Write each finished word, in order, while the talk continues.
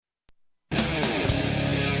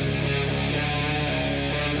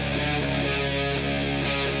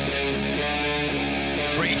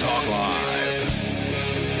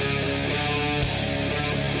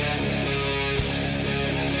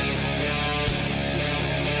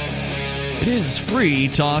It is Free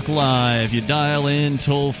Talk Live. You dial in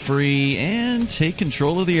toll free and take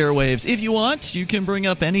control of the airwaves. If you want, you can bring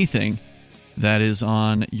up anything that is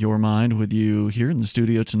on your mind. With you here in the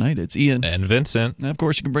studio tonight, it's Ian. And Vincent. And of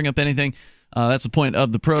course, you can bring up anything. That's the point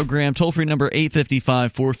of the program. Toll-free number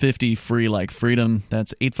 855-450-FREE like freedom.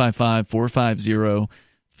 That's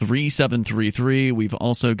 855-450-3733. We've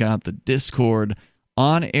also got the Discord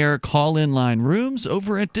on-air call-in line rooms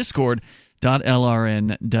over at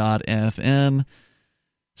discord.lrn.fm.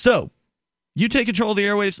 So, you take control of the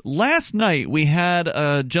airwaves. Last night, we had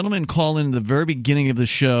a gentleman call in at the very beginning of the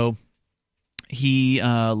show. He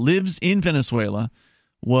lives in Venezuela,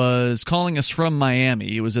 was calling us from Miami.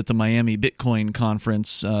 He was at the Miami Bitcoin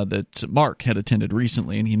conference that Mark had attended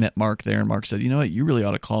recently, and he met Mark there, and Mark said, you know what, you really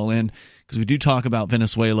ought to call in, because we do talk about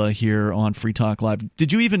Venezuela here on Free Talk Live.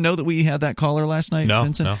 Did you even know that we had that caller last night,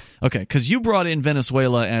 Vincent? No. Okay, because you brought in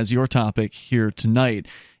Venezuela as your topic here tonight,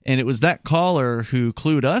 and it was that caller who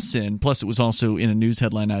clued us in, plus it was also in a news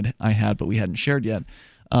headline I had, but we hadn't shared yet,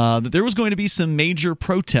 that there was going to be some major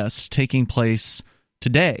protests taking place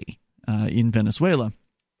today in Venezuela.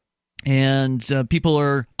 And people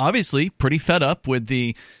are obviously pretty fed up with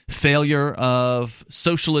the failure of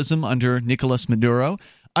socialism under Nicolas Maduro.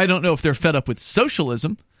 I don't know if they're fed up with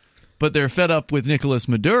socialism, but they're fed up with Nicolas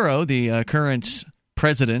Maduro, the current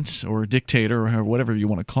president or dictator or whatever you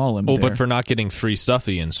want to call him. But for not getting free stuff,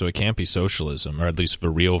 Ian, so it can't be socialism, or at least the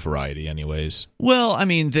real variety anyways. Well, I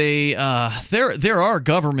mean, there are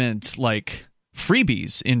government like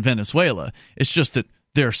freebies in Venezuela. It's just that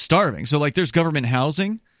they're starving. So like there's government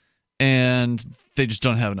housing, and they just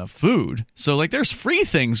don't have enough food. So, like, there's free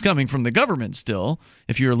things coming from the government still.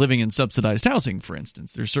 If you're living in subsidized housing, for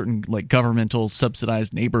instance, there's certain, like, governmental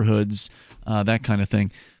subsidized neighborhoods, that kind of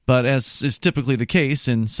thing. But as is typically the case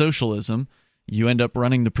in socialism, you end up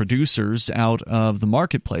running the producers out of the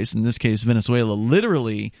marketplace. In this case, Venezuela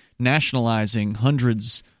literally nationalizing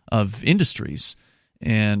hundreds of industries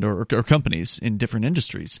and or companies in different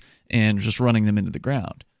industries and just running them into the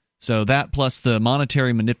ground. So that plus the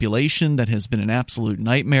monetary manipulation that has been an absolute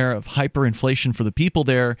nightmare of hyperinflation for the people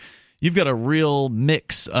there, you've got a real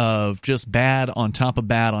mix of just bad on top of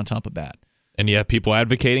bad on top of bad. And yet people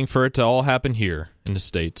advocating for it to all happen here in the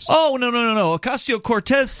States. Oh, no.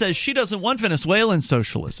 Ocasio-Cortez says she doesn't want Venezuelan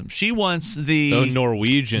socialism. She wants the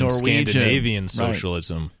Norwegian Scandinavian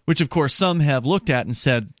socialism. Right. Which, of course, some have looked at and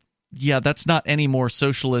said, yeah, that's not any more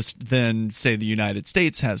socialist than, say, the United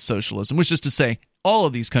States has socialism, which is to say, all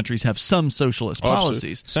of these countries have some socialist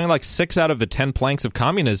policies. Something like 6 out of the 10 planks of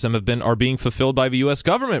communism are being fulfilled by the U.S.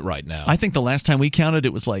 government right now. I think the last time we counted,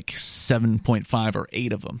 it was like 7.5 or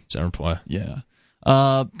 8 of them. 7. Yeah.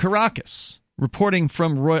 Caracas, reporting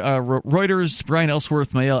from Reuters, Brian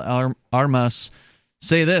Ellsworth, Mael Armas,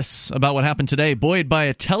 say this about what happened today. Buoyed by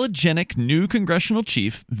a telegenic new congressional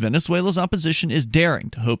chief, Venezuela's opposition is daring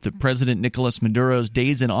to hope that President Nicolas Maduro's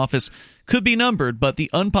days in office could be numbered, but the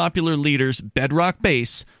unpopular leader's bedrock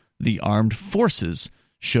base, the armed forces,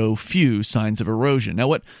 show few signs of erosion. Now,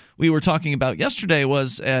 what we were talking about yesterday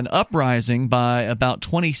was an uprising by about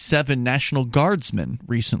 27 National Guardsmen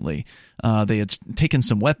recently. They had taken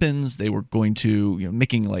some weapons. They were going to,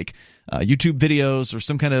 making like YouTube videos or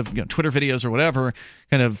some kind of Twitter videos or whatever,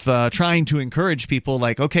 kind of trying to encourage people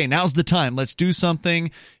like, okay, now's the time. Let's do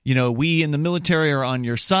something. We in the military are on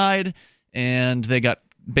your side. And they got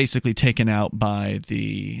basically taken out by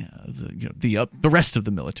the rest of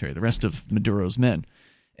the military, the rest of Maduro's men.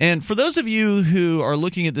 And for those of you who are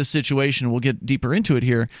looking at this situation, we'll get deeper into it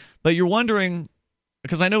here, but you're wondering,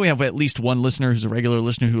 because I know we have at least one listener who's a regular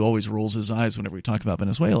listener who always rolls his eyes whenever we talk about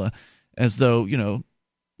Venezuela, as though,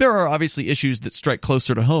 there are obviously issues that strike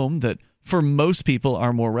closer to home that for most people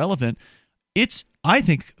are more relevant. It's, I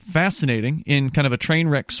think, fascinating in kind of a train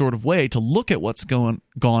wreck sort of way to look at what's gone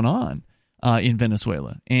on in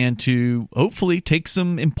Venezuela and to hopefully take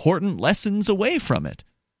some important lessons away from it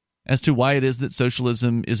as to why it is that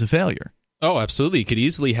socialism is a failure. Oh, absolutely. It could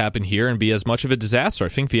easily happen here and be as much of a disaster. I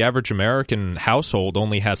think the average American household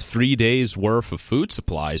only has 3 days worth of food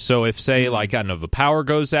supplies. So if, say, the power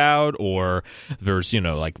goes out or there's,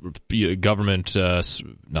 government,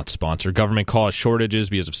 not sponsored, government caused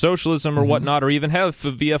shortages because of socialism or whatnot, or even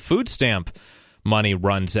via food stamp money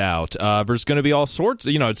runs out, there's going to be all sorts.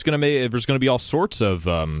 There's going to be all sorts of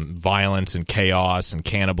violence and chaos and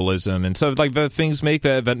cannibalism and stuff like the things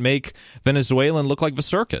that make Venezuelan look like the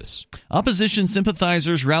circus. Opposition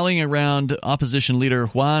sympathizers rallying around opposition leader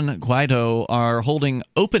Juan Guaido are holding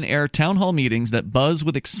open-air town hall meetings that buzz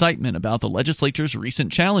with excitement about the legislature's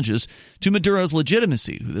recent challenges to Maduro's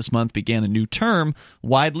legitimacy, who this month began a new term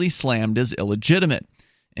widely slammed as illegitimate.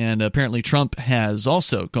 And apparently Trump has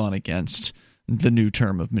also gone against the new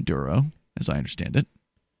term of Maduro, as I understand it.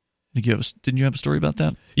 I think didn't you have a story about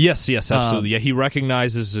that? Yes, absolutely. He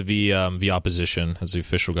recognizes the opposition as the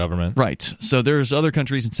official government. Right. So there's other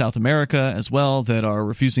countries in South America as well that are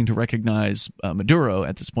refusing to recognize Maduro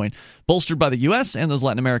at this point, bolstered by the U.S. and those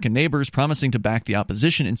Latin American neighbors promising to back the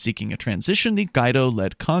opposition in seeking a transition. The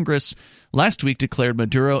Guaido-led Congress last week declared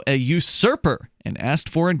Maduro a usurper and asked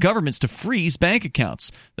foreign governments to freeze bank accounts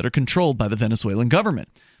that are controlled by the Venezuelan government.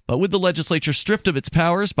 But with the legislature stripped of its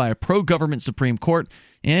powers by a pro-government Supreme Court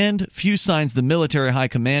and few signs the military high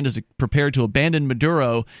command is prepared to abandon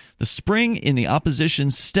Maduro, the spring in the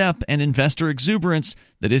opposition's step and investor exuberance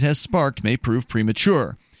that it has sparked may prove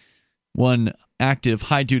premature. One active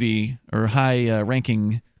high-duty or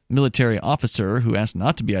high-ranking military officer who asked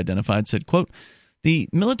not to be identified said, quote, "The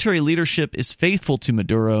military leadership is faithful to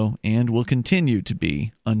Maduro and will continue to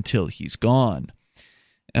be until he's gone."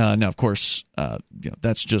 Now, of course,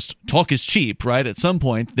 that's just talk is cheap, right? At some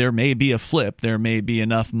point, there may be a flip. There may be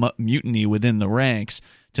enough mutiny within the ranks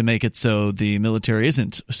to make it so the military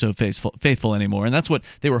isn't so faithful anymore. And that's what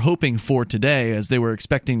they were hoping for today, as they were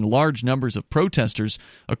expecting large numbers of protesters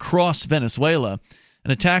across Venezuela.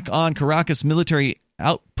 An attack on Caracas military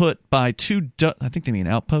output by I think they mean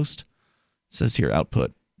outpost. It says here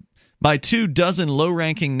output. By 24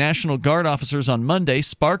 low-ranking National Guard officers on Monday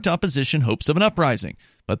sparked opposition hopes of an uprising,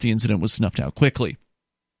 but the incident was snuffed out quickly.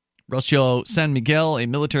 Rocio San Miguel, a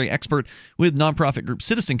military expert with nonprofit group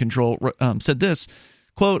Citizen Control, said this,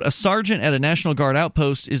 quote, "A sergeant at a National Guard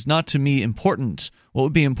outpost is not to me important. What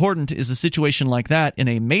would be important is a situation like that in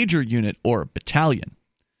a major unit or battalion."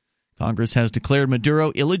 Congress has declared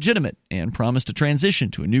Maduro illegitimate and promised a transition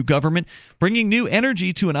to a new government, bringing new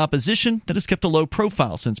energy to an opposition that has kept a low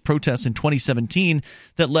profile since protests in 2017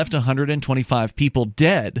 that left 125 people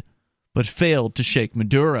dead, but failed to shake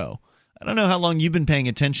Maduro. I don't know how long you've been paying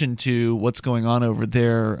attention to what's going on over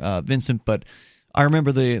there, Vincent, but I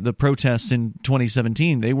remember the protests in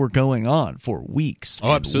 2017. They were going on for weeks.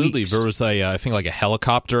 Oh, absolutely. Weeks. There was I think like a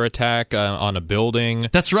helicopter attack on a building.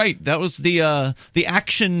 That's right. That was the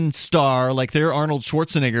action star, like their Arnold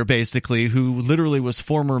Schwarzenegger, basically, who literally was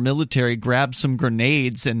former military, grabbed some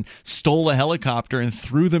grenades and stole a helicopter and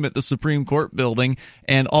threw them at the Supreme Court building,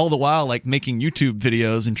 and all the while like making YouTube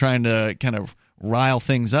videos and trying to kind of rile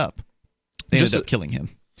things up. They ended up killing him.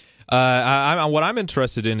 What I'm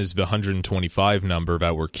interested in is the 125 number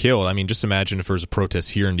that were killed. I mean, just imagine if there was a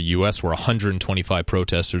protest here in the U.S. where 125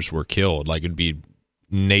 protesters were killed. Like, it'd be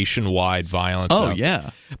nationwide violence. Oh,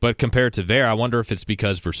 yeah. But compared to there, I wonder if it's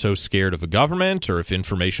because we're so scared of the government, or if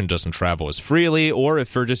information doesn't travel as freely, or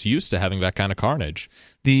if we're just used to having that kind of carnage.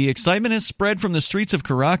 The excitement has spread from the streets of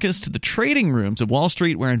Caracas to the trading rooms of Wall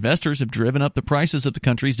Street, where investors have driven up the prices of the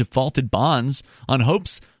country's defaulted bonds on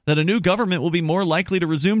hopes that a new government will be more likely to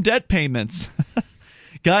resume debt payments.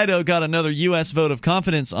 Guaido got another U.S. vote of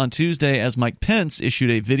confidence on Tuesday as Mike Pence issued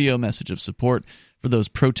a video message of support for those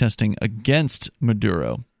protesting against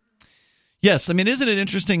Maduro. Yes, I mean, isn't it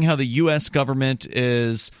interesting how the U.S. government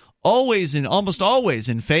is almost always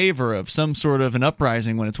in favor of some sort of an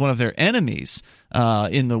uprising when it's one of their enemies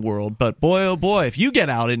in the world. But boy, oh boy, if you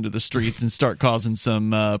get out into the streets and start causing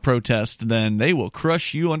some protest, then they will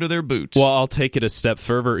crush you under their boots. Well, I'll take it a step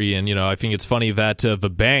further, Ian. You know, I think it's funny that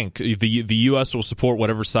the U.S. will support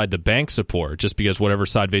whatever side the bank support, just because whatever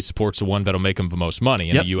side they support is the one that'll make them the most money.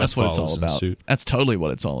 And yep, the U.S. that's what it's all about. That's totally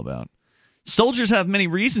what it's all about. Soldiers have many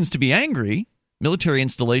reasons to be angry. Military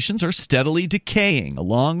installations are steadily decaying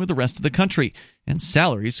along with the rest of the country, and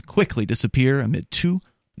salaries quickly disappear amid 2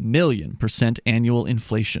 million% annual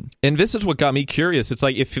inflation. And this is what got me curious. It's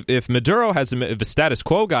like if Maduro has if the status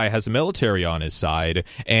quo guy has the military on his side,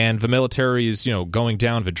 and the military is going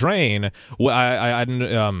down the drain, I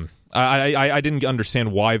didn't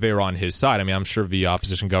understand why they were on his side. I mean, I'm sure the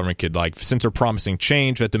opposition government could, since they're promising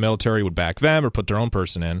change, that the military would back them or put their own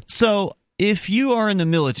person in. So if you are in the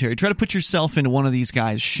military, try to put yourself into one of these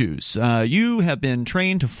guys' shoes. You have been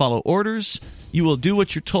trained to follow orders. You will do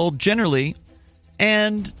what you're told generally,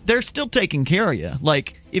 and they're still taking care of you.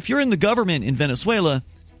 Like, if you're in the government in Venezuela,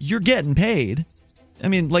 you're getting paid. I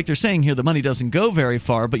mean, like they're saying here, the money doesn't go very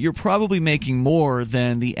far, but you're probably making more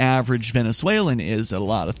than the average Venezuelan is at a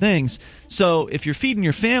lot of things. So if you're feeding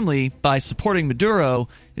your family by supporting Maduro,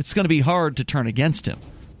 it's going to be hard to turn against him,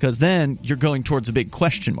 because then you're going towards a big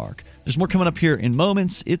question mark. There's more coming up here in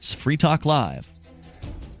moments. It's Free Talk Live.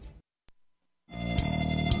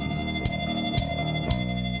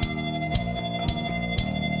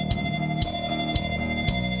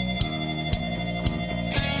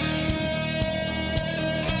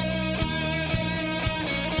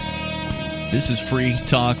 This is Free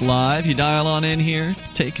Talk Live. You dial on in here,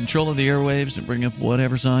 take control of the airwaves, and bring up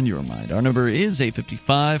whatever's on your mind. Our number is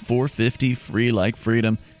 855-450, free like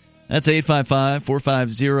freedom. That's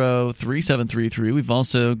 855-450-3733. We've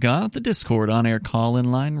also got the Discord on-air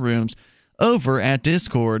call-in line rooms over at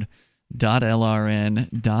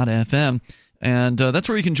discord.lrn.fm. And that's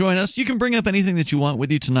where you can join us. You can bring up anything that you want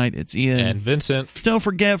with you tonight. It's Ian. And Vincent. Don't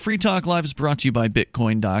forget, Free Talk Live is brought to you by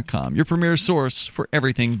Bitcoin.com, your premier source for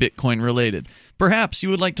everything Bitcoin related. Perhaps you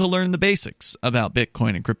would like to learn the basics about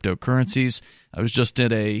Bitcoin and cryptocurrencies. I was just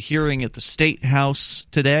at a hearing at the State House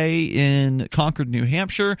today in Concord, New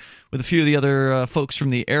Hampshire, with a few of the other folks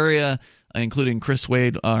from the area, including Chris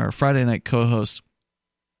Wade, our Friday night co-host.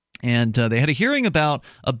 And they had a hearing about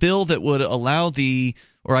a bill that would allow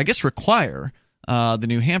require the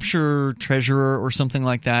New Hampshire treasurer or something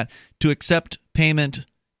like that to accept payment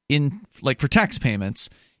for tax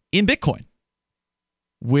payments in Bitcoin,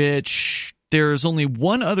 which there's only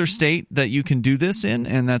one other state that you can do this in,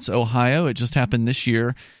 and that's Ohio. It just happened this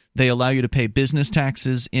year. They allow you to pay business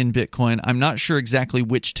taxes in Bitcoin. I'm not sure exactly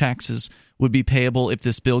which taxes would be payable if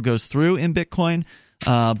this bill goes through in Bitcoin.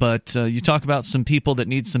 But you talk about some people that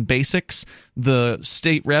need some basics. The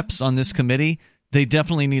state reps on this committee, they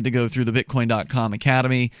definitely need to go through the Bitcoin.com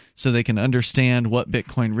Academy so they can understand what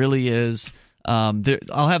Bitcoin really is.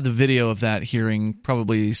 I'll have the video of that hearing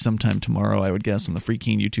probably sometime tomorrow, I would guess, on the Free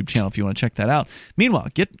Keen YouTube channel if you want to check that out. Meanwhile,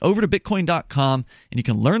 get over to Bitcoin.com and you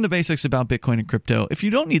can learn the basics about Bitcoin and crypto. If you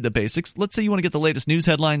don't need the basics, let's say you want to get the latest news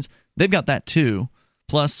headlines, they've got that too.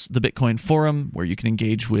 Plus the Bitcoin Forum, where you can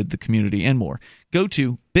engage with the community and more. Go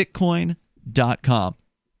to Bitcoin.com.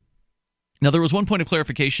 Now, there was one point of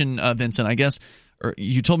clarification, Vincent, I guess, or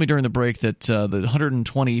you told me during the break that the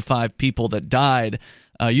 125 people that died,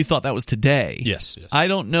 you thought that was today. Yes. I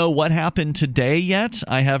don't know what happened today yet.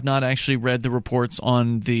 I have not actually read the reports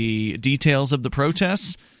on the details of the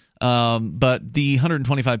protests. But the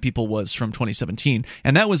 125 people was from 2017,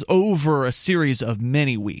 and that was over a series of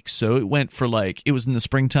many weeks. So it went for it was in the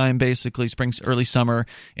springtime, basically, early summer,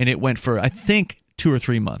 and it went for, I think, 2 or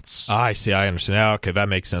 3 months. I see. I understand. Now, okay, that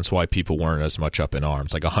makes sense why people weren't as much up in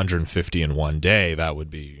arms. Like 150 in one day, that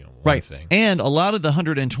would be one thing. And a lot of the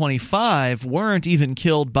 125 weren't even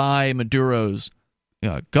killed by Maduro's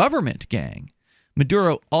government gang.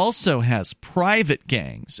 Maduro also has private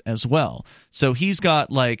gangs as well. So he's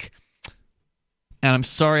got and I'm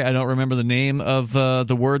sorry, I don't remember the name of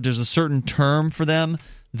the word. There's a certain term for them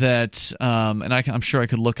that, and I'm sure I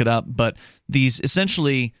could look it up, but these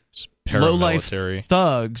essentially low-life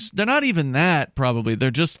thugs, they're not even that probably.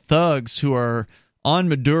 They're just thugs who are on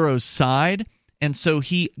Maduro's side, and so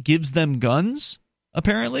he gives them guns,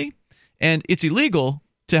 apparently. And it's illegal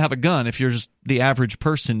to have a gun if you're just the average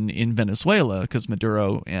person in Venezuela, because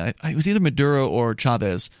Maduro, it was either Maduro or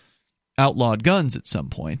Chavez, outlawed guns at some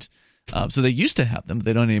point. So they used to have them, but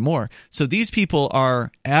they don't anymore. So these people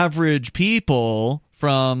are average people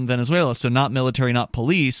from Venezuela, so not military, not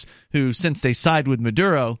police, who, since they side with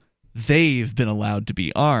Maduro, they've been allowed to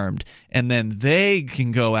be armed. And then they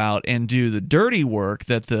can go out and do the dirty work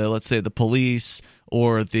that let's say the police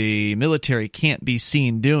or the military can't be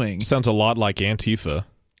seen doing. Sounds a lot like Antifa.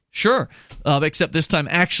 Sure, except this time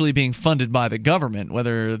actually being funded by the government.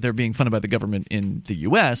 Whether they're being funded by the government in the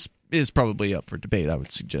U.S. is probably up for debate. I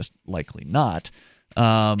would suggest likely not.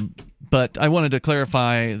 But I wanted to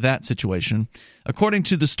clarify that situation. According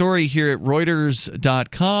to the story here at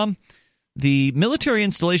Reuters.com, the military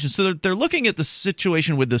installations, so they're looking at the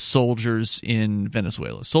situation with the soldiers in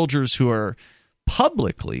Venezuela, soldiers who are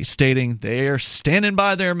publicly stating they are standing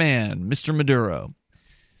by their man, Mr. Maduro.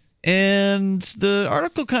 And the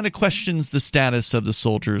article kind of questions the status of the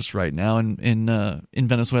soldiers right now in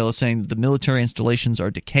Venezuela, saying that the military installations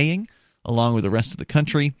are decaying along with the rest of the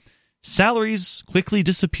country. Salaries quickly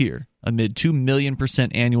disappear amid 2 million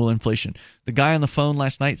 % annual inflation. The guy on the phone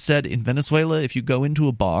last night said in Venezuela, if you go into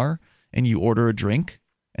a bar and you order a drink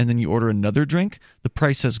and then you order another drink, the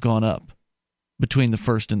price has gone up between the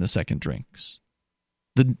first and the second drinks.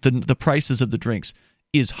 The prices of the drinks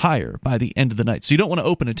is higher by the end of the night. So you don't want to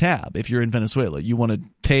open a tab if you're in Venezuela. You want to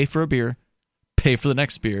pay for a beer, pay for the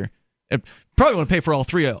next beer, and probably want to pay for all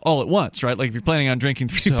three all at once, right? Like if you're planning on drinking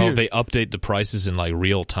 3 beers. They update the prices in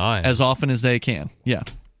real time. As often as they can, yeah.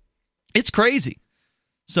 It's crazy.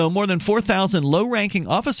 So more than 4,000 low-ranking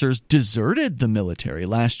officers deserted the military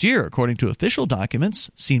last year, according to official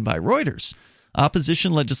documents seen by Reuters.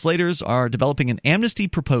 Opposition legislators are developing an amnesty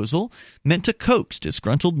proposal meant to coax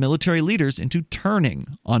disgruntled military leaders into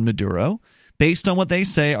turning on Maduro, based on what they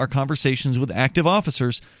say are conversations with active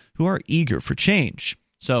officers who are eager for change.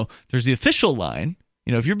 So there's the official line.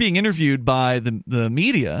 If you're being interviewed by the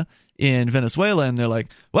media, in Venezuela, and they're like,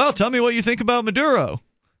 well, tell me what you think about Maduro.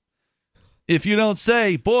 If you don't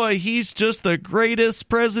say, boy, he's just the greatest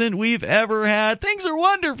president we've ever had. Things are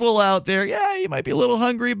wonderful out there. Yeah, you might be a little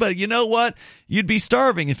hungry, but you know what? You'd be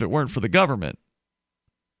starving if it weren't for the government.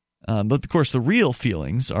 But, of course, the real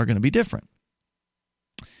feelings are going to be different.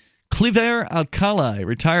 Cliver Alcalá, a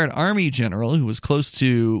retired army general who was close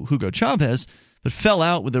to Hugo Chavez but fell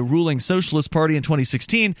out with the ruling Socialist Party in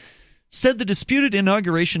 2016, said the disputed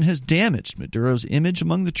inauguration has damaged Maduro's image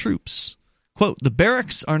among the troops. Quote, the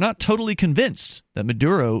barracks are not totally convinced that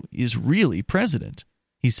Maduro is really president,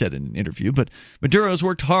 he said in an interview, but Maduro has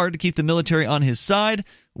worked hard to keep the military on his side,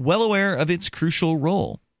 well aware of its crucial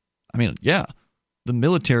role. I mean, yeah, the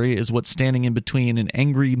military is what's standing in between an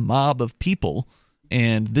angry mob of people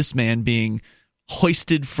and this man being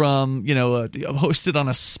hoisted from, hoisted on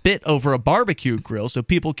a spit over a barbecue grill so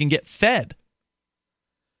people can get fed.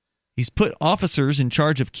 He's put officers in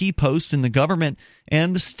charge of key posts in the government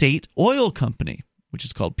and the state oil company, which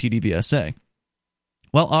is called PDVSA,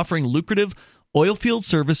 while offering lucrative oil field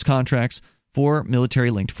service contracts for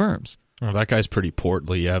military-linked firms. Oh, that guy's pretty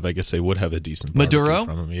portly. Yeah, I guess they would have a decent Maduro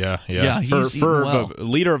from him. Yeah. For a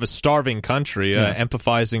leader of a starving country,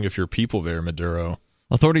 empathizing with your people there, Maduro.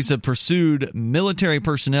 Authorities have pursued military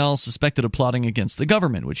personnel suspected of plotting against the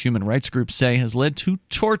government, which human rights groups say has led to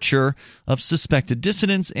torture of suspected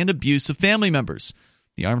dissidents and abuse of family members.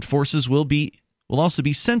 The armed forces will also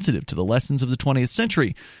be sensitive to the lessons of the 20th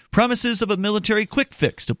century. Promises of a military quick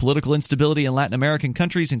fix to political instability in Latin American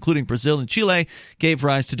countries, including Brazil and Chile, gave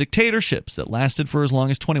rise to dictatorships that lasted for as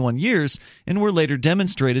long as 21 years and were later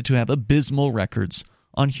demonstrated to have abysmal records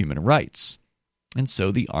on human rights. And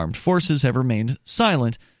so the armed forces have remained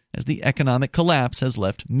silent as the economic collapse has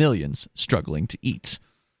left millions struggling to eat.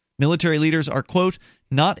 Military leaders are, quote,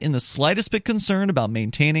 not in the slightest bit concerned about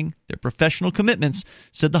maintaining their professional commitments,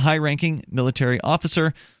 said the high-ranking military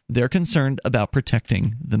officer. They're concerned about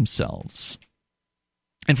protecting themselves.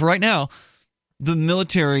 And for right now, the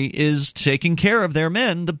military is taking care of their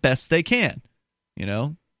men the best they can.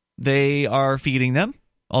 They are feeding them,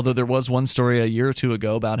 although there was one story a year or two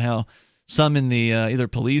ago about how some in the either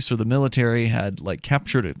police or the military had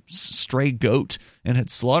captured a stray goat and had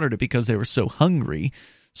slaughtered it because they were so hungry.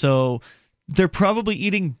 So they're probably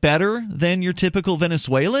eating better than your typical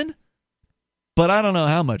Venezuelan, but I don't know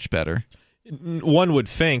how much better. One would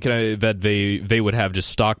think that they would have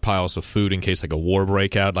just stockpiles of food in case a war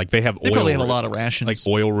break out. They probably have a lot of rations,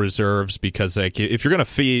 oil reserves, because if you're going to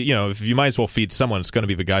feed, if you might as well feed someone, it's going to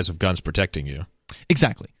be the guys with guns protecting you.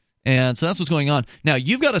 Exactly. And so that's what's going on. Now,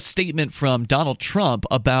 you've got a statement from Donald Trump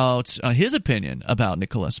about his opinion about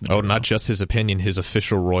Nicolas Maduro. Oh, not just his opinion, his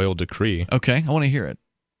official royal decree. Okay, I want to hear it.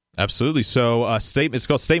 Absolutely. So it's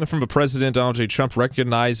called Statement from the President Donald J. Trump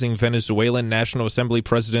recognizing Venezuelan National Assembly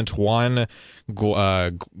President Juan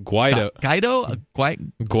Guaido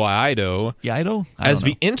as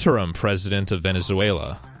the interim president of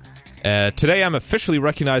Venezuela. Today I'm officially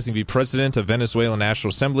recognizing the president of Venezuelan National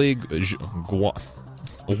Assembly,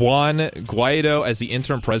 Juan Guaido, as the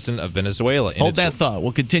interim president of Venezuela. Hold that thought.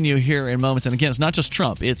 We'll continue here in moments. And again, it's not just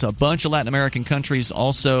Trump. It's a bunch of Latin American countries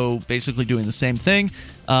also basically doing the same thing.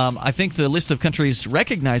 I think the list of countries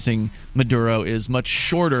recognizing Maduro is much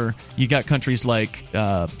shorter. You got countries like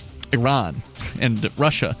Iran and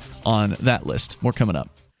Russia on that list. More coming up.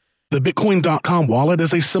 The Bitcoin.com wallet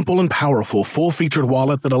is a simple and powerful full-featured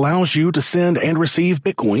wallet that allows you to send and receive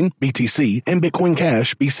Bitcoin, BTC, and Bitcoin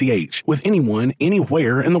Cash, BCH, with anyone,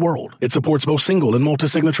 anywhere in the world. It supports both single and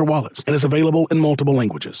multi-signature wallets and is available in multiple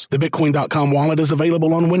languages. The Bitcoin.com wallet is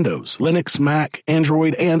available on Windows, Linux, Mac,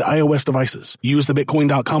 Android, and iOS devices. Use the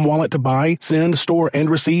Bitcoin.com wallet to buy, send, store, and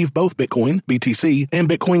receive both Bitcoin, BTC, and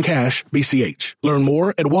Bitcoin Cash, BCH. Learn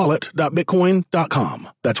more at wallet.bitcoin.com.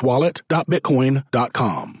 That's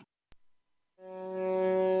wallet.bitcoin.com.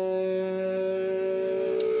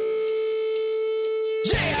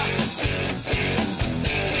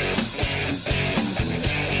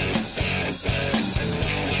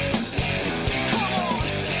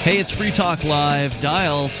 Hey, it's Free Talk Live.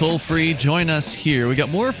 Dial toll free. Join us here. We got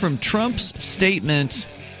more from Trump's statement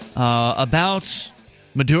about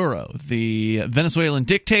Maduro, the Venezuelan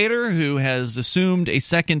dictator who has assumed a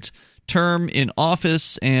second term in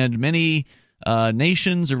office, and many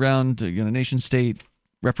nations around, nation-state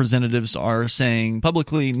representatives are saying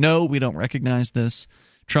publicly, no, we don't recognize this.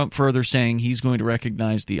 Trump further saying he's going to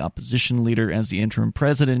recognize the opposition leader as the interim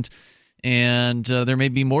president. And there may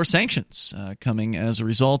be more sanctions coming as a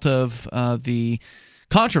result of the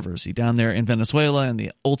controversy down there in Venezuela and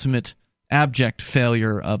the ultimate abject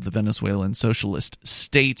failure of the Venezuelan socialist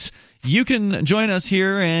state. You can join us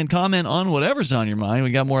here and comment on whatever's on your mind.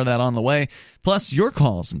 We got more of that on the way. Plus, your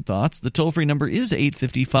calls and thoughts. The toll-free number is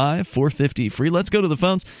 855-450-FREE. Let's go to the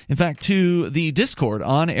phones. In fact, to the Discord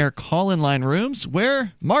on-air call-in line rooms,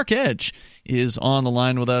 where Mark Edge is on the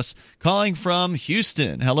line with us, calling from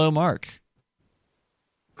Houston. Hello, Mark.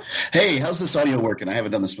 Hey, how's this audio working? I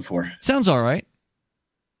haven't done this before. Sounds all right.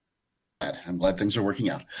 I'm glad things are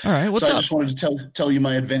working out. All right, what's up? I just wanted to tell you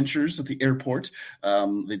my adventures at the airport.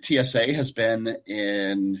 The TSA has been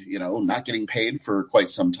not getting paid for quite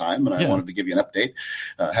some time, and I wanted to give you an update,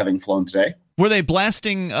 having flown today. Were they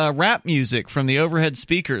blasting rap music from the overhead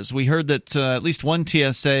speakers? We heard that at least one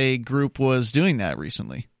TSA group was doing that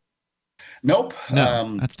recently. Nope.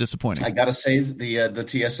 No, that's disappointing. I got to say, the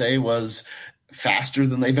TSA was faster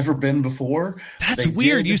than they've ever been before. That's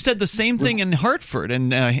weird. You said the same thing in Hartford,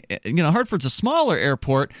 and Hartford's a smaller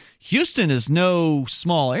airport. Houston is no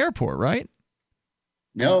small airport, right?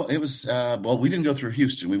 No, it was. We didn't go through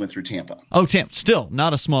Houston. We went through Tampa. Oh, Tampa. Still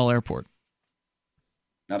not a small airport.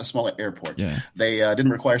 Not a small airport. Yeah. They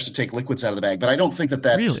didn't require us to take liquids out of the bag, but I don't think that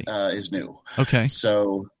really is new. Okay.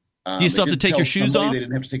 So do you still have to take your shoes off? They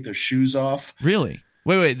didn't have to take their shoes off. Really?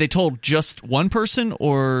 Wait. They told just one person,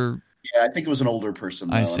 or? Yeah, I think it was an older person,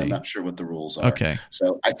 though, I see. and I'm not sure what the rules are. Okay.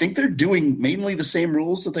 So I think they're doing mainly the same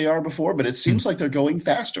rules that they are before, but it seems like they're going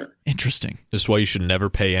faster. Interesting. This is why you should never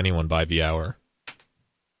pay anyone by the hour.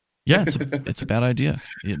 Yeah, it's a bad idea.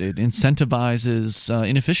 It incentivizes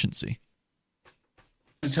inefficiency.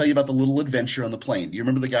 To tell you about the little adventure on the plane. Do you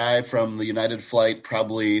remember the guy from the United flight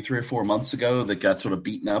probably 3 or 4 months ago that got sort of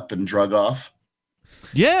beaten up and drug off?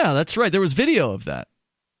 Yeah, that's right. There was video of that.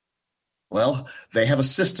 Well, they have a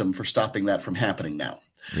system for stopping that from happening now.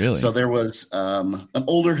 Really? So there was an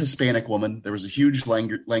older Hispanic woman. There was a huge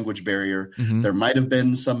language barrier. Mm-hmm. There might have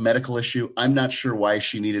been some medical issue. I'm not sure why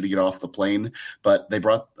she needed to get off the plane, but they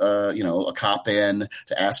brought a cop in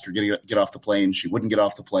to ask her to get off the plane. She wouldn't get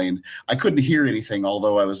off the plane. I couldn't hear anything,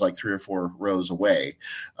 although I was like 3 or 4 rows away.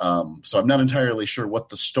 So I'm not entirely sure what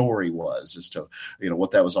the story was as to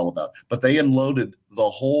what that was all about. But they unloaded the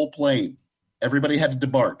whole plane. Everybody had to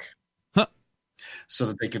debark. So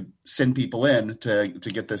that they could send people in to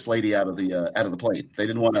get this lady out of the plane. They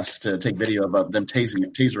didn't want us to take video of them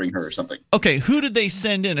tasering her or something. Okay, who did they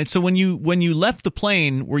send in? And so when you left the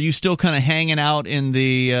plane, were you still kind of hanging out in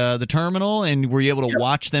the terminal, and were you able to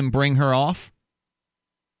watch them bring her off?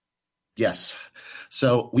 Yes.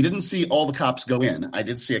 So we didn't see all the cops go in. I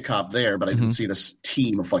did see a cop there, but I didn't see this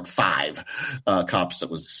team of like 5 cops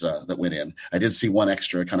that went in. I did see one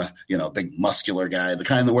extra kind of, big muscular guy, the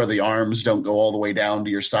kind where the arms don't go all the way down to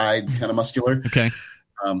your side, kind of muscular. Okay.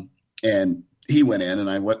 And he went in, and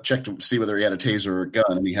I checked to see whether he had a taser or a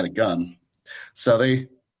gun, and he had a gun. So they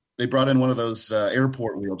brought in one of those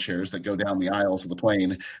airport wheelchairs that go down the aisles of the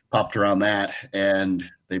plane, popped her on that, and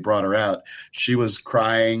they brought her out. She was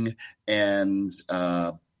crying and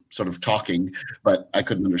sort of talking, but I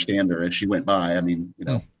couldn't understand her as she went by. I mean,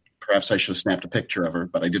 perhaps I should have snapped a picture of her,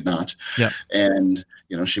 but I did not. Yeah. And,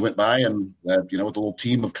 she went by, and, with a little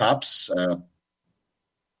team of cops.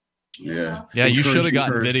 Yeah, you should have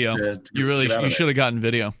gotten video. You should have gotten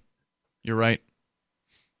video. You're right.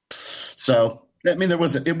 So, I mean, it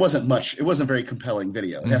wasn't much. It wasn't very compelling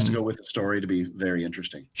video. It has to go with the story to be very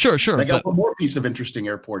interesting. Sure. And I got one more piece of interesting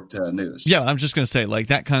airport news. Yeah, I'm just going to say, like,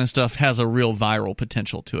 that kind of stuff has a real viral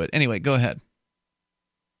potential to it. Anyway, go ahead.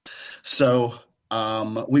 So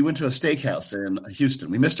we went to a steakhouse in Houston.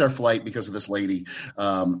 We missed our flight because of this lady.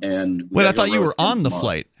 Wait, I thought you were on the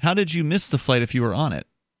flight. How did you miss the flight if you were on it?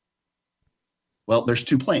 Well, there's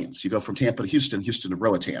 2 planes. You go from Tampa to Houston to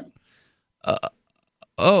Roatan.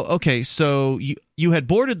 Oh, okay. So you had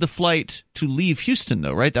boarded the flight to leave Houston,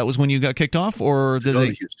 though, right? That was when you got kicked off, or did they?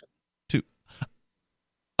 To Houston.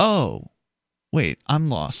 Oh, wait, I'm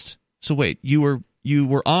lost. So wait, you were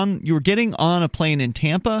getting on a plane in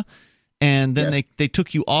Tampa, and then they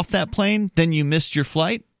took you off that plane. Then you missed your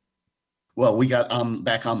flight. Well, we got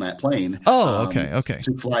back on that plane. Oh, okay.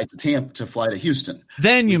 To fly to Tampa, to fly to Houston.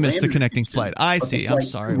 Then you missed the connecting flight. I see. I'm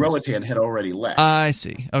sorry. Roatan had already left. I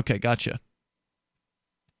see. Okay, gotcha.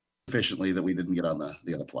 Sufficiently that we didn't get on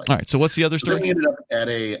the other flight. All right. So what's the other story? Then we ended up at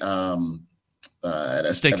a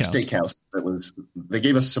steakhouse. They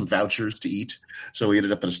gave us some vouchers to eat, so we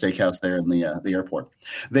ended up at a steakhouse there in the airport.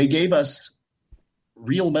 They gave us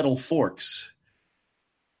real metal forks,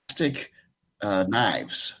 plastic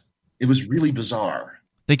knives. It was really bizarre.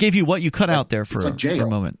 They gave you what? You cut out there for a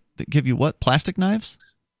moment. They give you what? Plastic knives?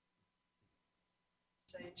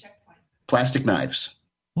 Plastic knives.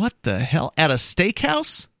 What the hell? At a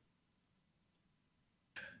steakhouse?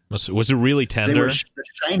 Was it really They tender? were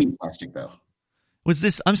shiny plastic, though. Was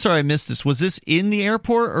this? I'm sorry, I missed this. Was this in the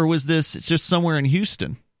airport, or was this just somewhere in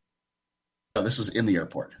Houston? No, this was in the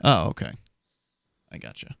airport. Oh, okay. I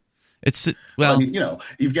gotcha. It's I mean,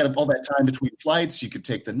 you've got all that time between flights. You could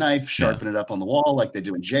take the knife, sharpen it up on the wall like they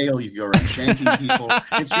do in jail. You could go around shanking people.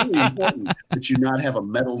 It's really important that you not have a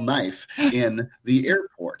metal knife in the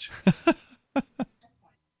airport.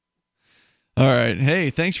 all right. Hey,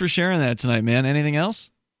 thanks for sharing that tonight, man. Anything else?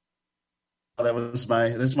 That's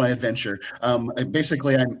my adventure. I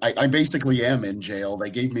basically am in jail. They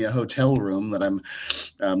gave me a hotel room that I'm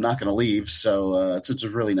not going to leave. So it's a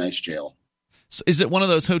really nice jail. So is it one of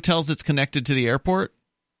those hotels that's connected to the airport?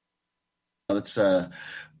 It's the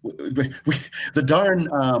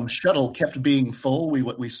darn shuttle kept being full.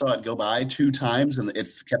 We saw it go by 2 times and it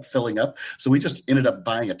kept filling up. So we just ended up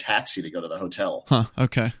buying a taxi to go to the hotel. Huh.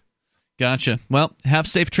 Okay. Gotcha. Well, have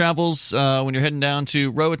safe travels when you're heading down to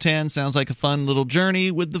Roatan. Sounds like a fun little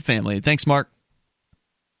journey with the family. Thanks, Mark.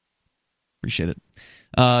 Appreciate it.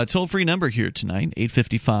 Toll-free number here tonight,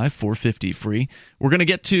 855-450-FREE. We're going to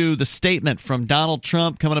get to the statement from Donald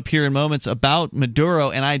Trump coming up here in moments about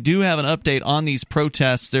Maduro, and I do have an update on these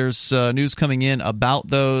protests. There's news coming in about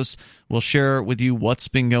those. We'll share with you what's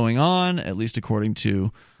been going on, at least according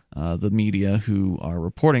to the media who are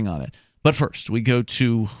reporting on it. But first, we go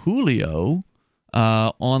to Julio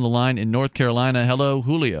on the line in North Carolina. Hello,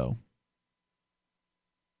 Julio.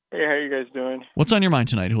 Hey, how you guys doing? What's on your mind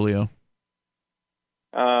tonight, Julio?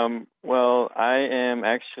 Well, I am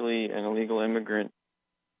actually an illegal immigrant,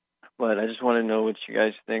 but I just want to know what you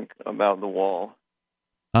guys think about the wall.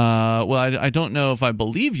 Well, I don't know if I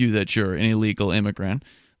believe you that you're an illegal immigrant,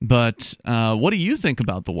 but what do you think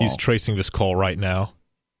about the wall? He's tracing this call right now.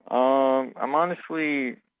 I'm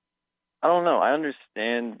honestly, I don't know. I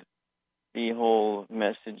understand the whole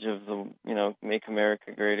message of the, make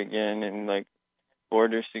America great again and like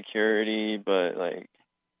border security, but like,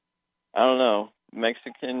 I don't know.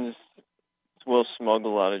 Mexicans will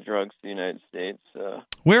smuggle a lot of drugs to the United States.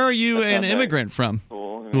 Where are you an immigrant from,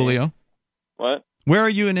 cool. Julio? What? Where are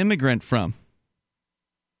you an immigrant from?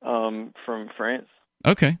 From France.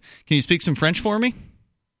 Okay. Can you speak some French for me?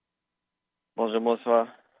 Bonjour, bonsoir.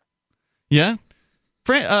 Yeah?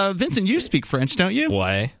 Vincent, you speak French, don't you?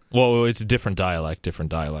 Why? Well, it's a different dialect.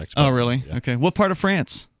 Oh, really? Yeah. Okay. What part of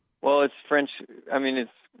France? Well, it's French. I mean,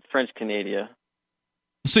 it's French Canada.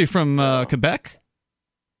 So you're from Quebec?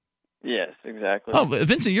 Yes, exactly. Oh,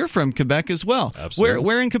 Vincent, you're from Quebec as well. Absolutely.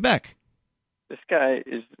 Where in Quebec? This guy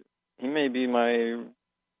he may be my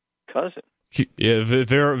cousin. Yeah,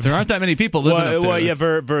 there aren't that many people living up there. Well, yeah,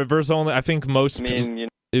 there's only, I think most people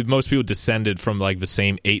descended from like the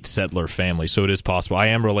same 8 settler family, so it is possible. I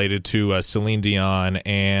am related to Celine Dion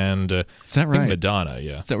and is that right? Madonna.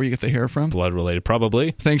 Yeah, is that where you get the hair from? Blood related,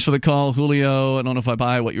 probably. Thanks for the call, Julio. I don't know if I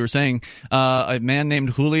buy what you were saying. A man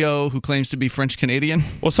named Julio who claims to be French Canadian.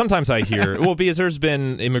 Well, sometimes I hear because there's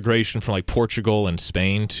been immigration from like Portugal and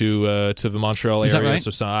Spain to the Montreal area. Is that right?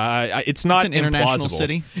 So it's not an international implausible.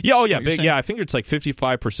 city. Yeah, oh yeah, big. Yeah, I think it's like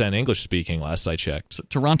 55% English speaking. Last I checked.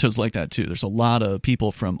 Toronto's like that too. There's a lot of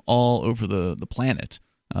people from all over the planet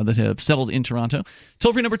that have settled in Toronto.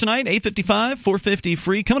 Toll-free number tonight,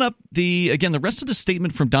 855-450-FREE. Coming up, the rest of the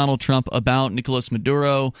statement from Donald Trump about Nicolas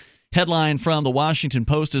Maduro. Headline from the Washington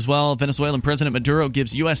Post as well. Venezuelan President Maduro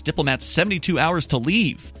gives U.S. diplomats 72 hours to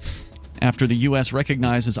leave after the U.S.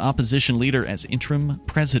 recognizes opposition leader as interim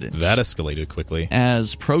president. That escalated quickly.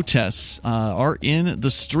 As protests are in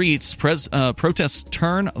the streets, protests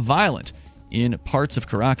turn violent in parts of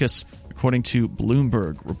Caracas, according to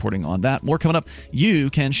Bloomberg reporting on that. More coming up.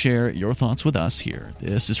 You can share your thoughts with us here.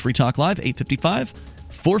 This is Free Talk Live,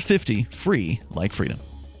 855-450-FREE, like freedom.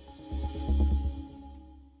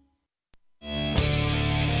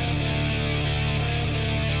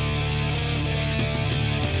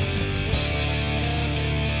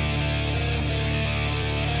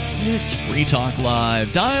 It's Free Talk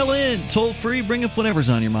Live. Dial in, toll free, bring up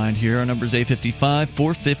whatever's on your mind here. Our number is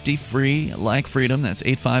 855-450-FREE, like freedom. That's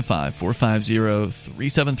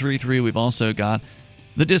 855-450-3733. We've also got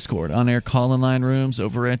the Discord on-air call-in line rooms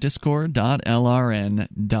over at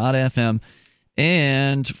discord.lrn.fm.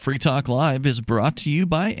 And Free Talk Live is brought to you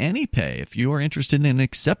by AnyPay. If you are interested in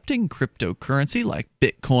accepting cryptocurrency like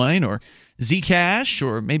Bitcoin or Zcash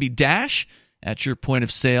or maybe Dash at your point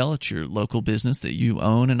of sale, at your local business that you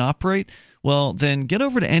own and operate, well, then get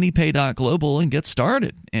over to anypay.global and get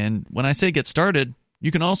started. And when I say get started,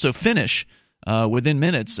 you can also finish within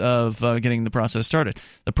minutes of getting the process started.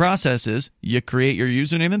 The process is you create your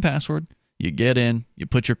username and password, you get in, you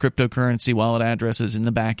put your cryptocurrency wallet addresses in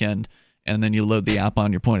the back end, and then you load the app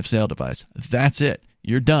on your point of sale device. That's it.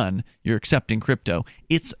 you're done. You're accepting crypto.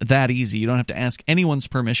 It's that easy. You don't have to ask anyone's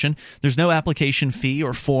permission. There's no application fee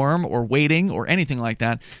or form or waiting or anything like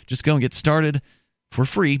that. Just go and get started for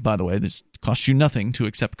free, by the way. This costs you nothing to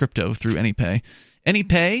accept crypto through AnyPay.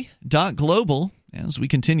 AnyPay.global. As we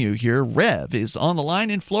continue here, Rev is on the line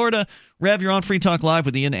in Florida. Rev, you're on Free Talk Live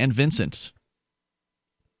with Ian and Vincent.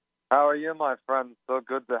 How are you, my friend? So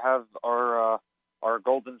good to have our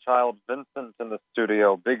golden child, Vincent, in the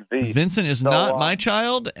studio. Big V. Vincent is not my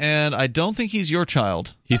child, and I don't think he's your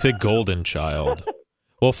child. He's a golden child.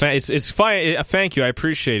 Well, it's fine. Thank you. I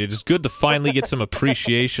appreciate it. It's good to finally get some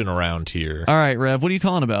appreciation around here. All right, Rev, what are you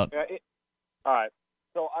calling about? All right.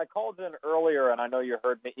 So I called in earlier, and I know you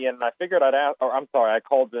heard me, Ian, and I figured I'd ask, or I'm sorry, I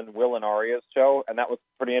called in Will and Aria's show, and that was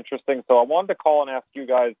pretty interesting. So I wanted to call and ask you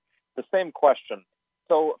guys the same question.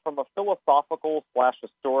 So from a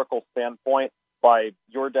philosophical/historical standpoint, by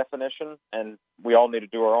your definition, and we all need to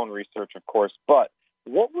do our own research, of course, but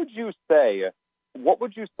what would you say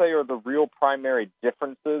are the real primary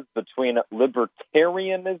differences between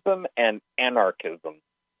libertarianism and anarchism?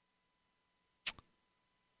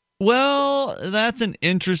 Well, that's an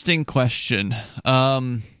interesting question.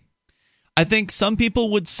 I think some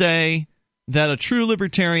people would say that a true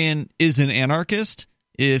libertarian is an anarchist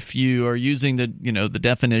if you are using the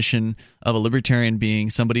definition of a libertarian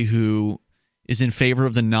being somebody who is in favor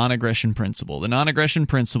of the non-aggression principle. The non-aggression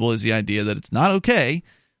principle is the idea that it's not okay,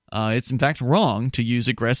 it's in fact wrong to use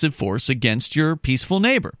aggressive force against your peaceful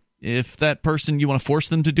neighbor. If that person, you want to force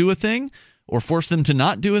them to do a thing or force them to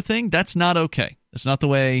not do a thing, that's not okay. That's not the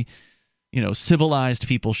way, civilized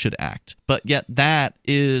people should act. But yet that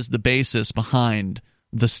is the basis behind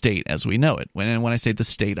the state as we know it. When I say the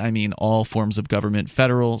state, I mean all forms of government,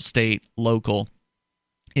 federal, state, local,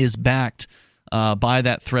 is backed by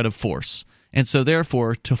that threat of force. And so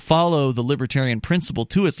therefore, to follow the libertarian principle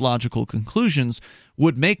to its logical conclusions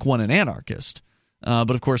would make one an anarchist.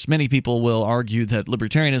 But of course, many people will argue that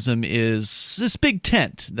libertarianism is this big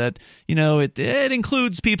tent, that it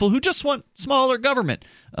includes people who just want smaller government,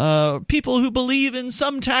 people who believe in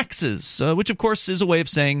some taxes, which of course is a way of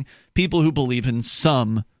saying people who believe in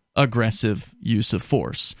some aggressive use of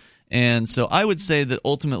force. And so I would say that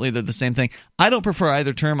ultimately they're the same thing. I don't prefer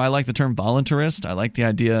either term. I like the term voluntarist. I like the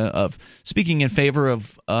idea of speaking in favor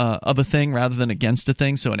of a thing rather than against a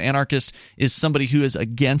thing. So an anarchist is somebody who is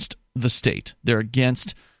against the state. They're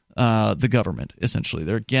against the government, essentially.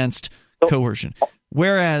 They're against coercion.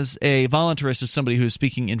 Whereas a voluntarist is somebody who is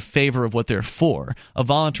speaking in favor of what they're for. A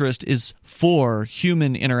voluntarist is for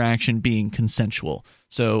human interaction being consensual.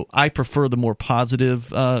 So I prefer the more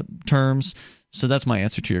positive terms. So that's my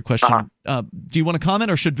answer to your question. Do you want to comment,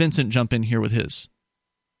 or should Vincent jump in here with his?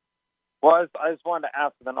 Well, I just wanted to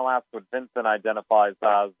ask, and then I'll ask what Vincent identifies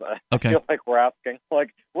as. Okay. I feel like we're asking,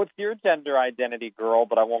 what's your gender identity, girl?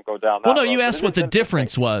 But I won't go down that Well, no, road. you asked what the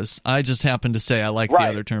difference was. I just happened to say I like the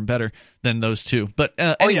other term better than those two. But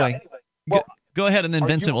anyway, well, go ahead, and then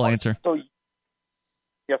Vincent will answer.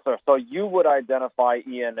 Yes, sir. So you would identify,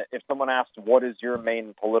 Ian, if someone asked what is your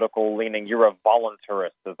main political leaning, you're a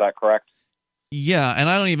voluntarist. Is that correct? Yeah, and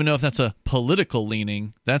I don't even know if that's a political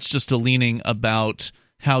leaning. That's just a leaning about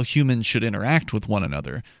how humans should interact with one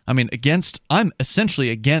another. I mean, I'm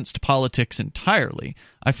essentially against politics entirely.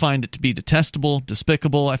 I find it to be detestable,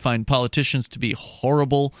 despicable. I find politicians to be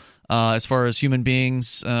horrible as far as human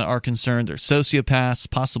beings are concerned. They're sociopaths,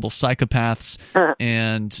 possible psychopaths,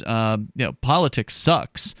 and politics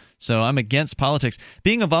sucks. So I'm against politics.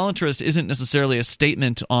 Being a voluntarist isn't necessarily a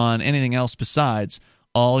statement on anything else besides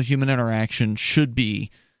all human interaction should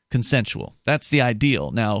be consensual. That's the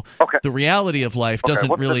ideal. Now, the reality of life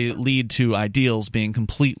doesn't really lead to ideals being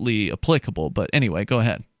completely applicable. But anyway, go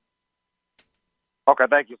ahead. Okay,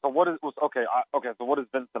 thank you. So what does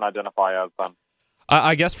Vincent identify as then?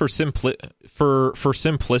 I guess for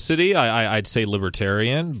simplicity, I'd say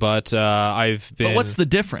libertarian. But I've been. But what's the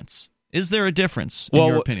difference? Is there a difference in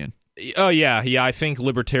your opinion? Oh, yeah. I think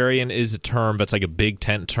libertarian is a term that's like a big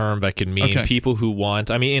tent term that can mean people who want.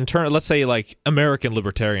 I mean, let's say like American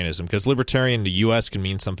libertarianism, because libertarian in the U.S. can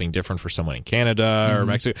mean something different for someone in Canada or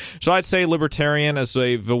Mexico. So I'd say libertarian as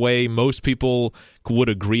the way most people would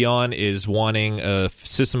agree on is wanting a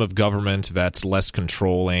system of government that's less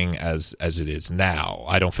controlling as it is now.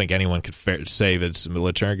 I don't think anyone could say that it's a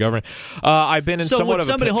military government. I've been in somewhat of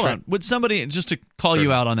a... Hold on. Would somebody, just to call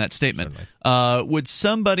you out on that statement, would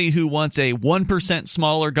somebody who wants a 1%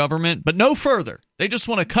 smaller government, but no further, they just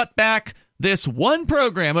want to cut back this one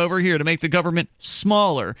program over here to make the government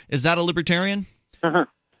smaller, is that a libertarian?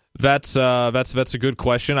 That's a good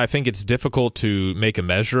question. I think it's difficult to make a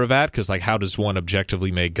measure of that because, like, how does one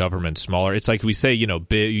objectively make government smaller? It's like we say, you know,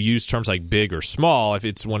 big, you use terms like big or small if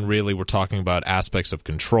it's when really we're talking about aspects of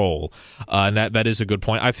control, and that is a good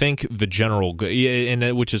point. I think the general,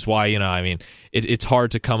 and which is why, you know, I mean, it's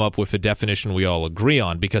hard to come up with a definition we all agree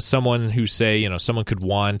on because someone could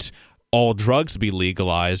want all drugs to be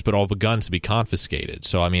legalized, but all the guns to be confiscated.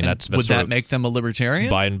 So, I mean, that's would that make them a libertarian?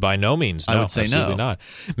 By no means. No, I would say absolutely no. Not.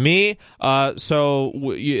 Me,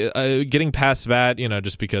 getting past that, you know,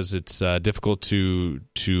 just because it's difficult to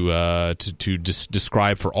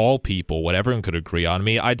describe for all people what everyone could agree on.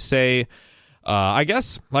 Me, I'd say, I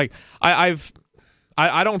guess, like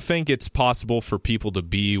I don't think it's possible for people to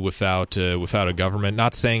be without a government.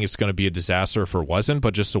 Not saying it's going to be a disaster if it wasn't,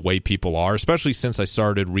 but just the way people are, especially since I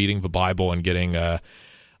started reading the Bible and getting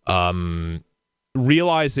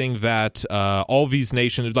realizing that all these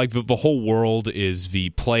nations, like the whole world, is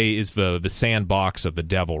the sandbox of the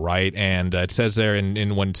devil, right? And it says there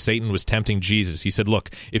in when Satan was tempting Jesus, he said, "Look,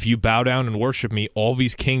 if you bow down and worship me, all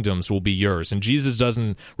these kingdoms will be yours." And Jesus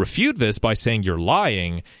doesn't refute this by saying you're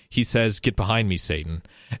lying. He says, "Get behind me, Satan."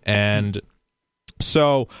 And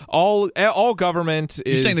so all government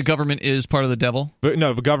is... You're saying the government is part of the devil?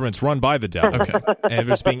 No, the government's run by the devil. Okay.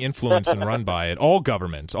 And it's being influenced and run by it. All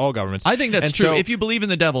governments. I think that's true. So, if you believe in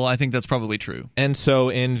the devil, I think that's probably true. And so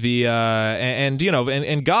in the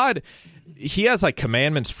and God, he has like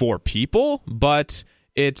commandments for people, but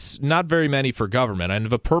it's not very many for government. And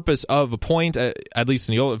the purpose of a point, at least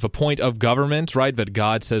in the old, the point of government, right, that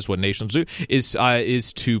God says what nations do, is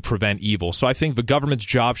to prevent evil. So I think the government's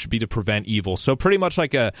job should be to prevent evil. So pretty much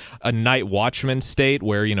like a night watchman state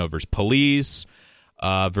where, you know, there's police,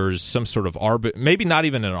 there's some sort of maybe not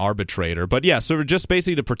even an arbitrator, but yeah, so just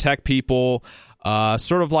basically to protect people,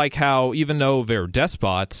 sort of like how even though they're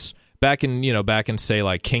despots, back in say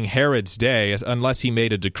like King Herod's day, unless he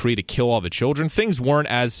made a decree to kill all the children, things weren't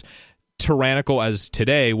as tyrannical as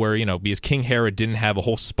today, where, you know, because King Herod didn't have a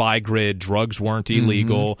whole spy grid, drugs weren't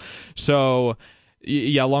illegal. So,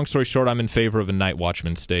 yeah, long story short, I'm in favor of a night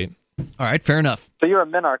watchman state. All right, fair enough. So you're a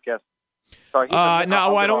minarchist. No, I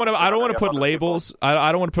don't want to put labels.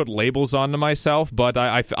 I don't want to put labels onto myself, but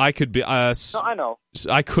I could be. No, I know.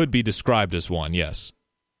 I could be described as one. Yes.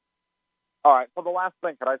 All right. So the last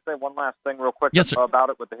thing, could I say one last thing real quick about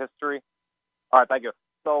it with the history? All right. Thank you.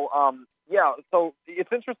 So, yeah. So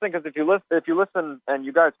it's interesting because if you listen, and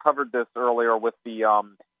you guys covered this earlier with the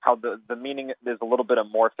how the meaning is a little bit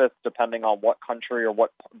amorphous depending on what country or what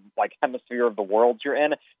like hemisphere of the world you're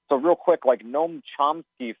in. So real quick, like Noam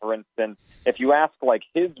Chomsky, for instance, if you ask like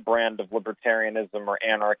his brand of libertarianism or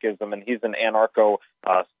anarchism, and he's an anarcho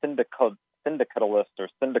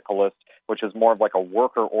syndicalist, which is more of like a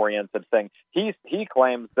worker-oriented thing. He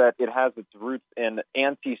claims that it has its roots in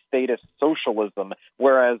anti-statist socialism,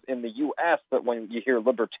 whereas in the U.S., that when you hear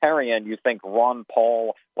libertarian, you think Ron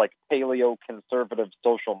Paul, like paleo-conservative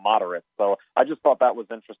social moderates. So I just thought that was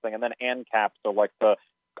interesting. And then ANCAP, so like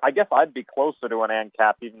I guess I'd be closer to an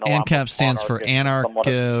ANCAP, even though ANCAP stands for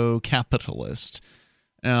anarcho-capitalist.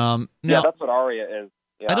 Yeah, that's what ARIA is.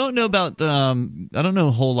 Yeah. I don't know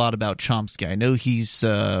a whole lot about Chomsky. I know he's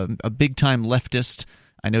a big-time leftist.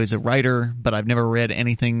 I know he's a writer, but I've never read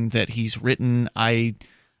anything that he's written. I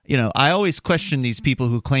always question these people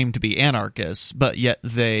who claim to be anarchists, but yet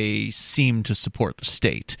they seem to support the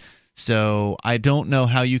state. So I don't know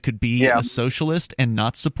how you could be a socialist and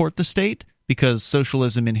not support the state, because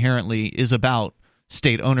socialism inherently is about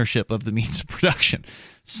state ownership of the means of production.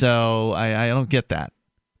 So I don't get that.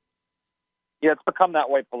 Yeah, it's become that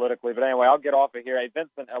way politically. But anyway, I'll get off of here. Hey,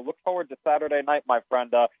 Vincent, I look forward to Saturday night, my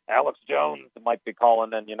friend. Alex Jones might be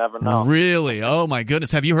calling in. You never know. Really? Oh, my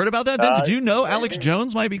goodness. Have you heard about that? Did you know Alex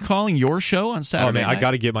Jones might be calling your show on Saturday night? I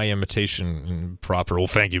got to get my invitation proper. Well,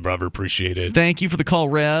 thank you, brother. Appreciate it. Thank you for the call,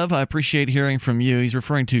 Rev. I appreciate hearing from you. He's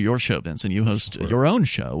referring to your show, Vincent. You host your own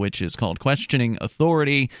show, which is called Questioning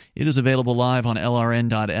Authority. It is available live on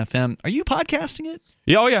LRN.FM. Are you podcasting it?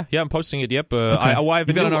 Yeah, I'm posting it. Yep. Okay.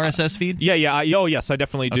 You've got an RSS feed? Yeah. Yes, I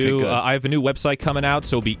definitely do. Okay, I have a new website coming out,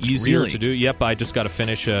 so it'll be easier to do. Yep, I just got to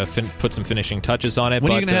finish, put some finishing touches on it.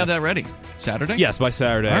 When are you going to have that ready? Saturday? Yes, by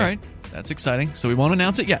Saturday. All right. That's exciting. So we won't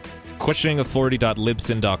announce it yet.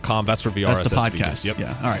 questioningauthority.libsyn.com. That's where the That's RSS the podcast. Yep.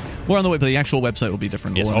 Yeah. All right. We're on the way, but the actual website will be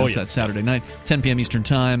different. Yes. We'll announce that Saturday night, 10 p.m. Eastern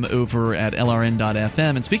Time, over at LRN.FM.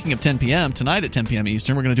 And speaking of 10 p.m., tonight at 10 p.m.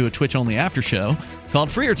 Eastern, we're going to do a Twitch-only after show called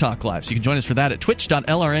Freer Talk Live. So you can join us for that at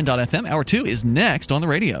twitch.lrn.fm. Hour 2 is next on the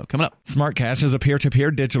radio. Coming up. Smart Cash is a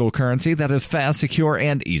peer-to-peer digital currency that is fast, secure,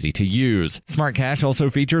 and easy to use. Smart Cash also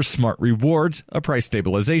features smart rewards, a price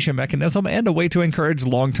stabilization mechanism, and a way to encourage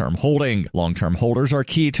long-term holding. holding. Long-term holders are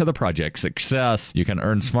key to the project's success. You can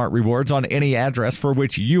earn Smart Rewards on any address for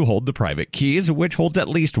which you hold the private keys, which holds at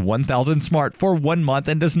least 1,000 Smart for 1 month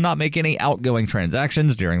and does not make any outgoing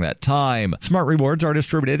transactions during that time. Smart Rewards are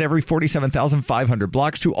distributed every 47,500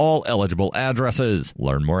 blocks to all eligible addresses.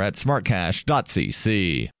 Learn more at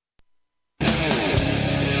smartcash.cc.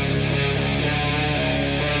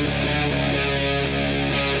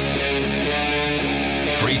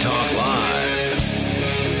 Free Talk Live.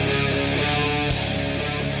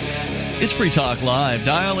 It's Free Talk Live.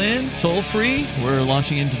 Dial in, toll free. We're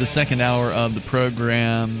launching into the second hour of the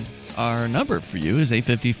program. Our number for you is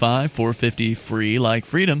 855-450-FREE, like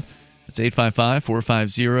freedom. It's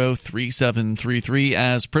 855-450-3733.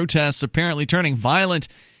 As protests apparently turning violent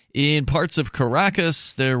in parts of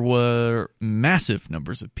Caracas, there were massive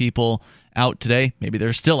numbers of people out today. Maybe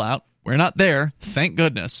they're still out. We're not there, thank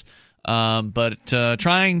goodness. But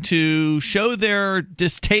trying to show their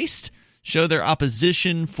distaste, show their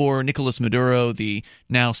opposition for Nicolas Maduro, the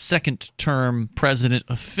now second-term president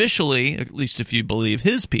officially, at least if you believe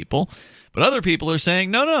his people. But other people are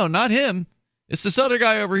saying, no, not him. It's this other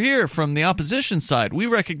guy over here from the opposition side. We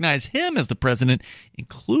recognize him as the president,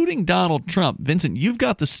 including Donald Trump. Vincent, you've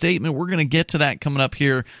got the statement. We're going to get to that coming up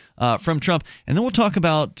here from Trump. And then we'll talk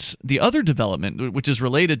about the other development, which is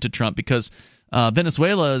related to Trump, because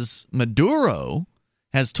Venezuela's Maduro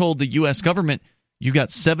has told the U.S. government, you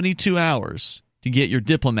got 72 hours to get your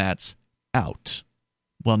diplomats out.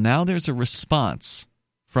 Well, now there's a response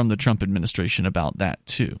from the Trump administration about that,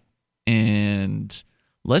 too. And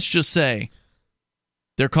let's just say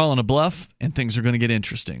they're calling a bluff, and things are going to get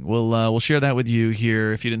interesting. We'll share that with you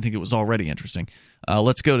here if you didn't think it was already interesting.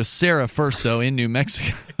 Let's go to Sarah first, though, in New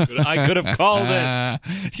Mexico. I could have called it.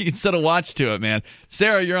 You can set a watch to it, man.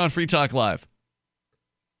 Sarah, you're on Free Talk Live.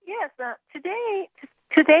 Yes,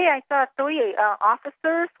 today I saw 3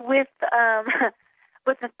 officers with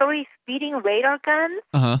the 3 speeding radar guns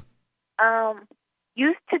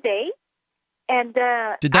used today. And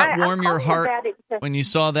did that warm your heart when you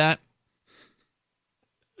saw that?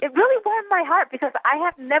 It really warmed my heart because I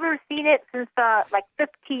have never seen it since like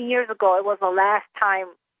 15 years ago. It was the last time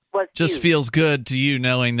was just used. Feels good to you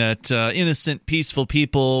knowing that innocent, peaceful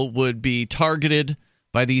people would be targeted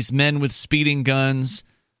by these men with speeding guns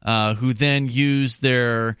who then use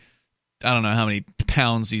their, I don't know how many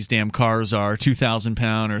pounds these damn cars are, 2,000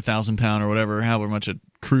 pound or 1,000 pound or whatever, however much a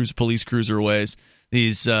police cruiser weighs.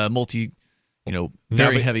 These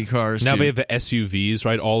very heavy cars. Now they have the SUVs,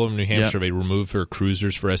 right? All of New Hampshire, they remove their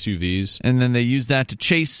cruisers for SUVs. And then they use that to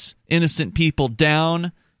chase innocent people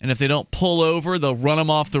down. And if they don't pull over, they'll run them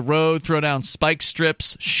off the road, throw down spike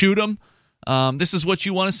strips, shoot them. This is what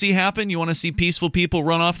you want to see happen? You want to see peaceful people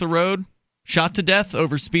run off the road, shot to death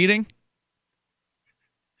over speeding?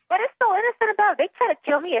 What is so innocent about it? They tried to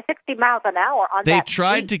kill me at 60 miles an hour on They that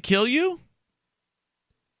tried street. to kill you?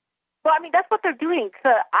 Well, I mean, that's what they're doing. So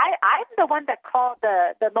I'm the one that called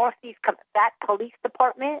the Northeast, that police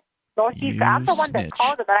department. Northeast. I'm the one that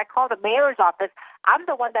called them, and I called the mayor's office. I'm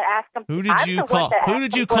the one that asked them. Who did you call? Who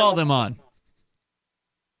did you call them on?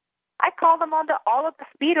 I called them on all of the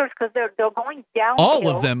speeders because they're going down. All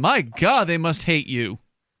of them? My God, they must hate you.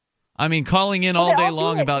 I mean, calling in all day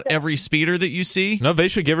long about every speeder that you see? No, they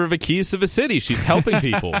should give her the keys to the city. She's helping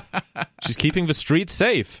people. She's keeping the streets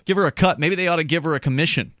safe. Give her a cut. Maybe they ought to give her a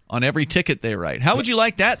commission on every ticket they write. How would you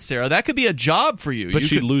like that, Sarah? That could be a job for you. But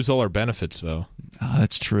she'd lose all her benefits, though. Oh,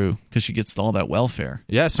 that's true, because she gets all that welfare.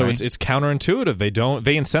 Yeah, so right? it's counterintuitive.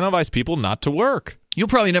 They incentivize people not to work. You'll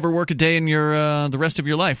probably never work a day in your the rest of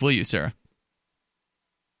your life, will you, Sarah?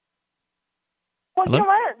 Well, you know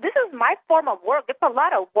what? This is my form of work. It's a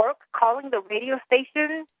lot of work calling the radio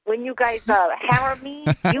station when you guys hammer me.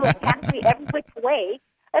 You attack me every which way.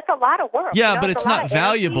 It's a lot of work. Yeah, but it's not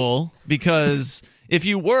valuable because if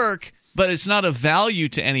you work, but it's not of value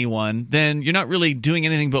to anyone, then you're not really doing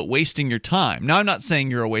anything but wasting your time. Now, I'm not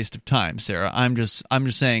saying you're a waste of time, Sarah. I'm just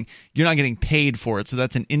saying you're not getting paid for it, so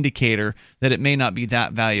that's an indicator that it may not be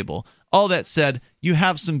that valuable. All that said, you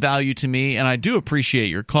have some value to me, and I do appreciate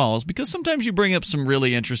your calls because sometimes you bring up some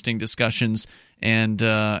really interesting discussions, and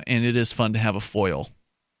it is fun to have a foil.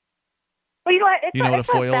 Well, you know what? You know what a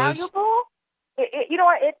foil is? You know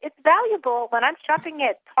what? It's valuable when I'm shopping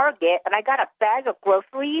at Target and I got a bag of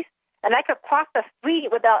groceries and I could cross the street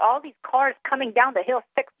without all these cars coming down the hill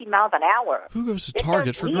 60 miles an hour. Who goes to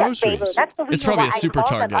Target for groceries? It's probably a super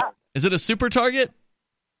Target. Is it a super Target?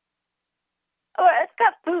 Oh, it's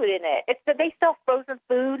got food in it. They sell frozen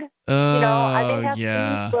food.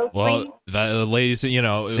 Yeah. Food, well, the ladies, they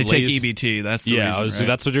take EBT. That's the reason, right?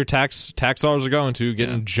 That's what your tax dollars are going to,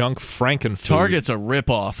 getting junk Frankenfood. Target's a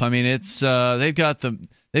ripoff. I mean, it's they've got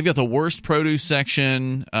They've got the worst produce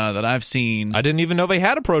section that I've seen. I didn't even know they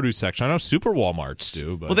had a produce section. I know super Walmarts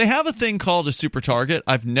do. But. Well, they have a thing called a super Target.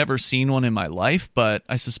 I've never seen one in my life, but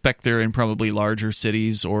I suspect they're in probably larger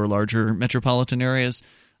cities or larger metropolitan areas.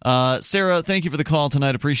 Sarah, thank you for the call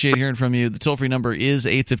tonight. Appreciate hearing from you. The toll-free number is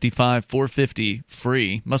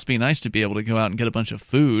 855-450-FREE. Must be nice to be able to go out and get a bunch of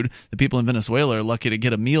food. The people in Venezuela are lucky to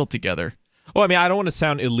get a meal together. Well, I mean, I don't want to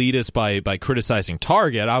sound elitist by criticizing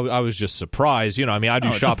Target. I was just surprised. You know, I mean, I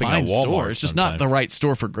do shopping at Walmart. Store. It's just not the right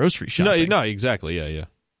store for grocery shopping. No, exactly. Yeah.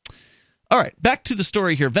 All right, back to the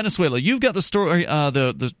story here. Venezuela, you've got the story,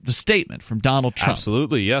 the statement from Donald Trump.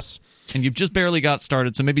 Absolutely, yes. And you've just barely got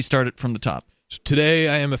started, so maybe start it from the top. Today,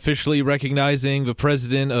 I am officially recognizing the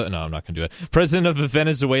president. No, I'm not going to do it. President of the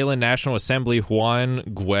Venezuelan National Assembly, Juan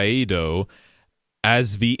Guaido,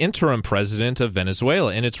 as the interim president of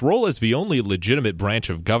Venezuela. In its role as the only legitimate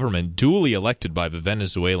branch of government duly elected by the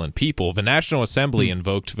Venezuelan people, the National Assembly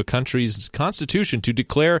invoked the country's constitution to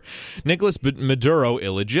declare Nicolas Maduro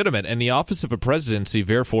illegitimate and the office of a presidency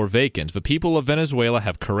therefore vacant. The people of Venezuela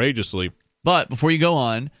have courageously... But before you go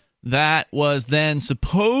on, that was then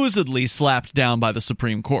supposedly slapped down by the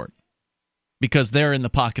Supreme Court because they're in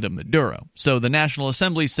the pocket of Maduro. So the National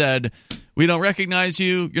Assembly said, we don't recognize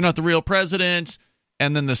you, you're not the real president.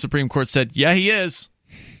 And then the Supreme Court said, yeah, he is.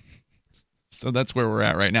 So that's where we're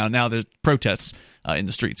at right now. Now there's protests in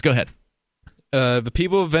the streets. Go ahead. The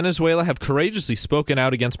people of Venezuela have courageously spoken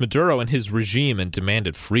out against Maduro and his regime and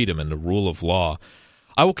demanded freedom and the rule of law.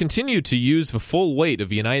 I will continue to use the full weight of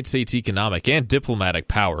the United States economic and diplomatic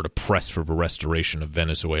power to press for the restoration of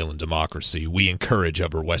Venezuelan democracy. We encourage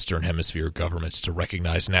other Western Hemisphere governments to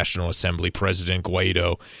recognize National Assembly President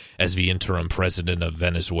Guaido as the interim president of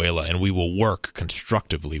Venezuela, and we will work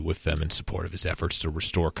constructively with them in support of his efforts to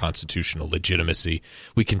restore constitutional legitimacy.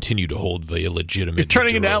 We continue to hold the illegitimate You're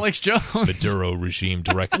turning into Alex Jones. Maduro regime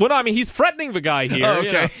directly. Well, no, I mean, he's threatening the guy here. Oh,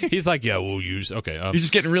 okay. You know? He's like, yeah, we'll use... Okay. You're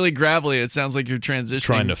just getting really gravelly. It sounds like you're transitioning.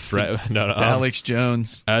 Trying to fret. No, Alex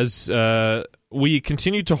Jones. As we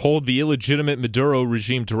continue to hold the illegitimate Maduro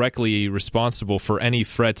regime directly responsible for any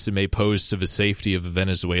threats it may pose to the safety of the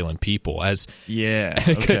Venezuelan people.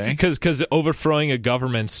 Because overthrowing a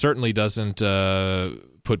government certainly doesn't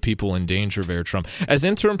put people in danger there, Trump. As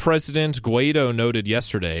interim president, Guaido noted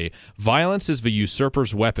yesterday, violence is the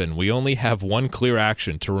usurper's weapon. We only have one clear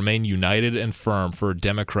action: to remain united and firm for a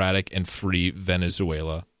democratic and free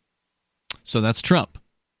Venezuela. So that's Trump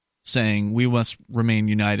saying we must remain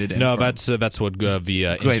united. And no, firm. that's what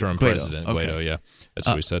the interim president Guaido. Yeah, that's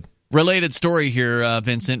what he said. Related story here,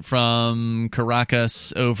 Vincent, from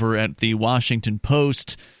Caracas over at the Washington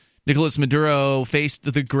Post. Nicolas Maduro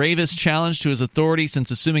faced the gravest challenge to his authority since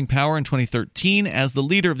assuming power in 2013 as the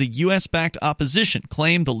leader of the U.S.-backed opposition,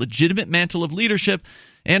 claimed the legitimate mantle of leadership,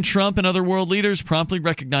 and Trump and other world leaders promptly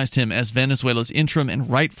recognized him as Venezuela's interim and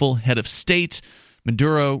rightful head of state.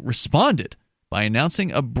 Maduro responded by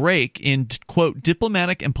announcing a break in, quote,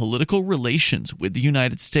 diplomatic and political relations with the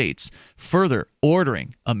United States, further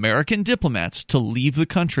ordering American diplomats to leave the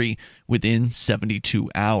country within 72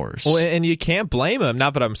 hours. Well, and you can't blame him,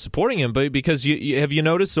 not that I'm supporting him, but because have you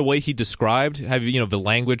noticed the way he described, the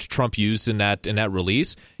language Trump used in that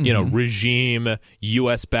release? Regime,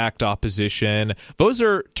 U.S.-backed opposition. Those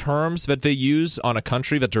are terms that they use on a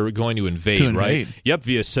country that they're going to invade, right? Yep,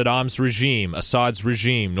 via Saddam's regime, Assad's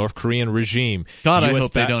regime, North Korean regime. God, I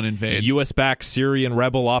hope they don't invade. U.S.-backed Syrian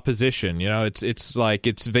rebel opposition. It's like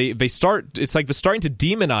they start. It's like they're starting to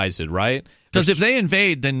demonize it, right? Because if they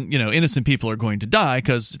invade, then innocent people are going to die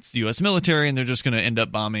because it's the U.S. military, and they're just going to end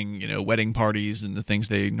up bombing wedding parties and the things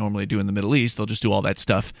they normally do in the Middle East. They'll just do all that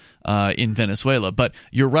stuff in Venezuela. But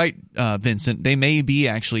you're right, Vincent. They may be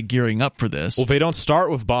actually gearing up for this. Well, they don't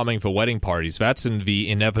start with bombing the wedding parties. That's in the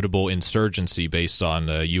inevitable insurgency based on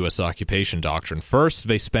U.S. occupation doctrine. First,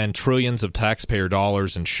 they spend trillions of taxpayer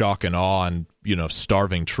dollars in shock and awe on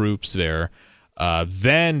starving troops there.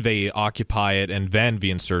 Then they occupy it, and then the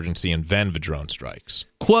insurgency, and then the drone strikes.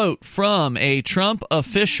 Quote from a Trump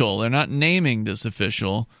official, they're not naming this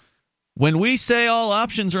official, "When we say all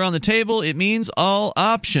options are on the table, it means all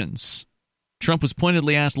options." Trump was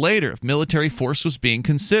pointedly asked later if military force was being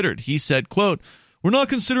considered. He said, quote, "We're not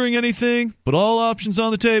considering anything, but all options on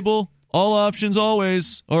the table. All options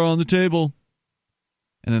always are on the table."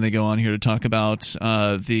 And then they go on here to talk about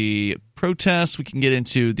the protests. We can get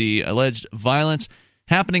into the alleged violence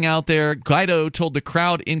happening out there. Guaido told the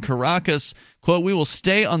crowd in Caracas, quote, "We will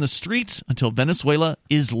stay on the streets until Venezuela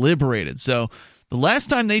is liberated." So the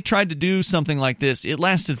last time they tried to do something like this, it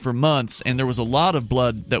lasted for months, and there was a lot of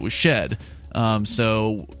blood that was shed.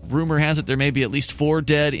 So rumor has it there may be at least 4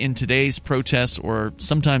 dead in today's protests or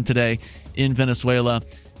sometime today in Venezuela.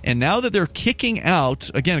 And now that they're kicking out,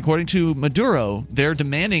 again, according to Maduro, they're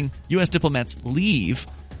demanding U.S. diplomats leave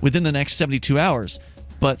within the next 72 hours.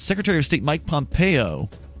 But Secretary of State Mike Pompeo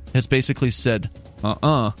has basically said,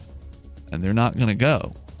 and they're not going to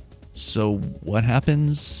go. So what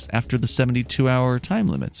happens after the 72-hour time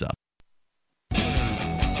limit's up?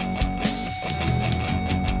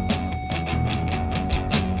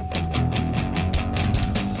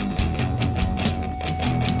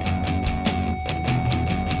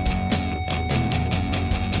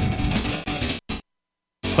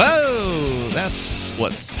 Whoa! That's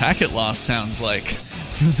what packet loss sounds like.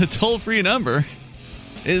 The toll-free number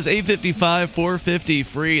is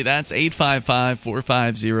 855-450-FREE. That's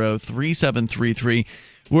 855-450-3733.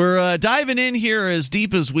 We're diving in here as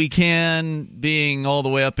deep as we can, being all the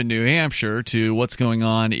way up in New Hampshire, to what's going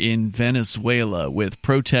on in Venezuela with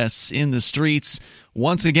protests in the streets.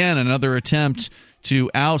 Once again, another attempt to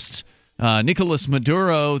oust Nicolas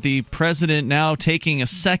Maduro, the president now taking a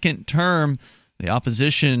second term. The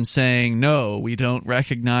opposition saying, no, we don't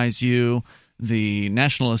recognize you. The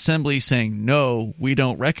National Assembly saying, no, we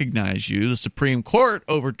don't recognize you. The Supreme Court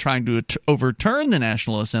trying to overturn the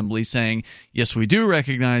National Assembly saying, yes, we do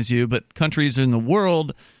recognize you. But countries in the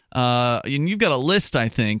world, and you've got a list, I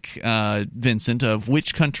think, Vincent, of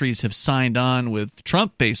which countries have signed on with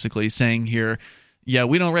Trump basically saying here, yeah,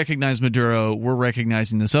 we don't recognize Maduro. We're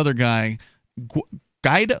recognizing this other guy,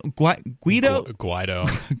 Guaido,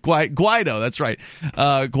 that's right.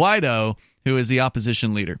 Guaido, who is the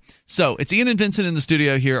opposition leader. So it's Ian and Vincent in the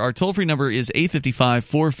studio here. Our toll-free number is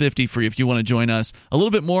 855-450-FREE if you want to join us. A little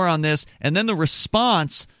bit more on this, and then the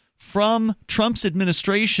response from Trump's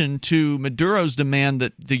administration to Maduro's demand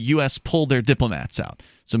that the U.S. pull their diplomats out.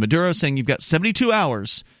 So Maduro saying you've got 72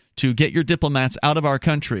 hours to get your diplomats out of our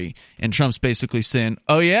country, and Trump's basically saying,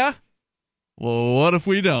 oh yeah? Well, what if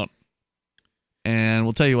we don't? And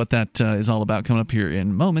we'll tell you what that is all about coming up here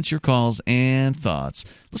in moments, your calls and thoughts.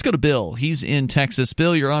 Let's go to Bill. He's in Texas.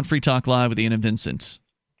 Bill, you're on Free Talk Live with Ian and Vincent.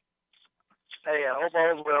 Hey, I hope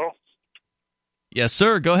all is well. Yes,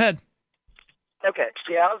 sir. Go ahead. Okay.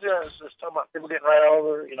 Yeah, I was just talking about people getting run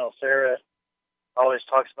over. You know, Sarah always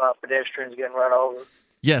talks about pedestrians getting run over.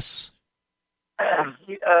 Yes.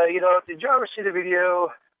 You know, did you ever see the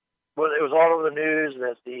video where it was all over the news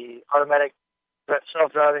that the automatic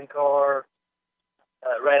self-driving car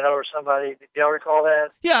ran over somebody? Did y'all recall that?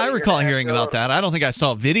 Yeah, I recall hearing about that. I don't think I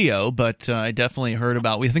saw video, but I definitely heard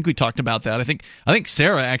about. I think we talked about that. I think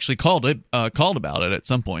Sarah actually called about it at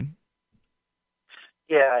some point.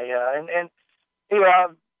 Yeah, and you know, I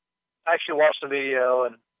actually watched the video,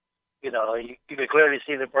 and you know, you could clearly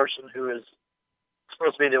see the person who is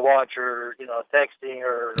supposed to be the watcher, you know, texting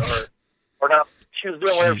or not. She was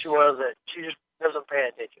doing whatever she was. That she just wasn't paying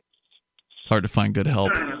attention. It's hard to find good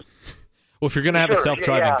help. Well, if you're going to have a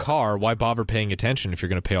self-driving car, why bother paying attention if you're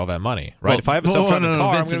going to pay all that money, right? If I have a self-driving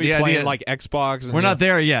car, Vincent, I'm going to be playing like Xbox. And, we're not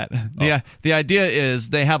there yet. The idea is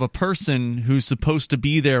they have a person who's supposed to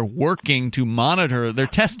be there working to monitor. They're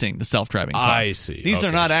testing the self-driving car. I see. These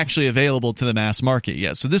are not actually available to the mass market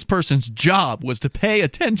yet. So this person's job was to pay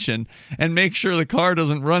attention and make sure the car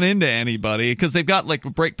doesn't run into anybody, because they've got like a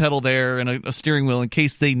brake pedal there and a steering wheel in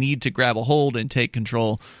case they need to grab a hold and take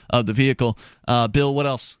control of the vehicle. Bill, what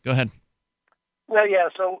else? Go ahead. Well, yeah,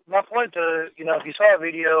 so my point you know, if you saw a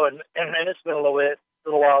video, and it's been a little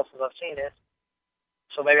while since I've seen it,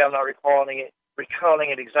 so maybe I'm not recalling it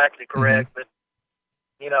exactly correct, but,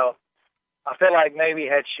 you know, I feel like maybe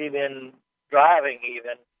had she been driving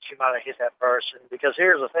even, she might have hit that person, because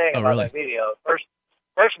here's the thing about that video. First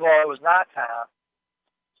of all, it was nighttime,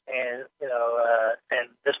 and, you know, and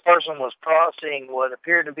this person was crossing what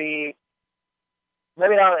appeared to be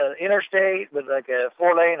maybe not an interstate, but like a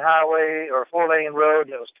 4-lane highway or a 4-lane road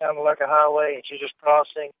that was kind of like a highway, and she's just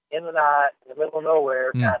crossing in the night in the middle of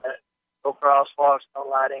nowhere, kind of no crosswalks, no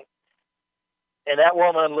lighting. And that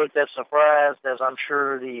woman looked as surprised as I'm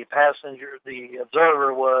sure the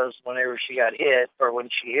observer was whenever she got hit or when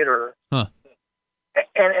she hit her. Huh.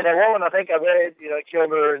 And that woman, I think I read, you know,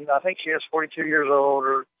 killed her, and I think she was 42 years old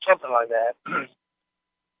or something like that.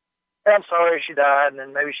 I'm sorry she died, and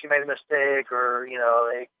then maybe she made a mistake, or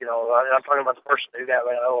I'm talking about the person who got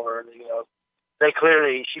ran over. You know, she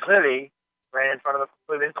clearly ran in front of a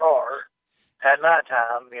moving car at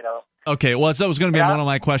nighttime. You know. Okay, well, that was going to be one of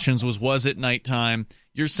my questions. Was it nighttime?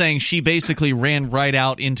 You're saying she basically ran right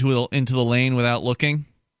out into the lane without looking?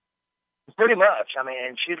 Pretty much. I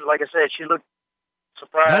mean, she, like I said, she looked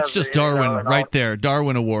surprised. That's just Darwin right there.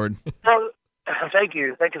 Darwin Award. Well, thank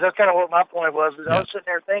you. Because that's kind of what my point was. I was sitting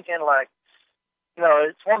there thinking, like,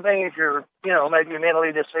 it's one thing if you're, maybe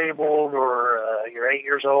mentally disabled or you're 8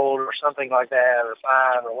 years old or something like that, or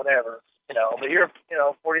 5 or whatever, but you're,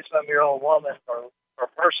 40-something-year-old woman or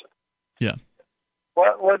person. Yeah.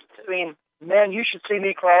 Man, you should see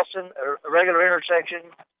me crossing a regular intersection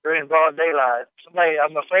during broad daylight.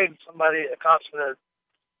 I'm afraid somebody, a constable, to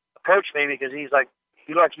approach me because he's like,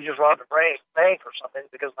 you just robbed a bank or something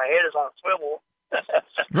because my head is on a swivel.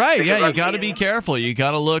 Right, yeah, you got to be careful. You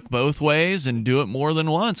got to look both ways and do it more than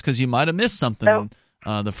once because you might have missed something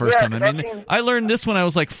the first time. I learned this when I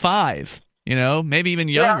was like 5, maybe even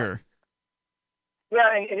younger.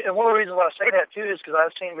 Yeah, and one of the reasons why I say that, too, is because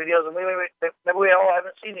I've seen videos, and maybe we all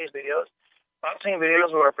haven't seen these videos. I've seen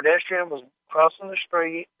videos where a pedestrian was crossing the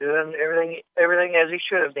street, doing everything as he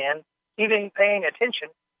should have been, even paying attention.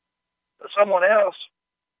 But someone else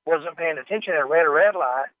wasn't paying attention and read a red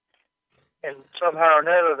light, and somehow or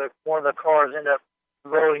another, one of the cars ended up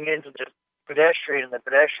rolling into the pedestrian, and the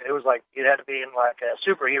pedestrian, it was like you had to be in like a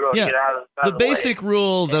superhero to get out of the basic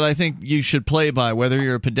rule that I think you should play by, whether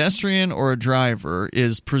you're a pedestrian or a driver,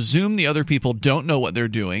 is presume the other people don't know what they're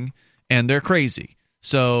doing and they're crazy.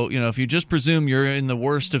 So, if you just presume you're in the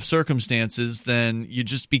worst of circumstances, then you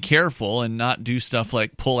just be careful and not do stuff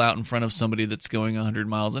like pull out in front of somebody that's going 100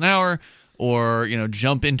 miles an hour or,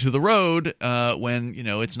 jump into the road when,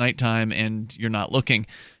 it's nighttime and you're not looking.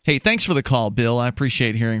 Hey, thanks for the call, Bill. I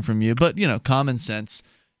appreciate hearing from you. But, common sense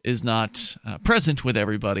is not present with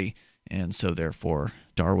everybody. And so, therefore,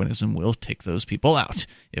 Darwinism will take those people out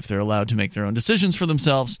if they're allowed to make their own decisions for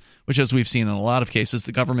themselves, which, as we've seen in a lot of cases,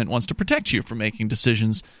 the government wants to protect you from making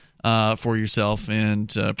decisions for yourself. And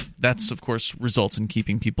that's, of course, results in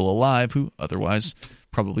keeping people alive who otherwise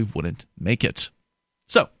probably wouldn't make it.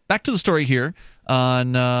 So, back to the story here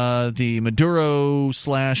on the Maduro /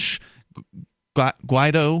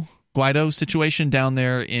 Guaido situation down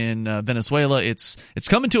there in Venezuela. It's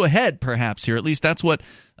coming to a head, perhaps, here. At least that's what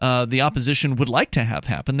the opposition would like to have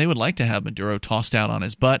happen. They would like to have Maduro tossed out on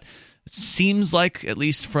his butt. It seems like, at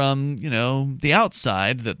least from the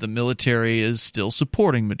outside, that the military is still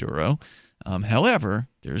supporting Maduro. However,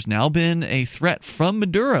 there's now been a threat from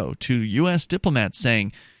Maduro to U.S. diplomats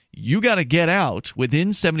saying, you got to get out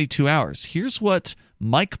within 72 hours. Here's what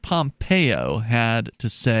Mike Pompeo had to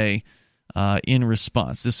say in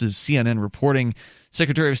response. This is CNN reporting.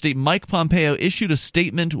 Secretary of State Mike Pompeo issued a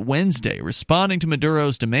statement Wednesday responding to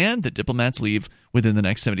Maduro's demand that diplomats leave within the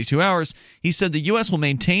next 72 hours. He said the U.S. will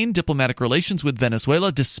maintain diplomatic relations with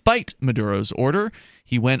Venezuela despite Maduro's order.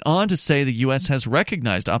 He went on to say the U.S. has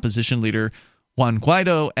recognized opposition leader Juan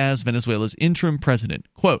Guaido as Venezuela's interim president.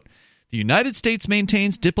 Quote, the United States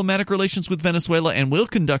maintains diplomatic relations with Venezuela and will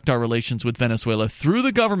conduct our relations with Venezuela through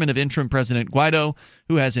the government of interim President Guaido,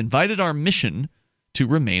 who has invited our mission to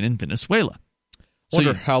remain in Venezuela.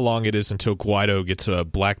 Wonder how long it is until Guaido gets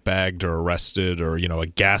black-bagged or arrested or, a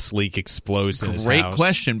gas leak explodes in his house. Great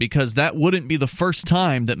question, because that wouldn't be the first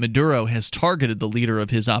time that Maduro has targeted the leader of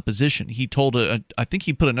his opposition. He told, I think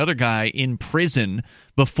he put another guy in prison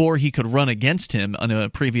before he could run against him on a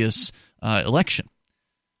previous election.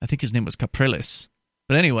 I think his name was Capriles.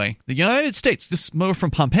 But anyway, the United States, this is more from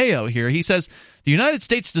Pompeo here, he says, the United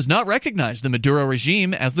States does not recognize the Maduro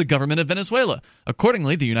regime as the government of Venezuela.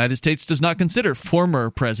 Accordingly, the United States does not consider former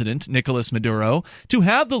President Nicolas Maduro to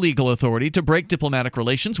have the legal authority to break diplomatic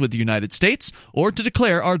relations with the United States or to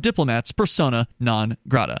declare our diplomats persona non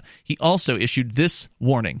grata. He also issued this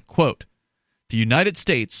warning, quote, the United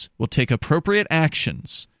States will take appropriate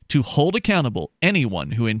actions to hold accountable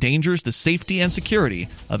anyone who endangers the safety and security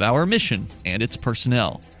of our mission and its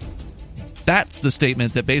personnel. That's the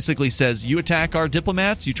statement that basically says you attack our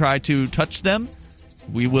diplomats, you try to touch them,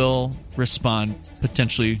 we will respond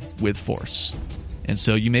potentially with force. And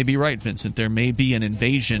so you may be right, Vincent. There may be an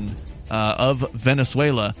invasion of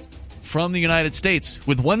Venezuela from the United States,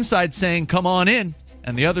 with one side saying, come on in,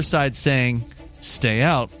 and the other side saying, stay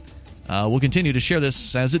out. We'll continue to share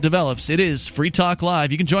this as it develops. It is Free Talk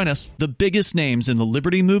Live. You can join us. The biggest names in the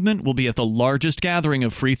liberty movement will be at the largest gathering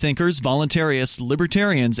of freethinkers, voluntarists,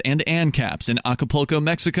 libertarians, and ANCAPs in Acapulco,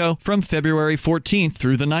 Mexico from February 14th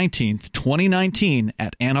through the 19th, 2019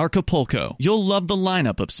 at Anarchapulco. You'll love the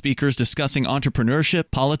lineup of speakers discussing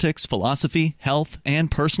entrepreneurship, politics, philosophy, health,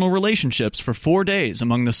 and personal relationships for 4 days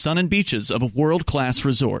among the sun and beaches of a world-class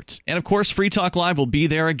resort. And of course, Free Talk Live will be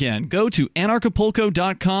there again. Go to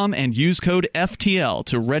anarchapulco.com and use code FTL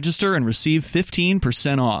to register and receive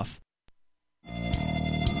 15% off.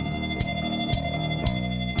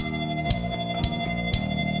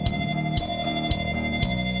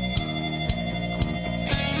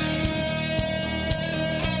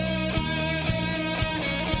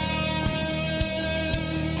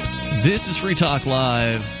 This is Free Talk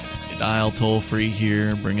Live. You dial toll free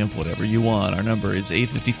here. Bring up whatever you want. Our number is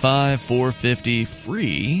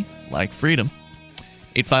 855-450-FREE, like freedom.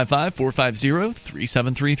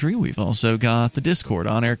 855-450-3733. We've also got the Discord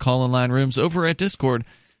on-air call-in line rooms over at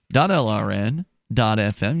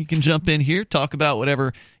discord.lrn.fm. You can jump in here, talk about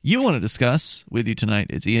whatever you want to discuss. With you tonight,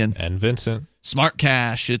 it's Ian. And Vincent. Smart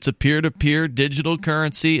Cash. It's a peer-to-peer digital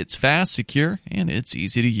currency. It's fast, secure, and it's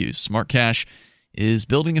easy to use. Smart Cash is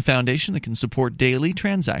building a foundation that can support daily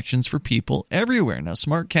transactions for people everywhere. Now,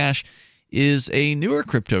 Smart Cash is a newer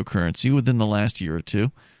cryptocurrency within the last year or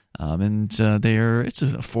two, and it's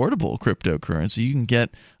an affordable cryptocurrency. You can get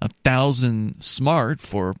 1,000 Smart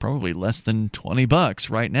for probably less than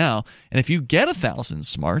 $20 right now. And if you get 1,000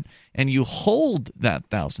 Smart and you hold that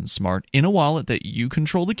 1,000 Smart in a wallet that you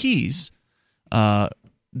control the keys,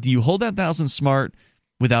 you hold that 1,000 Smart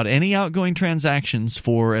without any outgoing transactions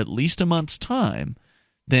for at least a month's time,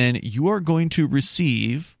 then you are going to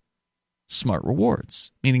receive Smart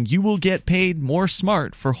rewards, meaning you will get paid more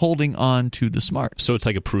Smart for holding on to the Smart. So it's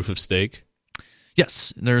like a proof of stake?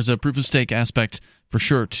 Yes, there's a proof of stake aspect for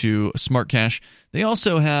sure to Smart Cash. They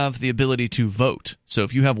also have the ability to vote. So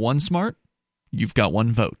if you have one Smart, you've got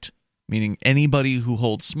one vote, meaning anybody who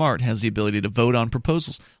holds Smart has the ability to vote on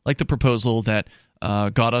proposals, like the proposal that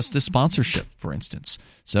got us this sponsorship, for instance.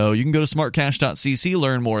 So you can go to smartcash.cc,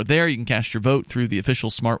 learn more there. You can cast your vote through the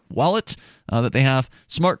official Smart wallet that they have,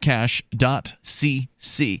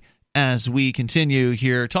 smartcash.cc. As we continue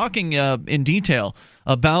here talking in detail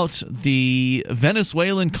about the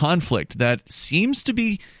Venezuelan conflict that seems to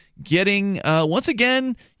be getting, once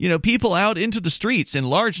again, people out into the streets in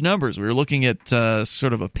large numbers. We were looking at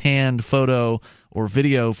sort of a panned photo or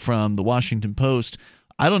video from the Washington Post.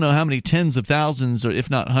 I don't know how many tens of thousands, or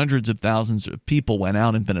if not hundreds of thousands of people went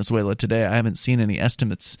out in Venezuela today. I haven't seen any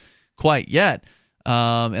estimates quite yet.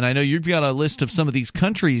 And I know you've got a list of some of these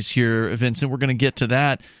countries here, Vincent. We're going to get to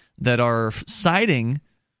that are siding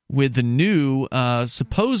with the new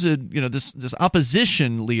supposed, this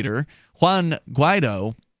opposition leader, Juan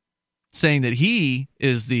Guaido, saying that he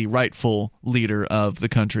is the rightful leader of the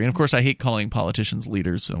country. And of course, I hate calling politicians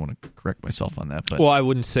leaders, so I want to correct myself on that. But well, I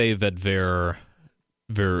wouldn't say that they're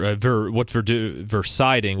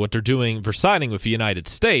siding with the United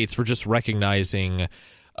States. We're just recognizing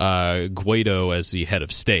Guaido as the head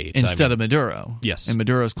of state instead of Maduro. Yes, and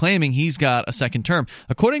Maduro's claiming he's got a second term.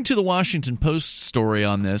 According to the Washington Post story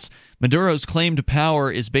on this, Maduro's claim to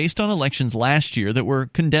power is based on elections last year that were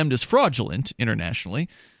condemned as fraudulent internationally.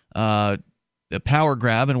 A power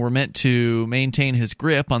grab, and were meant to maintain his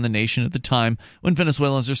grip on the nation at the time when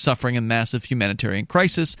Venezuelans are suffering a massive humanitarian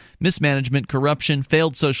crisis. Mismanagement, corruption,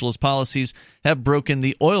 failed socialist policies have broken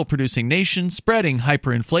the oil-producing nation, spreading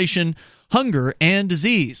hyperinflation, hunger, and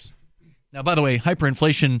disease. Now, by the way,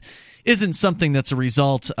 hyperinflation isn't something that's a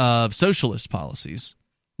result of socialist policies.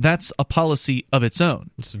 That's a policy of its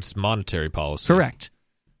own. It's monetary policy. Correct.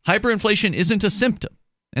 Hyperinflation isn't a symptom,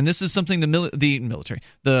 and this is something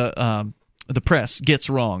the press gets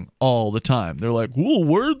wrong all the time. They're like, whoa,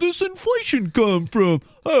 where'd this inflation come from?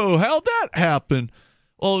 Oh, how'd that happen?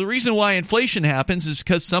 Well, the reason why inflation happens is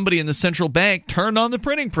because somebody in the central bank turned on the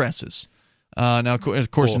printing presses. Now,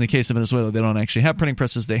 of course, in the case of Venezuela, they don't actually have printing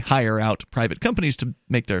presses. They hire out private companies to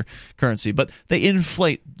make their currency, but they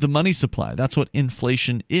inflate the money supply. That's what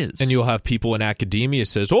inflation is. And you'll have people in academia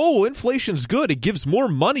says, oh, inflation's good. It gives more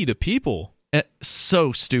money to people.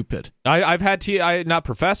 So stupid. I've had not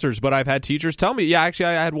professors, but I've had teachers tell me. Yeah, actually,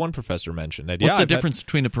 I had one professor mention that. What's the difference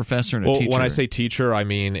between a professor and a teacher? When I say teacher, I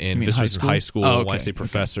mean this was in high school. Oh, okay. When I say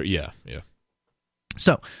professor, yeah.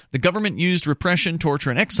 So the government used repression, torture,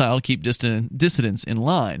 and exile to keep dissidents in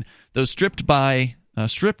line. Though stripped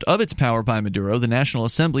of its power by Maduro, the National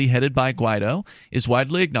Assembly, headed by Guaido, is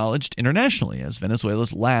widely acknowledged internationally as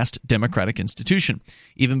Venezuela's last democratic institution.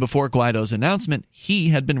 Even before Guaido's announcement, he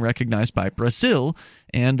had been recognized by Brazil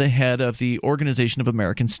and the head of the Organization of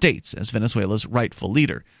American States as Venezuela's rightful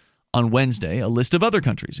leader. On Wednesday, a list of other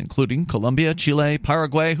countries, including Colombia, Chile,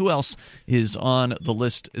 Paraguay. Who else is on the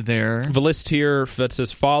list there? The list here that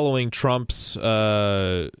says following Trump,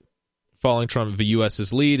 the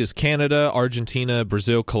U.S.'s lead is Canada, Argentina,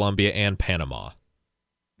 Brazil, Colombia, and Panama.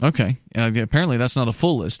 Okay. Apparently that's not a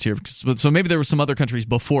full list here. So maybe there were some other countries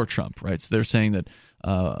before Trump, right? So they're saying that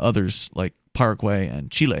others like Paraguay and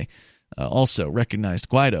Chile also recognized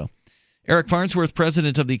Guaido. Eric Farnsworth,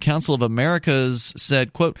 president of the Council of Americas,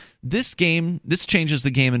 said, quote, this changes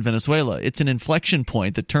the game in Venezuela. It's an inflection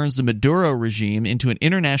point that turns the Maduro regime into an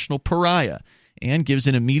international pariah and gives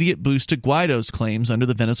an immediate boost to Guaido's claims under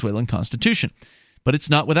the Venezuelan constitution. But it's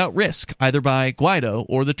not without risk, either by Guaido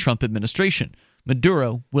or the Trump administration.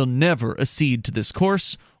 Maduro will never accede to this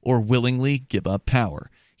course or willingly give up power.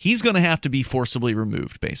 He's going to have to be forcibly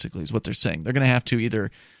removed, basically, is what they're saying. They're going to have to either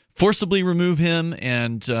forcibly remove him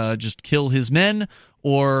and just kill his men,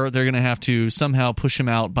 or they're going to have to somehow push him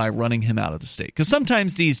out by running him out of the state. Because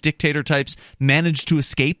sometimes these dictator types manage to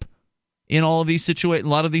escape in all of these a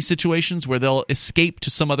lot of these situations where they'll escape to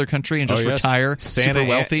some other country and just retire super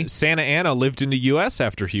wealthy. Santa Anna lived in the U.S.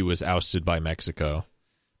 after he was ousted by Mexico.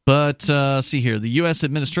 But see here, the U.S.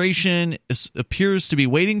 administration appears to be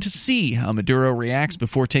waiting to see how Maduro reacts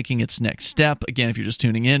before taking its next step. Again, if you're just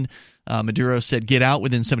tuning in, Maduro said get out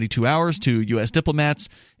within 72 hours to U.S. diplomats,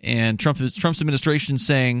 and Trump's administration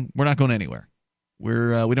saying we're not going anywhere.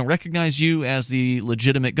 We don't recognize you as the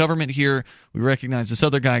legitimate government here. We recognize this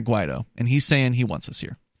other guy, Guaido, and he's saying he wants us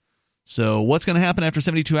here. So what's going to happen after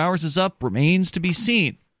 72 hours is up remains to be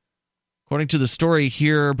seen. According to the story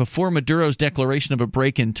here, before Maduro's declaration of a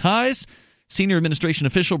break in ties, senior administration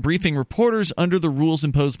official briefing reporters under the rules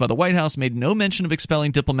imposed by the White House made no mention of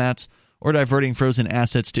expelling diplomats or diverting frozen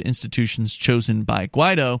assets to institutions chosen by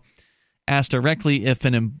Guaido. Asked directly if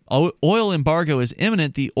an oil embargo is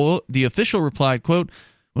imminent, the official replied, quote,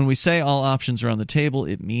 "When we say all options are on the table,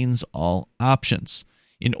 it means all options."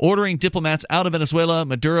 In ordering diplomats out of Venezuela,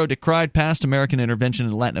 Maduro decried past American intervention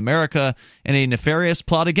in Latin America and a nefarious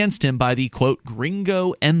plot against him by the, quote,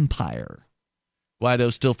 Gringo Empire.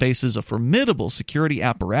 Guaido still faces a formidable security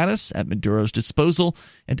apparatus at Maduro's disposal,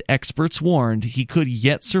 and experts warned he could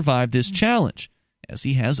yet survive this challenge, as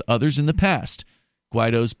he has others in the past.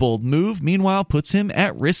 Guaido's bold move, meanwhile, puts him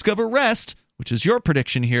at risk of arrest, which is your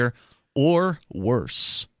prediction here, or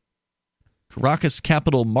worse. Caracas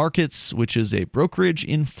Capital Markets, which is a brokerage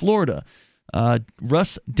in Florida,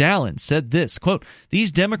 Russ Dallin said this, quote,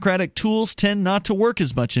 "These democratic tools tend not to work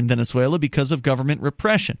as much in Venezuela because of government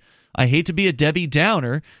repression. I hate to be a Debbie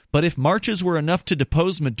Downer, but if marches were enough to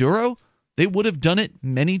depose Maduro, they would have done it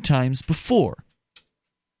many times before."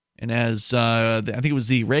 And as I think it was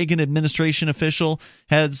the Reagan administration official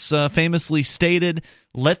has famously stated,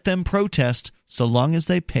 let them protest so long as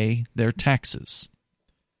they pay their taxes.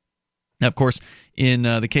 Now, of course, in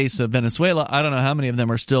the case of Venezuela, I don't know how many of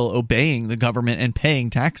them are still obeying the government and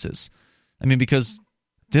paying taxes. I mean, because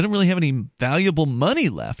they don't really have any valuable money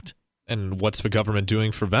left. And what's the government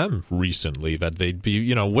doing for them recently that they'd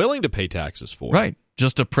be, willing to pay taxes for? Right.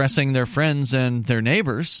 Just oppressing their friends and their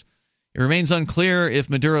neighbors. It remains unclear if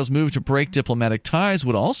Maduro's move to break diplomatic ties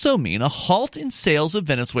would also mean a halt in sales of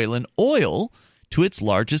Venezuelan oil to its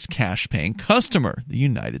largest cash-paying customer, the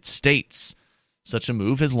United States. Such a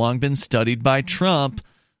move has long been studied by Trump,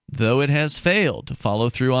 though it has failed to follow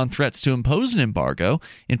through on threats to impose an embargo,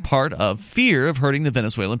 in part of fear of hurting the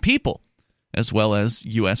Venezuelan people, as well as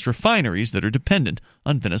U.S. refineries that are dependent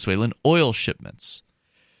on Venezuelan oil shipments.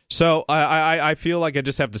 So I feel like I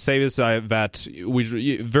just have to say this, that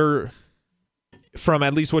from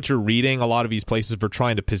at least what you're reading, a lot of these places are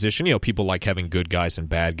trying to position, people like having good guys and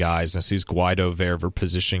bad guys. And I see Guaido there, they're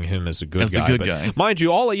positioning him as a good guy. The good guy. Mind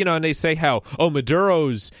you, and they say how,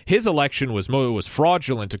 his election was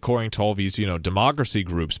fraudulent according to all these, democracy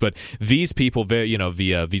groups. But these people,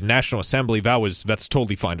 the National Assembly, that's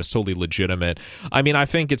totally fine. That's totally legitimate. I mean, I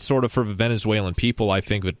think it's sort of for the Venezuelan people, I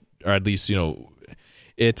think that, or at least,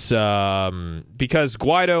 it's because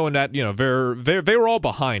Guaido and that, they were all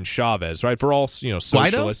behind Chavez, right? For all,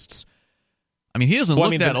 socialists. Guaido? I mean, he doesn't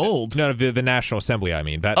look that old. No, the National Assembly, I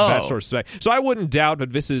mean. That sort of stuff. So I wouldn't doubt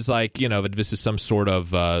that this is like, that this is some sort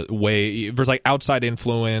of way, there's like outside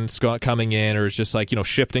influence coming in, or it's just like,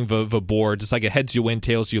 shifting the boards. It's like a heads you win,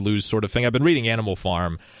 tails you lose sort of thing. I've been reading Animal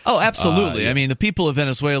Farm. Oh, absolutely. Yeah. I mean, the people of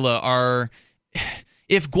Venezuela are...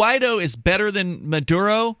 If Guaido is better than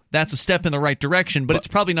Maduro, that's a step in the right direction, but it's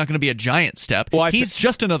probably not going to be a giant step. Well, he's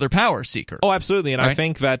just another power seeker. Oh, absolutely. And right? I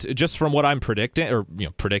think that just from what I'm predicting, or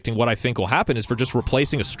predicting what I think will happen, is for just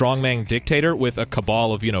replacing a strongman dictator with a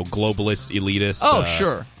cabal of, globalist, elitist. Oh,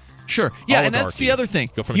 sure. Yeah, oligarchy. And that's the other thing.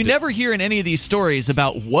 You never hear in any of these stories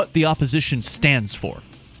about what the opposition stands for.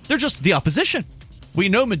 They're just the opposition. We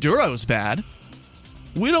know Maduro's bad.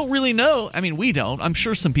 We don't really know. I mean, we don't. I'm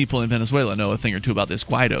sure some people in Venezuela know a thing or two about this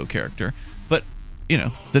Guaido character. But,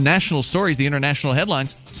 the national stories, the international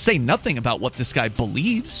headlines, say nothing about what this guy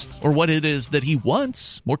believes or what it is that he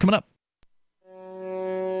wants. More coming up.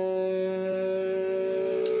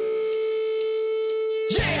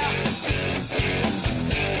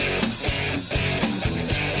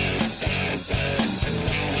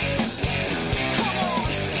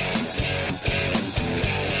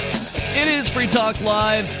 It is Free Talk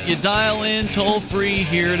Live. You dial in toll free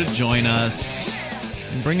here to join us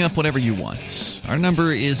and bring up whatever you want. Our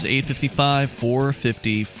number is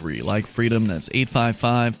 855-450-FREE. Like freedom, that's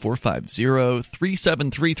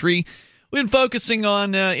 855-450-3733. We've been focusing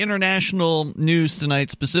on international news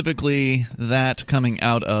tonight, specifically that coming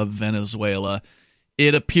out of Venezuela.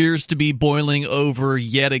 It appears to be boiling over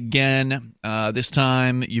yet again. This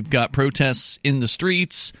time, you've got protests in the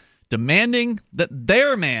streets demanding that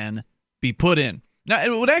their man be put in. Now, it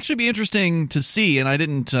would actually be interesting to see, and I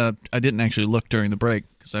didn't actually look during the break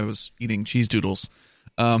because I was eating cheese doodles.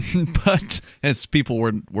 But as people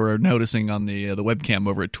were noticing on the webcam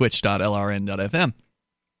over at twitch.lrn.fm.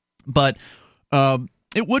 But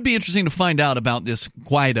it would be interesting to find out about this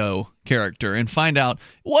Guaido character and find out,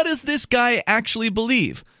 what does this guy actually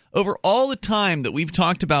believe? Over all the time that we've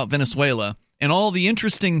talked about Venezuela and all the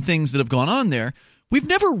interesting things that have gone on there, we've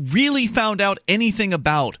never really found out anything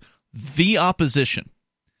about the opposition.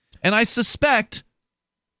 And I suspect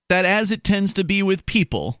that, as it tends to be with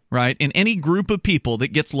people, right, in any group of people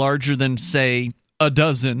that gets larger than, say, a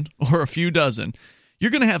dozen or a few dozen,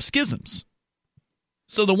 you're going to have schisms.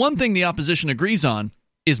 So the one thing the opposition agrees on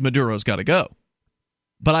is Maduro's got to go.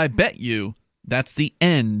 But I bet you that's the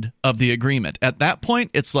end of the agreement. At that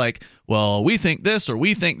point, it's like, well, we think this or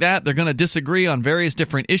we think that. They're going to disagree on various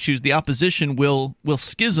different issues. The opposition will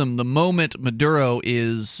schism the moment Maduro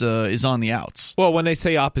is on the outs. Well, when they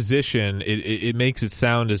say opposition, it makes it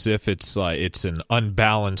sound as if it's like it's an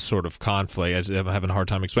unbalanced sort of conflict. As I'm having a hard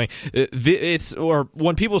time explaining. Or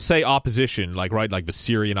when people say opposition, like the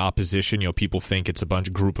Syrian opposition, people think it's a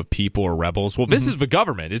group of people or rebels. Well, this is the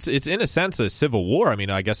government. It's in a sense a civil war. I mean,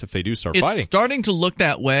 I guess if they do start fighting, it's starting to look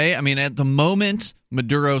that way. I mean, at the moment,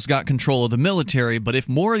 Maduro's got control of the military, but if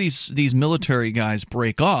more of these military guys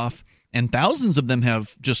break off, and thousands of them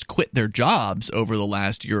have just quit their jobs over the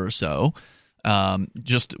last year or so,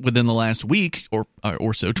 just within the last week or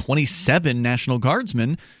so, 27 National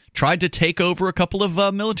Guardsmen tried to take over a couple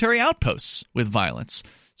of military outposts with violence.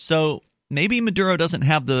 So maybe Maduro doesn't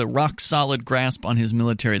have the rock-solid grasp on his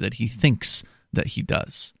military that he thinks that he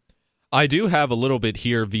does. I do have a little bit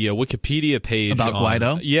here via Wikipedia page about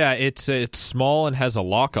Guaido. Yeah, it's small and has a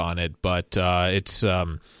lock on it, but it's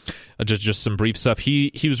just some brief stuff.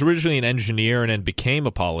 He was originally an engineer and then became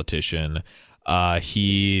a politician.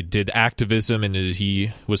 He did activism, and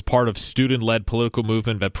he was part of student-led political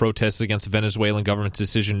movement that protested against the Venezuelan government's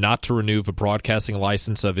decision not to renew the broadcasting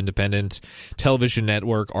license of independent television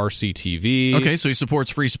network RCTV. Okay, so he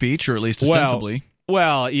supports free speech, or at least ostensibly.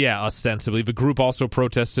 Well, yeah, ostensibly. The group also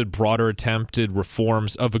protested broader attempted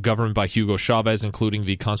reforms of the government by Hugo Chavez, including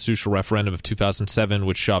the constitutional referendum of 2007,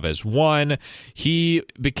 which Chavez won. He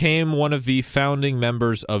became one of the founding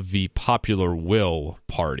members of the Popular Will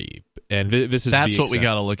Party. And that's what we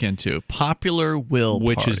got to look into. Popular Will Party.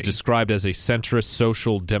 Which is described as a centrist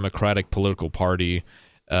social democratic political party.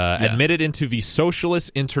 Admitted into the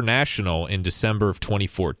Socialist International in December of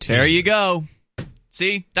 2014. There you go.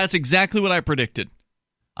 See, that's exactly what I predicted.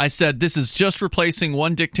 I said this is just replacing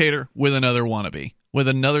one dictator with another wannabe, with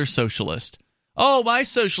another socialist. Oh, my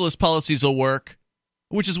socialist policies will work,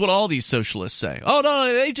 which is what all these socialists say. Oh,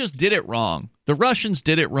 no, they just did it wrong. The Russians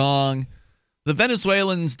did it wrong. The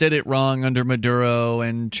Venezuelans did it wrong under Maduro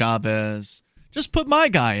and Chavez. Just put my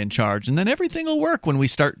guy in charge, and then everything will work when we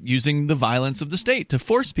start using the violence of the state to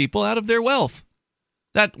force people out of their wealth.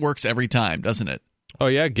 That works every time, doesn't it? Oh,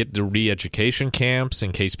 yeah, get the re-education camps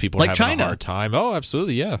in case people are having China. A hard time. Oh,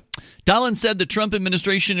 absolutely, yeah. Dahlin said the Trump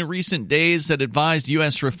administration in recent days had advised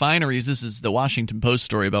U.S. refineries, this is the Washington Post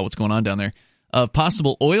story about what's going on down there, of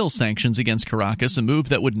possible oil sanctions against Caracas, a move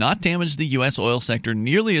that would not damage the U.S. oil sector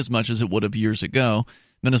nearly as much as it would have years ago.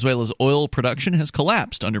 Venezuela's oil production has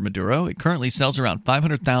collapsed under Maduro. It currently sells around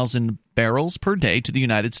 500,000 barrels per day to the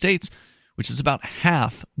United States, which is about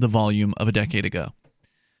half the volume of a decade ago.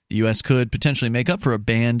 The U.S. could potentially make up for a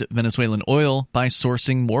banned Venezuelan oil by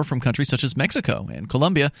sourcing more from countries such as Mexico and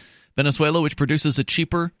Colombia. Venezuela, which produces a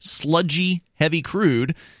cheaper, sludgy, heavy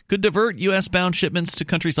crude, could divert U.S.-bound shipments to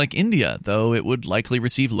countries like India, though it would likely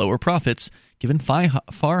receive lower profits given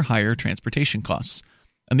far higher transportation costs.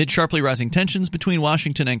 Amid sharply rising tensions between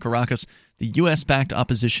Washington and Caracas, the U.S.-backed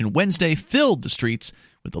opposition Wednesday filled the streets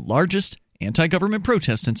with the largest anti-government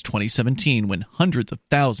protest since 2017, when hundreds of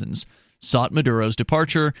thousands sought Maduro's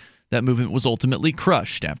departure. That movement was ultimately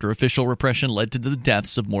crushed after official repression led to the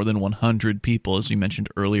deaths of more than 100 people, as we mentioned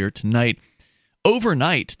earlier tonight.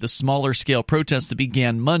 Overnight, the smaller-scale protests that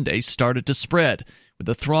began Monday started to spread, with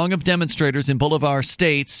a throng of demonstrators in Bolivar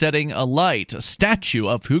State setting alight a statue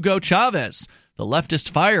of Hugo Chavez, the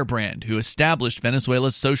leftist firebrand who established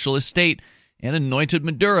Venezuela's socialist state and anointed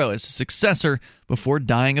Maduro as his successor before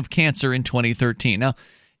dying of cancer in 2013. Now,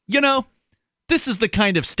 This is the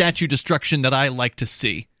kind of statue destruction that I like to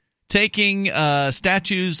see. Taking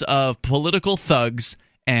statues of political thugs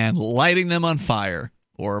and lighting them on fire,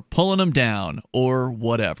 or pulling them down, or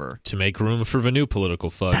whatever. To make room for the new political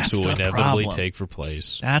thugs who will inevitably take their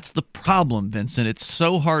place. That's the problem, Vincent. It's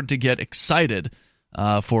so hard to get excited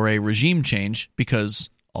for a regime change because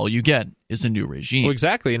all you get is a new regime. Well,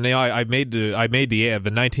 exactly. And I made the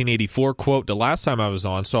 1984 quote the last time I was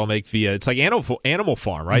on, so I'll make the it's like Animal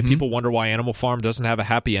Farm, right? Mm-hmm. People wonder why Animal Farm doesn't have a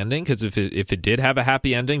happy ending, because if it did have a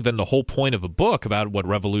happy ending, then the whole point of a book about what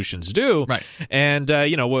revolutions do. Right. And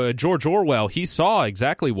George Orwell, he saw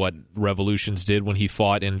exactly what revolutions did when he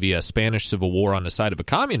fought in the Spanish Civil War on the side of a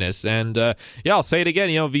communist. And I'll say it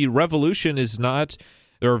again. The revolution is not.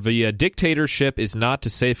 Or the dictatorship is not to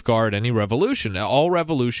safeguard any revolution. All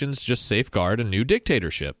revolutions just safeguard a new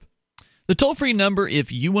dictatorship. The toll-free number,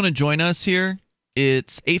 if you want to join us here,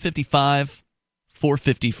 it's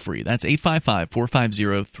 855-450-FREE. That's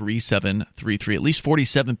 855-450-3733. At least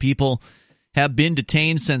 47 people have been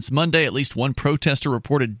detained since Monday. At least one protester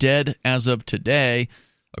reported dead as of today,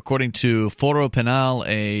 according to Foro Penal,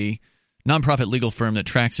 a nonprofit legal firm that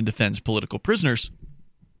tracks and defends political prisoners.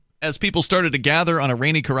 As people started to gather on a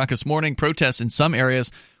rainy Caracas morning, protests in some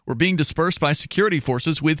areas were being dispersed by security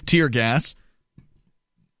forces with tear gas.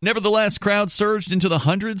 Nevertheless, crowds surged into the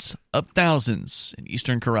hundreds of thousands. In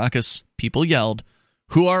eastern Caracas, people yelled,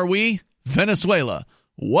 "Who are we? Venezuela.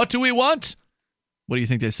 What do we want?" What do you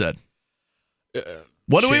think they said?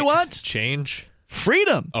 What do we want? Change?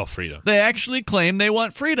 Freedom. Oh, freedom. They actually claim they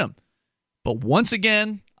want freedom. But once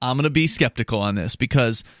again, I'm going to be skeptical on this,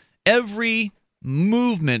 because every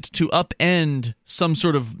movement to upend some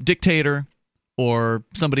sort of dictator or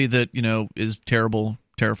somebody that, is terrible,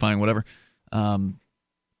 terrifying, whatever,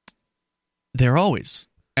 they're always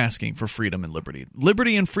asking for freedom and liberty.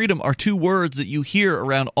 Liberty and freedom are two words that you hear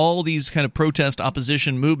around all these kind of protest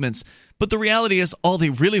opposition movements, but the reality is all they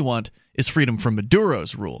really want is freedom from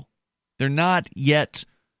Maduro's rule. They're not yet,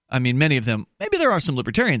 many of them, maybe there are some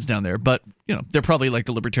libertarians down there, but they're probably like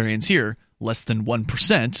the libertarians here, less than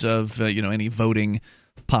 1% of any voting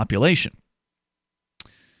population.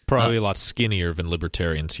 Probably a lot skinnier than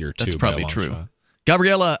libertarians here, too. That's probably true.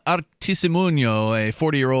 Gabriela Artisimuño, a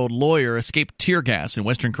 40-year-old lawyer, escaped tear gas in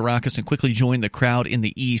western Caracas and quickly joined the crowd in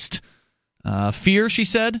the east. Fear, she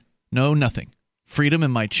said? No, nothing. Freedom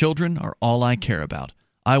and my children are all I care about.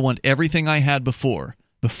 I want everything I had before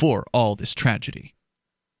all this tragedy.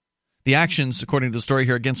 The actions, according to the story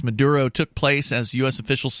here, against Maduro took place as U.S.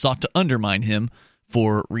 officials sought to undermine him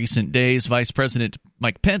for recent days. Vice President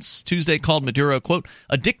Mike Pence Tuesday called Maduro, quote,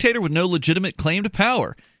 a dictator with no legitimate claim to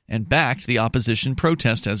power, and backed the opposition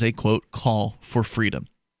protest as a, quote, call for freedom.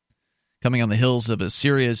 Coming on the heels of a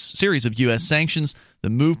series of U.S. sanctions, the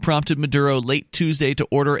move prompted Maduro late Tuesday to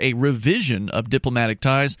order a revision of diplomatic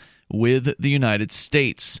ties with the United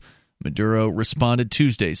States. Maduro responded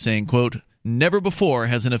Tuesday saying, quote, never before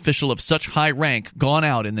has an official of such high rank gone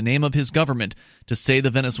out in the name of his government to say the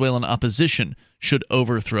Venezuelan opposition should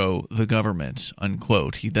overthrow the government,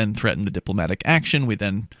 unquote. He then threatened the diplomatic action. We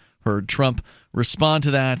then heard Trump respond to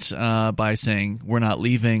that by saying, we're not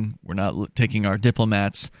leaving, we're not taking our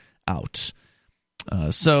diplomats out.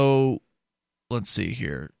 So let's see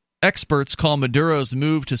here. Experts call Maduro's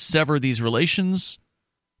move to sever these relations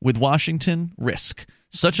with Washington risk.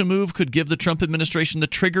 Such a move could give the Trump administration the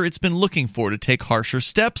trigger it's been looking for to take harsher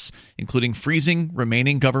steps, including freezing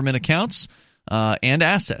remaining government accounts and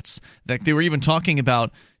assets. They were even talking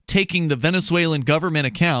about taking the Venezuelan government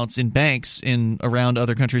accounts in banks in around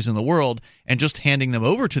other countries in the world and just handing them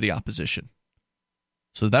over to the opposition.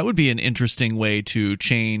 So that would be an interesting way to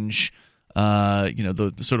change,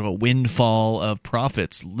 the sort of a windfall of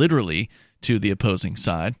profits, literally, to the opposing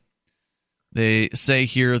side. They say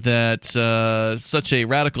here that such a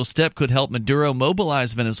radical step could help Maduro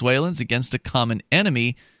mobilize Venezuelans against a common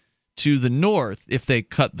enemy to the north, if they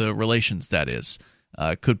cut the relations, that is.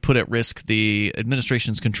 Could put at risk the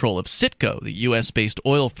administration's control of Citgo, the U.S.-based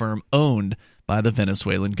oil firm owned by the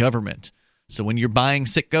Venezuelan government. So when you're buying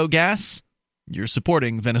Citgo gas, you're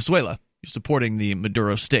supporting Venezuela. You're supporting the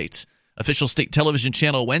Maduro state. Official state television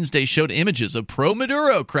channel Wednesday showed images of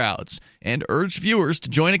pro-Maduro crowds and urged viewers to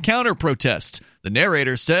join a counter-protest. The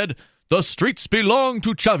narrator said, "The streets belong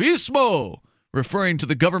to Chavismo," referring to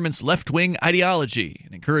the government's left-wing ideology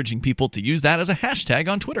and encouraging people to use that as a hashtag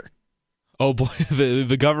on Twitter. Oh boy,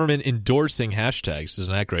 the government endorsing hashtags.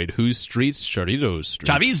 Isn't that great? Whose streets? Choritos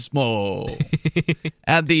streets. Chavismo.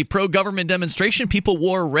 At the pro-government demonstration, people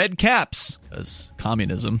wore red caps, because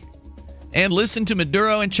communism, and listened to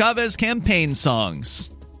Maduro and Chavez campaign songs.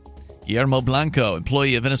 Guillermo Blanco,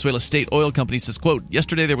 employee of Venezuela State Oil Company, says, quote,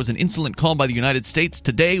 yesterday there was an insolent call by the United States.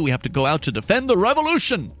 Today we have to go out to defend the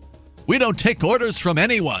revolution. We don't take orders from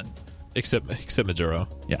anyone. Except Maduro.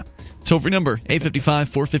 Yeah. Toll-free number,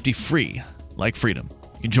 855-450-FREE, like freedom.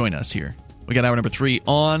 You can join us here. We got hour number 3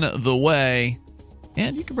 on the way,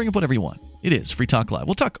 and you can bring up whatever you want. It is Free Talk Live.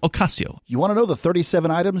 We'll talk Ocasio. You want to know the 37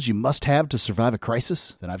 items you must have to survive a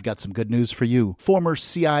crisis? Then I've got some good news for you. Former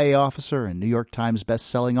CIA officer and New York Times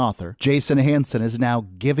best-selling author Jason Hansen is now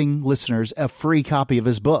giving listeners a free copy of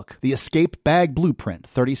his book, The Escape Bag Blueprint,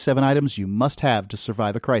 37 Items You Must Have to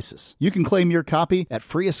Survive a Crisis. You can claim your copy at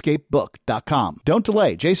freeescapebook.com. Don't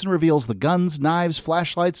delay. Jason reveals the guns, knives,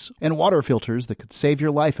 flashlights, and water filters that could save your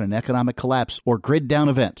life in an economic collapse or grid-down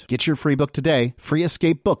event. Get your free book today,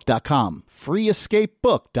 freeescapebook.com.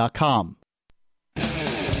 freeescapebook.com.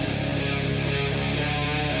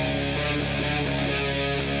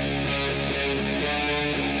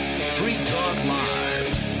 Free Talk Live.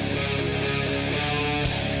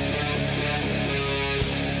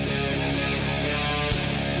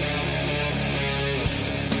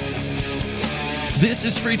 This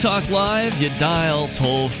is Free Talk Live. You dial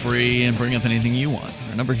toll-free and bring up anything you want.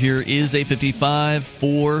 Our number here is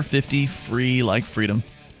 855-450-FREE, like freedom.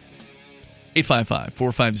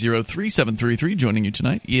 855-450-3733. Joining you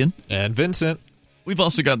tonight, Ian. And Vincent. We've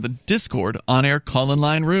also got the Discord on-air call-in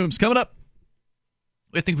line rooms coming up.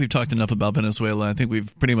 I think we've talked enough about Venezuela. I think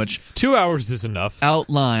we've pretty much 2 hours is enough.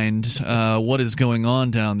 Outlined what is going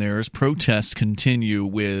on down there as protests continue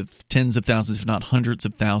with tens of thousands, if not hundreds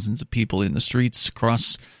of thousands of people in the streets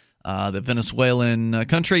across the Venezuelan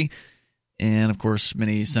country. And, of course,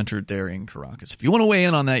 many centered there in Caracas. If you want to weigh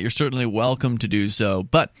in on that, you're certainly welcome to do so.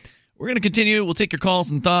 But we're going to continue. We'll take your calls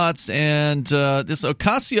and thoughts. And this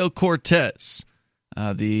Ocasio-Cortez,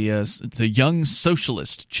 the young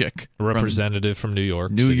socialist chick, representative from New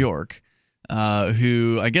York,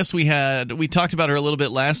 who I guess we talked about her a little bit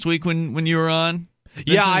last week when you were on.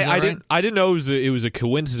 Yeah, I didn't know it was a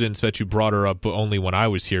coincidence that you brought her up only when I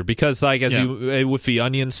was here, because with the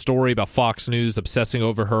Onion story about Fox News obsessing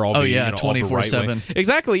over her all 24/7.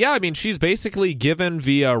 Exactly. Yeah, I mean, she's basically given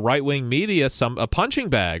the right-wing media a punching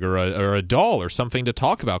bag or a doll or something to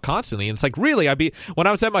talk about constantly. And it's like, really, when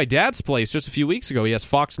I was at my dad's place just a few weeks ago, he has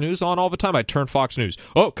Fox News on all the time. I turned Fox News.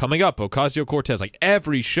 Oh, coming up, Ocasio-Cortez. Like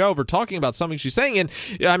every show, we're talking about something she's saying. And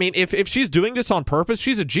I mean, if she's doing this on purpose,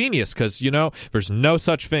 she's a genius, because there's no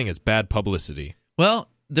such thing as bad publicity. Well,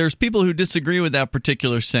 there's people who disagree with that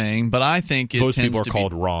particular saying, but I think those people are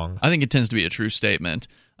called wrong. I think it tends to be a true statement.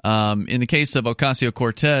 In the case of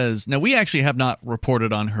Ocasio-Cortez, now we actually have not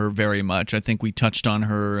reported on her very much. I think we touched on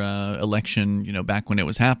her election, back when it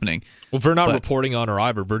was happening. Well, we're not reporting on her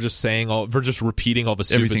either. We're just repeating all the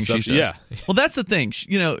stupid everything stuff she says. Yeah. Well, that's the thing.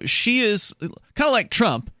 She is kind of like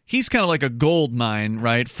Trump. He's kind of like a gold mine,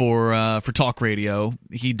 right, for talk radio.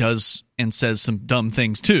 He does and says some dumb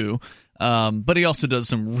things too, but he also does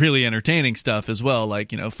some really entertaining stuff as well,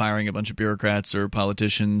 like firing a bunch of bureaucrats or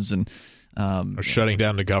politicians and or shutting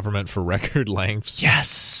down the government for record lengths.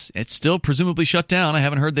 Yes, it's still presumably shut down. I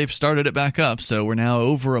haven't heard they've started it back up, so we're now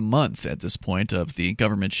over a month at this point of the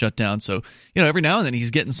government shutdown. So every now and then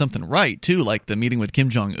he's getting something right too, like the meeting with Kim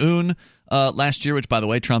Jong-un last year, which, by the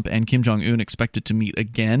way, Trump and Kim Jong-un expected to meet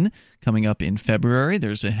again coming up in February.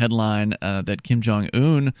 There's a headline that Kim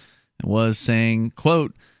Jong-un was saying,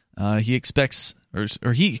 quote, he expects,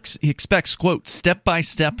 quote,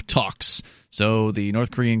 step-by-step talks. So the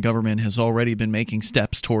North Korean government has already been making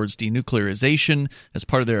steps towards denuclearization as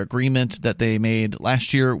part of their agreement that they made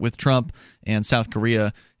last year with Trump and South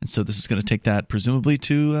Korea. And so this is going to take that presumably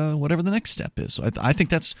to whatever the next step is. So I think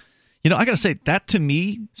that's, I got to say, that to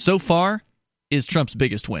me so far is Trump's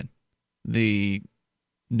biggest win. The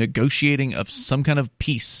negotiating of some kind of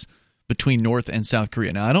peace between North and South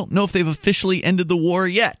Korea. Now, I don't know if they've officially ended the war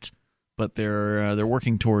yet, but they're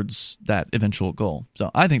working towards that eventual goal.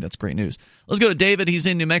 So I think that's great news. Let's go to David. He's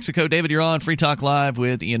in New Mexico. David, you're on Free Talk Live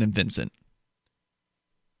with Ian and Vincent.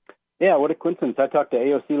 Yeah, what a coincidence. I talked to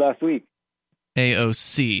AOC last week.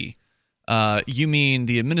 AOC. You mean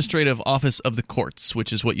the Administrative Office of the Courts,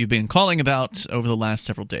 which is what you've been calling about over the last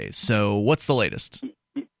several days. So what's the latest?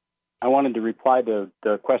 I wanted to reply to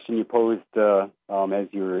the question you posed as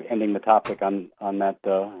you were ending the topic on that,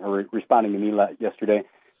 or responding to me yesterday,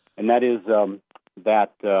 and that is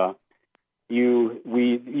that you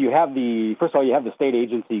have the state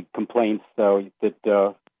agency complaints, so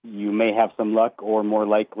that you may have some luck, or more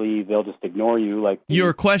likely they'll just ignore you. Like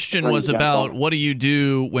your question was about what do you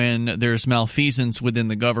do when there's malfeasance within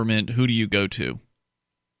the government? Who do you go to?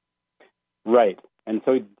 Right, and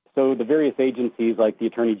so the various agencies like the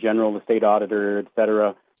Attorney General, the State Auditor, et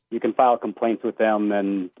cetera, you can file complaints with them,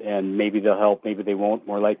 and maybe they'll help, maybe they won't.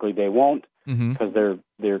 More likely they won't, because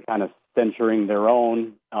they're kind of censoring their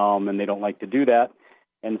own, and they don't like to do that.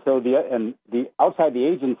 And so the outside the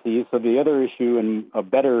agency, so the other issue and a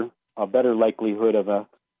better likelihood of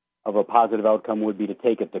a positive outcome would be to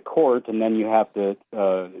take it to court, and then you have to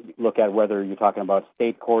look at whether you're talking about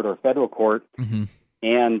state court or federal court. Mm-hmm.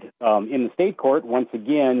 And in the state court, once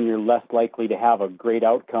again, you're less likely to have a great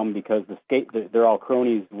outcome because they're all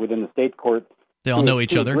cronies within the state court. They all know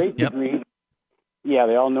each other. Great degree. Yeah,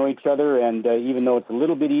 they all know each other, and even though it's a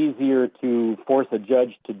little bit easier to force a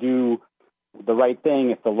judge to do the right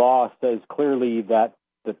thing if the law says clearly that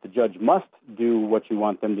the judge must do what you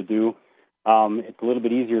want them to do, it's a little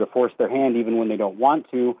bit easier to force their hand even when they don't want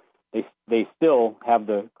to. They still have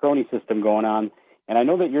the crony system going on. And I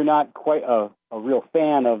know that you're not quite a real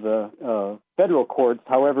fan of the federal courts.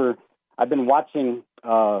 However, I've been watching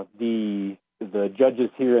the judges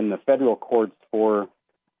here in the federal courts for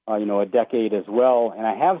a decade as well, and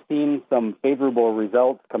I have seen some favorable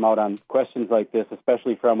results come out on questions like this,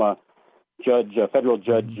 especially from a federal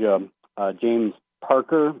judge, James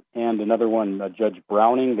Parker, and another one, Judge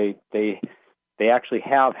Browning. They actually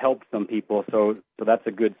have helped some people, so that's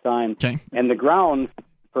a good sign. Okay. And the grounds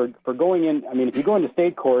for going in, I mean, if you go into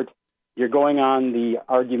state court, you're going on the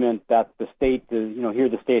argument that the state is, here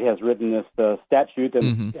the state has written this statute,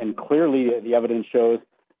 and clearly the evidence shows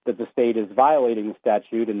that the state is violating the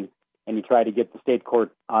statute, and you try to get the state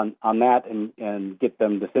court on that and get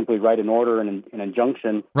them to simply write an order and an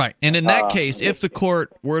injunction. Right. And in that case, if the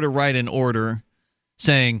court were to write an order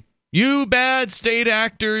saying, you bad state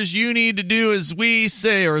actors, you need to do as we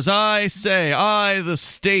say, or as I say, I, the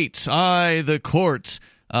state, I, the court,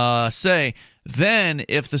 say, then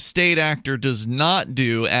if the state actor does not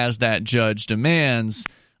do as that judge demands,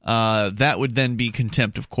 that would then be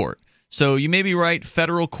contempt of court. So you may be right.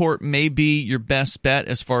 Federal court may be your best bet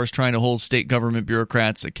as far as trying to hold state government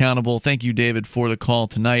bureaucrats accountable. Thank you, David, for the call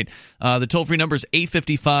tonight. The toll-free number is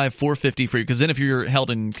 855-450 free, because then if you're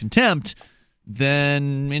held in contempt,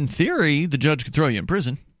 then in theory the judge could throw you in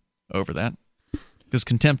prison over that, because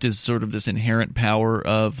contempt is sort of this inherent power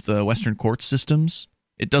of the Western court systems.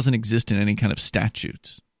 It doesn't exist in any kind of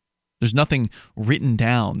statute. There's nothing written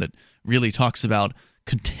down that really talks about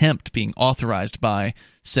contempt being authorized by,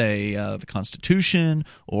 say, the Constitution,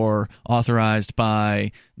 or authorized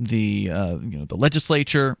by the the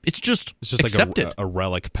legislature. It's just accepted. Like a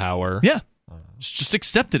relic power. Yeah, it's just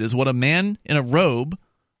accepted as what a man in a robe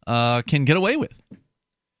can get away with.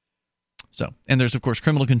 So, and there's of course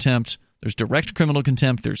criminal contempt. There's direct criminal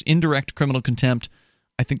contempt. There's indirect criminal contempt.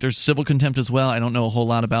 I think there's civil contempt as well. I don't know a whole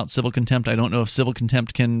lot about civil contempt. I don't know if civil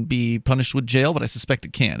contempt can be punished with jail, but I suspect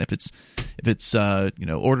it can. If it's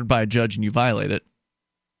ordered by a judge and you violate it,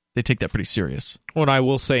 they take that pretty serious. Well, and I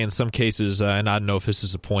will say in some cases, and I don't know if this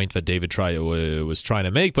is a point that David was trying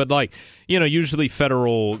to make, but usually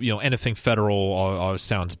federal, anything federal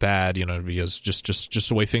sounds bad, because just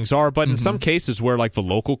the way things are. But in some cases where the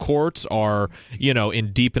local courts are,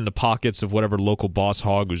 deep in the pockets of whatever local boss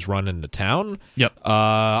hog who's running the town. Yep.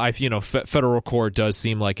 Federal court does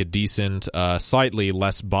seem like a decent, slightly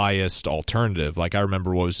less biased alternative. Like I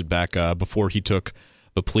remember, what was it back before he took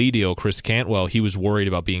the plea deal, Chris Cantwell, he was worried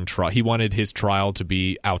about being tried. He wanted his trial to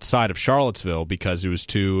be outside of Charlottesville because it was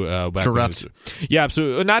too corrupt. Yeah,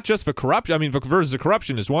 absolutely. Not just for corruption. I mean, versus the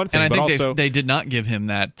corruption is one thing, and I think also they did not give him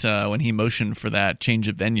that when he motioned for that change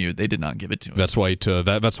of venue. They did not give it to him. That's why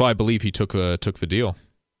that's why I believe he took the deal.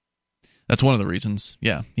 That's one of the reasons.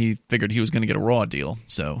 Yeah, he figured he was going to get a raw deal,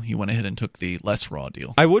 so he went ahead and took the less raw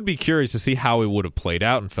deal. I would be curious to see how it would have played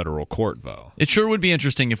out in federal court, though. It sure would be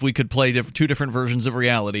interesting if we could play two different versions of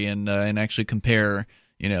reality and actually compare,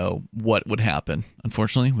 what would happen.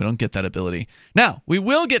 Unfortunately, we don't get that ability. Now, we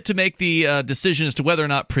will get to make the decision as to whether or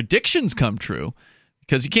not predictions come true,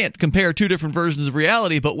 because you can't compare two different versions of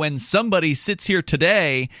reality. But when somebody sits here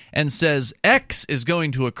today and says X is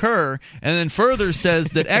going to occur, and then further says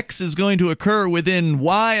that X is going to occur within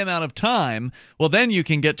Y amount of time, well, then you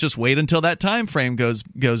can just wait until that time frame goes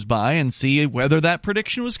by and see whether that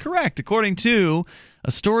prediction was correct, according to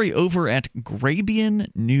a story over at Grabien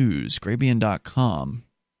News, Grabien.com.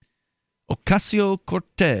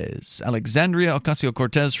 Ocasio-Cortez, Alexandria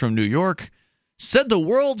Ocasio-Cortez from New York, said the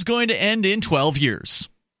world's going to end in 12 years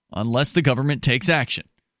unless the government takes action.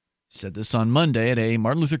 Said this on Monday at a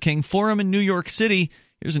Martin Luther King forum in New York City.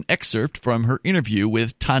 Here's an excerpt from her interview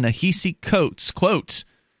with Ta-Nehisi Coates. Quote,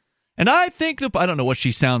 and I think I don't know what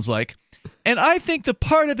she sounds like, and I think the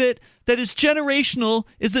part of it that is generational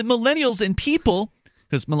is that millennials and people,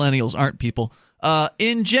 because millennials aren't people,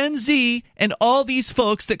 in Gen Z, and all these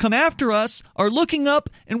folks that come after us are looking up,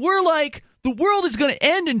 and we're like, the world is going to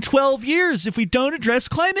end in 12 years if we don't address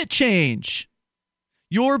climate change.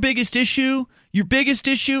 Your biggest issue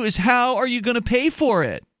is how are you going to pay for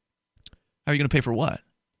it? How are you going to pay for what?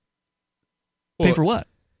 Pay for what?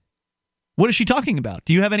 What is she talking about?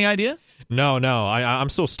 Do you have any idea? No. I'm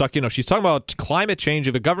still stuck. She's talking about climate change.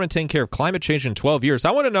 If the government taking care of climate change in 12 years,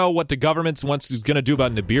 I want to know what the government is going to do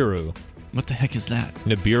about Nibiru. What the heck is that?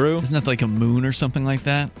 Nibiru? Isn't that like a moon or something like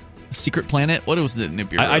that? A secret planet? What was the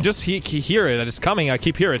Nibiru? I just hear it. It's coming. I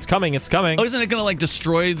keep hearing it's coming. It's coming. Oh, isn't it going to like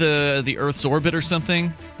destroy the Earth's orbit or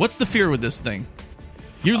something? What's the fear with this thing?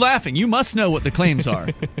 You're laughing. You must know what the claims are.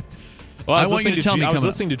 Well, I want you to tell me. I was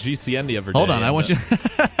listening to GCN the other day. Hold on. I want you.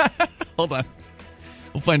 Hold on.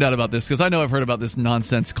 We'll find out about this because I know I've heard about this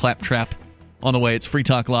nonsense claptrap on the way. It's Free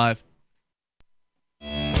Talk Live.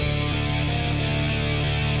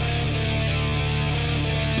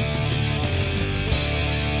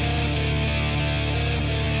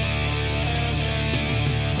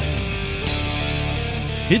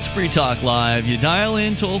 It's Free Talk Live. You dial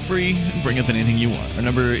in toll free and bring up anything you want. Our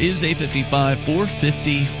number is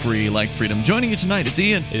 855-450-FREE, like freedom. Joining you tonight, it's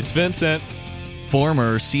Ian. It's Vincent.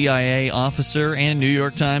 Former CIA officer and New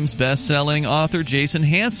York Times best-selling author Jason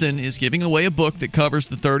Hansen is giving away a book that covers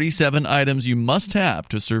the 37 items you must have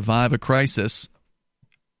to survive a crisis.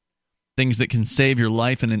 Things that can save your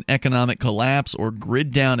life in an economic collapse or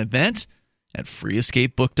grid-down event at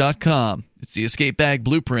freeescapebook.com. It's the Escape Bag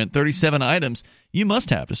Blueprint, 37 items you must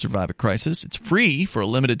have to survive a crisis. It's free for a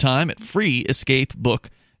limited time at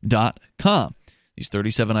freeescapebook.com. These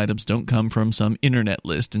 37 items don't come from some internet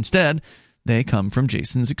list. Instead, they come from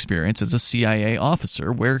Jason's experience as a CIA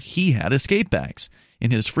officer where he had escape bags.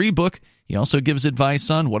 In his free book, he also gives advice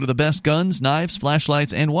on what are the best guns, knives,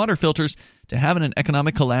 flashlights, and water filters to have in an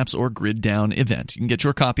economic collapse or grid down event. You can get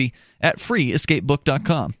your copy at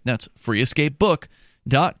freeescapebook.com. That's freeescapebook.com.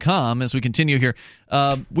 As we continue here,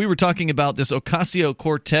 we were talking about this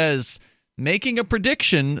Ocasio-Cortez making a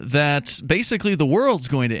prediction that basically the world's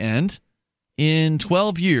going to end in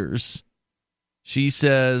 12 years. She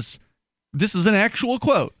says, this is an actual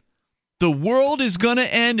quote, "The world is going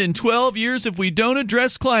to end in 12 years if we don't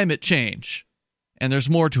address climate change." And there's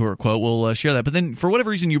more to her quote. We'll share that. But then, for whatever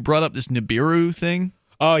reason, you brought up this Nibiru thing.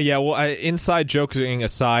 Oh, yeah. Well, inside joking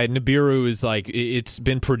aside, Nibiru is like, it's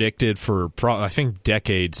been predicted for, I think,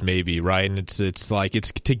 decades maybe, right? And it's like,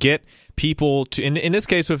 it's to get people to, in this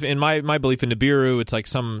case, in my belief in Nibiru, it's like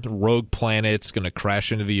some rogue planet's going to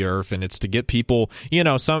crash into the Earth, and it's to get people,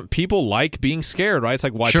 some people like being scared, right? It's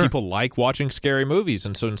like why people like watching scary movies.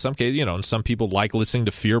 And so in some cases, and some people like listening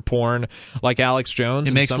to fear porn like Alex Jones.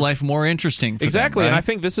 It makes life more interesting for exactly. them, right? And I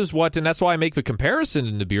think this is and that's why I make the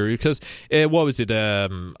comparison to Nibiru, because what was it?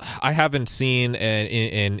 I haven't seen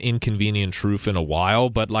an Inconvenient Truth in a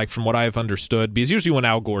while, but like from what I've understood, because usually when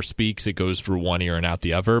Al Gore speaks, it goes through one ear and out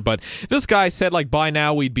the other, but this guy said, like, by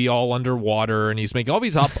now we'd be all underwater, and he's making all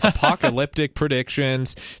these apocalyptic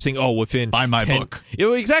predictions, saying, within buy my book.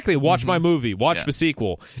 Exactly. Watch my movie. Watch the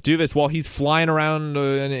sequel. Do this while he's flying around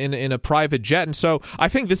in a private jet. And so I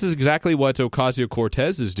think this is exactly what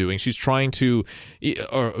Ocasio-Cortez is doing. She's trying to,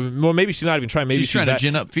 or maybe she's not even trying. Maybe she's trying to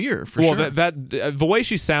gin up fear, for sure. The way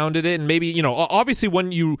she sounded it, and maybe, obviously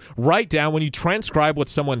when you when you transcribe what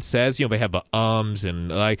someone says, they have the ums, and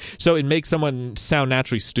like, so it makes someone sound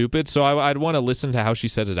naturally stupid. So I'd want to listen to how she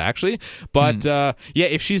said it actually. But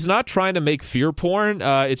if she's not trying to make fear porn,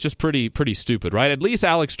 it's just pretty stupid, right? At least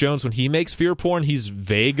Alex Jones, when he makes fear porn, he's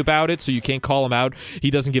vague about it, so you can't call him out. He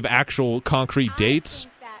doesn't give actual concrete dates.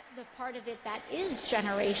 The part of it that is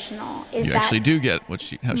generational is you that actually do get how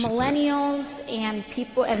she millennials said and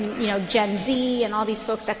people and Gen Z and all these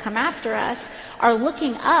folks that come after us are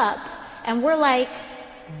looking up, and we're like,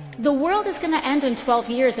 the world is going to end in 12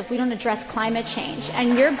 years if we don't address climate change.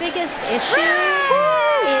 And your biggest issue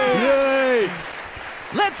is... Yay!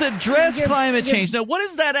 Let's address climate change. Now, what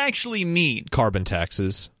does that actually mean? Carbon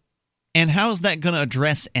taxes. And how is that going to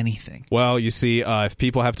address anything? Well, you see, if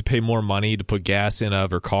people have to pay more money to put gas in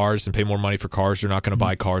their cars and pay more money for cars, they're not going to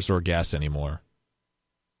buy cars or gas anymore.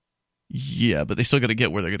 Yeah, but they still got to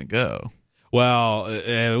get where they're going to go. Well,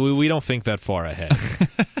 we don't think that far ahead.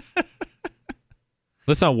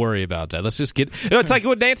 Let's not worry about that. Let's just get... it's like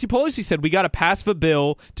what Nancy Pelosi said. We got to pass the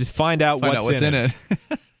bill to find out what's in it.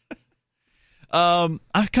 I'm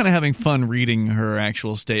kind of having fun reading her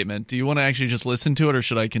actual statement. Do you want to actually just listen to it, or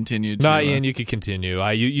should I continue to... No, Ian, you could continue.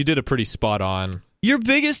 You did a pretty spot on. Your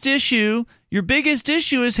biggest issue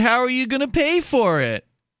is how are you going to pay for it?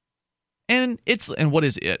 And what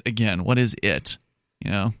is it? Again, what is it?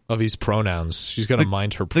 Of these pronouns. She's got to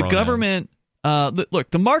mind her pronouns. The government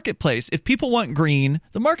Look, the marketplace, if people want green,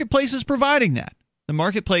 the marketplace is providing that. The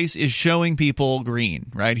marketplace is showing people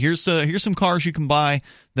green, right? Here's some cars you can buy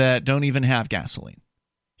that don't even have gasoline.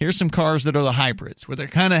 Here's some cars that are the hybrids, where they're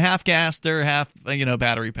kind of half gas, they're half,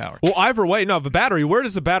 battery powered. Well, either way, no, the battery, where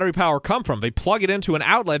does the battery power come from? They plug it into an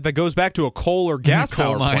outlet that goes back to a coal or gas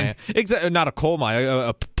power plant. Not a coal mine,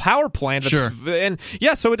 a power plant. Sure. And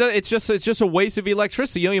yeah, so it's just a waste of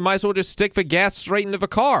electricity. You might as well just stick the gas straight into the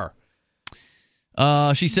car.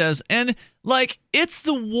 She says, and it's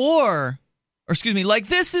the war, or excuse me,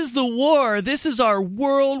 this is the war. This is our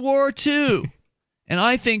World War II. And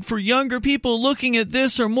I think for younger people looking at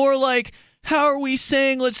this are more like, how are we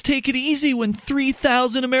saying let's take it easy when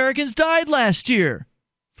 3,000 Americans died last year?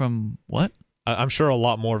 From what? I'm sure a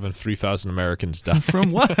lot more than 3,000 Americans died.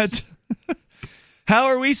 From what? How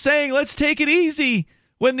are we saying let's take it easy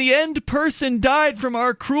when the end person died from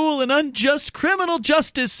our cruel and unjust criminal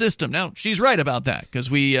justice system? Now, she's right about that, because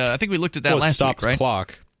I think we looked at that last week, right?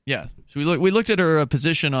 Clock. Yeah. So we looked at her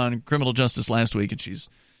position on criminal justice last week, and she's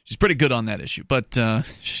pretty good on that issue, but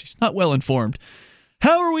she's not well informed.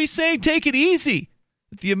 How are we saying take it easy?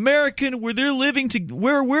 The American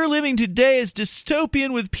where we're living today is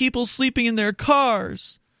dystopian, with people sleeping in their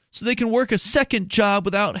cars so they can work a second job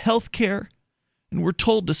without health care, and we're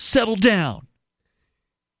told to settle down.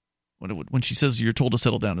 When she says you're told to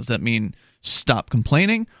settle down, does that mean stop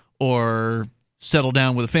complaining or settle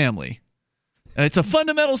down with a family? It's a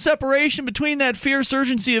fundamental separation between that fierce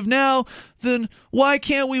urgency of now. Then why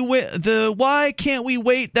can't we wait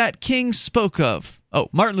that King spoke of? Oh,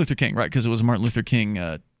 Martin Luther King, right? Because it was a Martin Luther King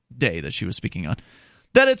day that she was speaking on.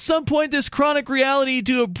 That at some point this chronic reality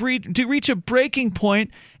do reach a breaking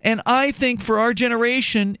point, and I think for our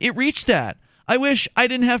generation it reached that. I wish I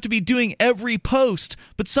didn't have to be doing every post,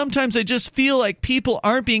 but sometimes I just feel like people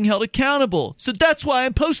aren't being held accountable. So that's why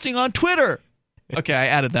I'm posting on Twitter. Okay, I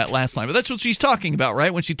added that last line, but that's what she's talking about,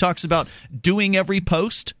 right? When she talks about doing every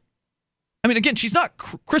post. I mean, again, she's not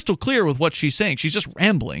crystal clear with what she's saying. She's just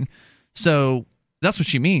rambling. So that's what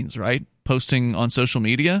she means, right? Posting on social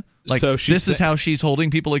media. So this is how she's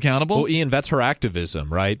holding people accountable. Well, Ian, that's her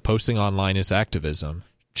activism, right? Posting online is activism.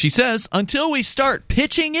 She says, until we start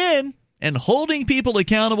pitching in and holding people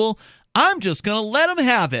accountable, I'm just going to let them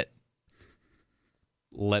have it.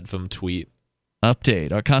 Let them tweet. Update.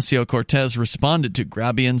 Ocasio-Cortez responded to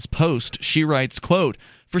Grabian's post. She writes, quote,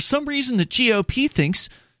 for some reason the GOP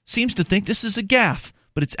seems to think this is a gaffe,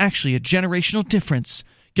 but it's actually a generational difference.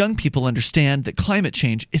 Young people understand that climate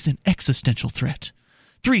change is an existential threat.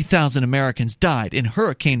 3,000 Americans died in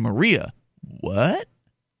Hurricane Maria. What?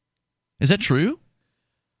 Is that true?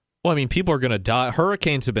 Well, I mean, people are going to die.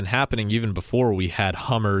 Hurricanes have been happening even before we had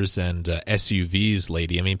Hummers and SUVs,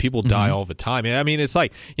 lady. I mean, people die all the time. I mean, it's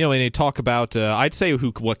like, when they talk about, I'd say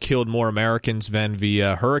what killed more Americans than the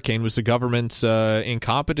hurricane was the government's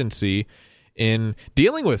incompetency in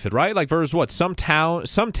dealing with it, right? Like, there's some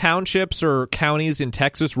townships or counties in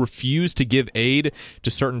Texas refuse to give aid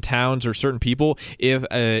to certain towns or certain people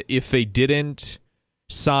if they didn't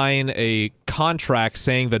sign a contract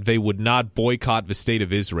saying that they would not boycott the state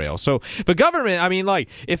of Israel. So the government, I mean, like,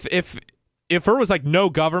 if there was no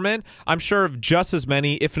government, I'm sure just as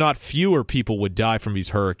many, if not fewer, people would die from these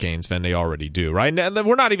hurricanes than they already do, right? And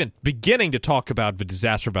we're not even beginning to talk about the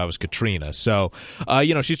disaster that was Katrina. So,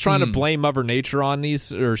 she's trying to blame Mother Nature on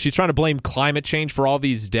these, or she's trying to blame climate change for all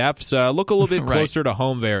these deaths. Look a little bit closer to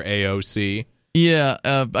home there, AOC. Yeah,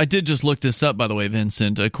 I did just look this up, by the way,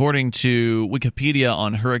 Vincent. According to Wikipedia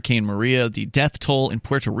on Hurricane Maria, the death toll in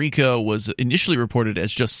Puerto Rico was initially reported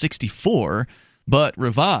as just 64, but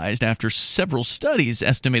revised after several studies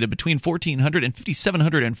estimated between 1,400 and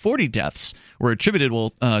 5,740 deaths were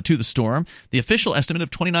attributable to the storm. The official estimate of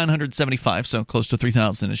 2,975, so close to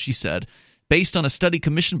 3,000, as she said, based on a study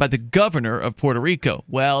commissioned by the governor of Puerto Rico.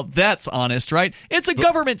 Well, that's honest, right? It's a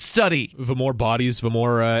government study. The more bodies, the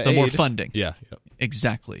more aid. More funding. Yeah.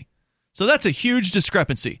 Exactly. So that's a huge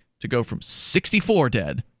discrepancy to go from 64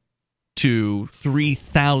 dead to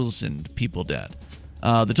 3,000 people dead.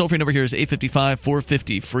 The toll-free number here is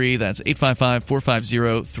 855-450-FREE. That's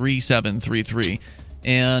 855-450-3733.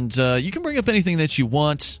 And you can bring up anything that you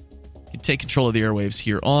want. You can take control of the airwaves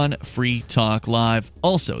here on Free Talk Live.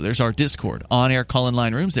 Also, there's our Discord on-air call-in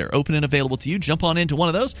line rooms. They're open and available to you. Jump on into one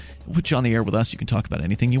of those. We'll put you on the air with us. You can talk about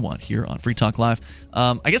anything you want here on Free Talk Live.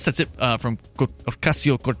 I guess that's it from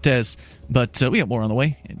Ocasio-Cortez, but we got more on the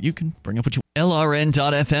way, and you can bring up what you want.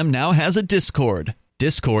 LRN.FM now has a Discord.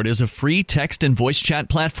 Discord is a free text and voice chat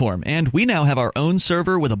platform, and we now have our own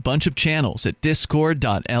server with a bunch of channels at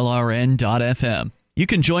discord.lrn.fm. You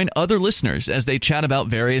can join other listeners as they chat about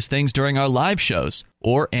various things during our live shows,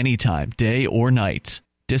 or anytime, day or night.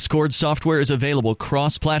 Discord software is available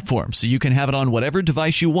cross-platform, so you can have it on whatever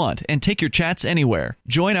device you want and take your chats anywhere.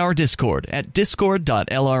 Join our Discord at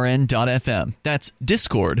discord.lrn.fm. That's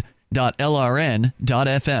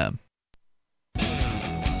discord.lrn.fm.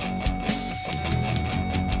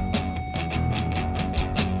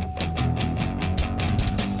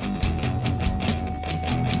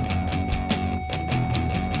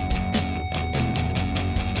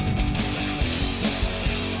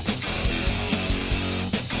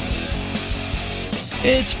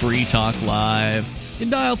 It's Free Talk Live. You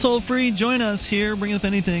dial toll free. Join us here. Bring up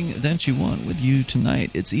anything that you want with you tonight.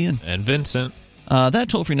 It's Ian. And Vincent. That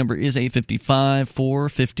toll free number is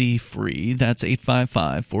 855-450-FREE. That's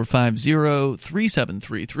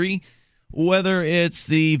 855-450-3733. Whether it's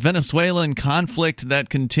the Venezuelan conflict that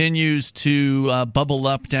continues to bubble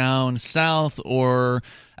up down south, or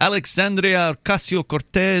Alexandria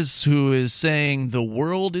Ocasio-Cortez, who is saying the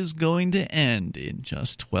world is going to end in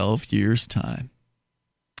just 12 years' time.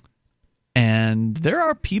 And there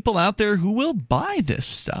are people out there who will buy this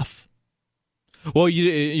stuff. Well,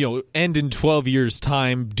 you know, end in 12 years'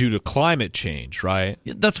 time due to climate change, right?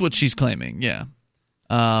 That's what she's claiming, yeah.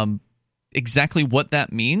 Exactly what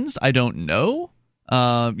that means, I don't know.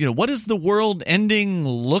 What does the world ending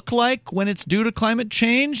look like when it's due to climate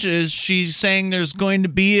change? Is she saying there's going to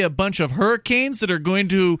be a bunch of hurricanes that are going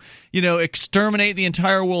to, exterminate the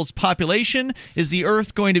entire world's population? Is the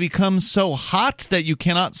Earth going to become so hot that you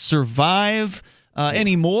cannot survive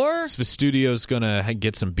anymore? So the studio's going to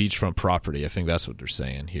get some beachfront property. I think that's what they're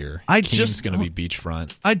saying here. Keene's going to be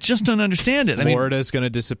beachfront. I just don't understand it. Florida's going to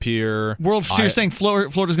disappear. You're saying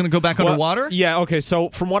Florida's going to go back underwater? Yeah, okay. So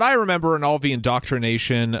from what I remember in all the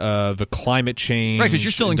indoctrination, the climate change. Right, because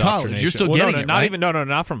you're still in college. You're still getting it, right?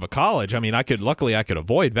 Not from the college. I mean, luckily I could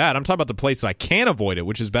avoid that. I'm talking about the place that I can avoid it,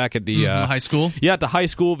 which is back at the high school? Yeah, at the high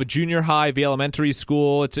school, the junior high, the elementary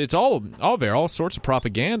school. It's all there, all sorts of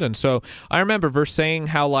propaganda. And so I remember saying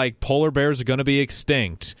how polar bears are going to be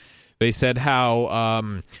extinct. They said how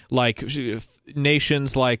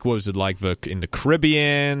nations in the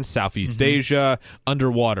Caribbean, Southeast Asia,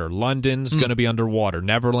 underwater. London's going to be underwater.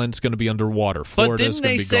 Netherlands going to be underwater. Florida's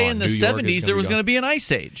going to be gone. But didn't they say in the 70s there was going to be an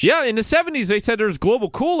ice age? Yeah, in the 70s they said there's global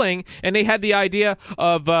cooling, and they had the idea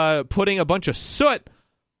of putting a bunch of soot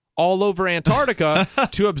all over Antarctica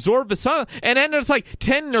to absorb the sun, and then it's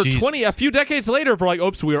 10 or 20, a few decades later, we're like,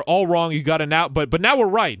 oops, we were all wrong. You got to now, but now we're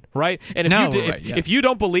right? And if you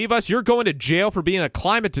don't believe us, you're going to jail for being a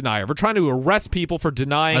climate denier. We're trying to arrest people for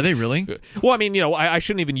denying. Are they really? Well, I mean, I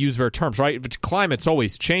shouldn't even use their terms, right? But climate's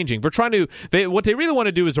always changing. We're trying to. What they really want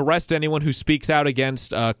to do is arrest anyone who speaks out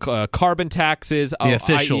against carbon taxes,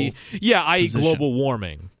 i.e., global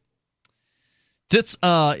warming. It's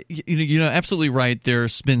absolutely right.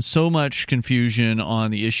 There's been so much confusion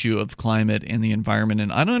on the issue of climate and the environment,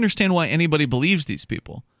 and I don't understand why anybody believes these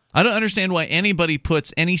people. I don't understand why anybody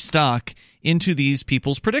puts any stock into these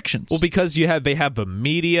people's predictions. Well, because they have the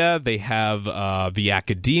media, they have the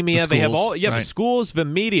academia, they have the schools, the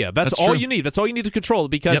media. That's all true. You need. That's all you need to control,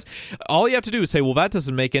 because all you have to do is say, well, that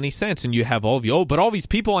doesn't make any sense, and you have all these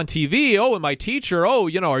people on TV, and my teacher,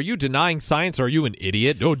 are you denying science? Are you an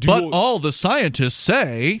idiot? All the scientists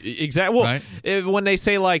say. Exactly. Well, when they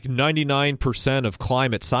say 99% of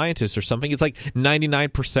climate scientists or something, it's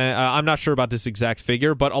 99%. I'm not sure about this exact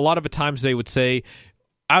figure, but a lot of the times they would say,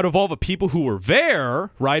 out of all the people who were there,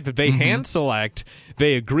 right, that they hand select,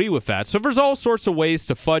 they agree with that. So there's all sorts of ways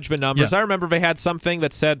to fudge the numbers. Yeah. I remember they had something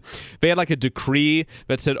that said, they had a decree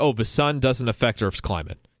that said, the sun doesn't affect Earth's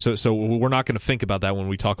climate. So we're not going to think about that when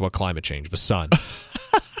we talk about climate change, the sun.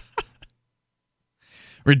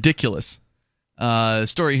 Ridiculous.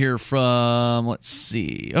 Story here from, let's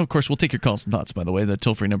see. Oh, of course, we'll take your calls and thoughts, by the way. The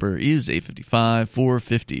toll-free number is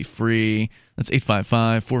 855-450-FREE. That's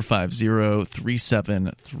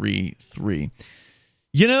 855-450-3733.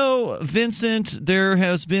 Vincent, there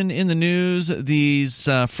has been in the news these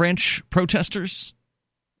French protesters,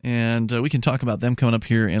 and we can talk about them coming up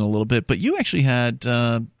here in a little bit. But you actually had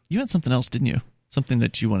something else, didn't you? Something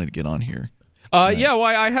that you wanted to get on here.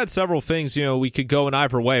 I had several things. We could go in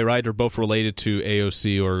either way, right? They're both related to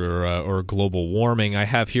AOC or global warming. I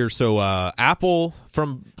have here, Apple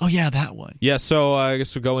from... Oh, yeah, that one. Yeah, so I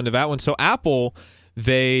guess we'll go into that one. So Apple,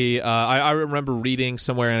 I remember reading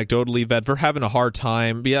somewhere anecdotally that they're having a hard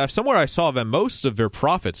time. Yeah, somewhere I saw that most of their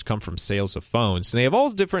profits come from sales of phones, and they have all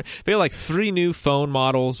different. They have like 3 new phone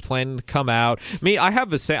models planned to come out. Me, I have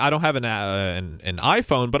the same. I don't have an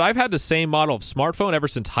iPhone, but I've had the same model of smartphone ever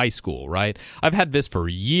since high school. Right, I've had this for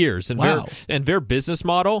years, and wow. their business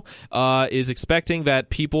model is expecting that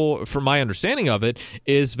people, from my understanding of it,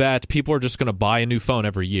 is that people are just going to buy a new phone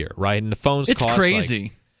every year, right? And the phones it's cost crazy.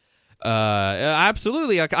 Like,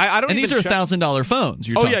 absolutely. Like, I don't. And even these are $1,000 phones.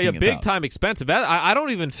 You're talking about. Big time expensive. I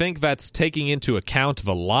don't even think that's taking into account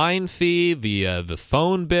the line fee, the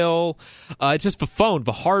phone bill. It's just the phone,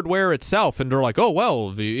 the hardware itself, and they're like, oh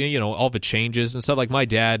well, all the changes and stuff. Like my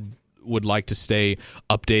dad would like to stay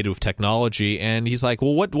updated with technology, and he's like,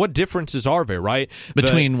 well, what differences are there, right?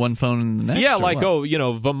 Between one phone and the next? Yeah, like,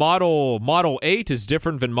 the Model 8 is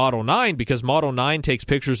different than Model 9 because Model 9 takes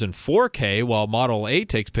pictures in 4K while Model 8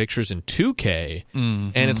 takes pictures in 2K. Mm-hmm.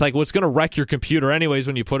 And it's like, well, it's going to wreck your computer anyways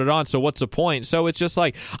when you put it on, so what's the point? So it's just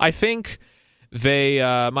like, I think they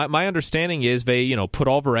my understanding is they put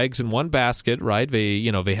all their eggs in one basket, right?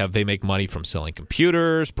 They make money from selling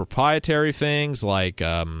computers, proprietary things like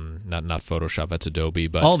not Photoshop, that's Adobe,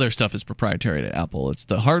 but all their stuff is proprietary to Apple. It's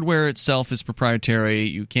the hardware itself is proprietary.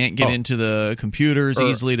 You can't get into the computers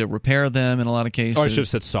easily to repair them in a lot of cases. Or I should have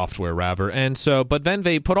said software rather. And so, but then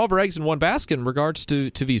they put all their eggs in one basket in regards to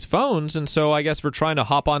these phones, and so I guess we're trying to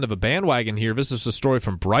hop onto the bandwagon here. This is a story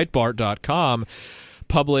from Breitbart.com.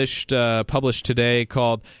 Published today,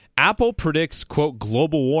 called Apple predicts, quote,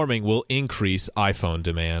 global warming will increase iPhone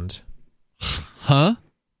demand. Huh?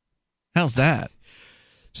 How's that?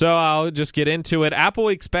 So I'll just get into it. Apple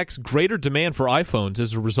expects greater demand for iPhones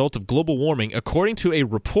as a result of global warming, according to a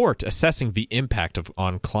report assessing the impact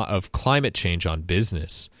of climate change on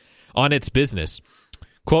its business.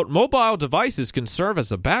 Quote, mobile devices can serve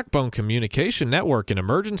as a backbone communication network in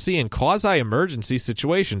emergency and quasi-emergency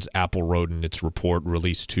situations, Apple wrote in its report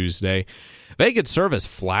released Tuesday. They could serve as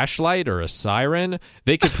flashlight or a siren.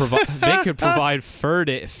 They could provide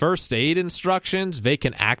first aid instructions. They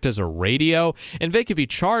can act as a radio, and they could be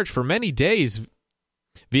charged for many days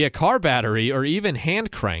via car battery or even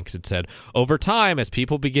hand cranks, it said. Over time, as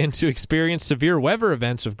people begin to experience severe weather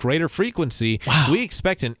events of greater frequency, we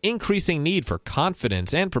expect an increasing need for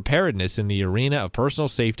confidence and preparedness in the arena of personal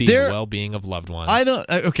safety and well-being of loved ones.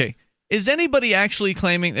 Okay. Is anybody actually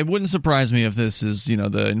claiming? It wouldn't surprise me if this is,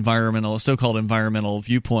 the so-called environmental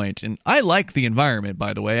viewpoint. And I like the environment,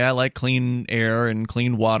 by the way. I like clean air and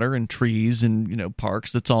clean water and trees and,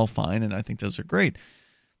 parks. That's all fine, and I think those are great.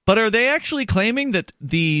 But are they actually claiming that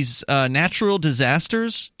these natural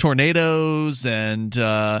disasters, tornadoes and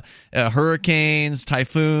hurricanes,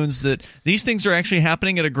 typhoons, that these things are actually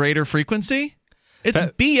happening at a greater frequency? It's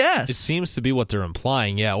BS. It seems to be what they're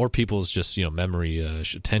implying, yeah. Or people's just memory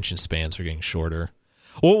attention spans are getting shorter.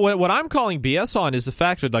 Well, what I'm calling BS on is the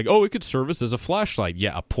fact that, like, it could service as a flashlight.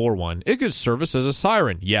 Yeah, a poor one. It could service as a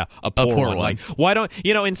siren. Yeah, a poor one. Like, why don't,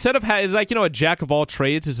 instead of, a jack of all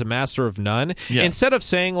trades is a master of none, instead of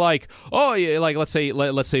saying, like, let's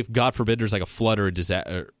say, God forbid, there's like a flood or a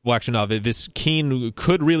disaster. Well, actually, no, this Keen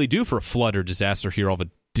could really do for a flood or disaster here, all the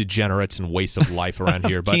degenerates and waste of life around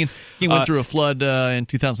here. But Keen went through a flood in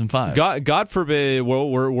 2005. God forbid,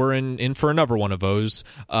 we're in for another one of those.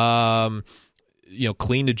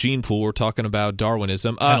 Clean the gene pool. We're talking about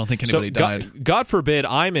Darwinism. I don't think anybody died. God forbid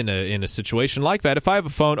I'm in a situation like that. If I have a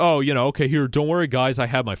phone, here, don't worry, guys. I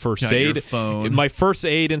have my first aid, your phone. My first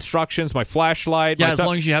aid instructions, my flashlight. Yeah, as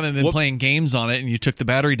long as you haven't been playing games on it and you took the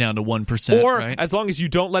battery down to 1%. Or right? as long as you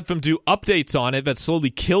don't let them do updates on it that slowly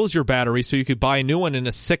kills your battery, so you could buy a new one in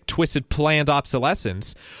a sick, twisted, planned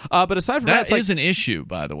obsolescence. But aside from that, that is an issue,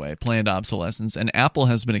 by the way, planned obsolescence, and Apple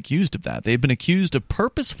has been accused of that. They've been accused of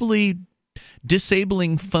purposefully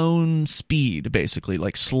disabling phone speed, basically,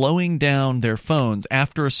 like slowing down their phones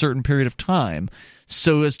after a certain period of time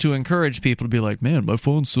so as to encourage people to be like, man, my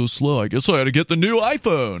phone's so slow, I guess I had to get the new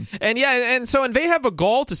iPhone. And and they have a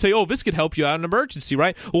goal to say, this could help you out in an emergency,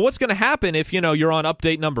 right? Well, what's going to happen if, you're on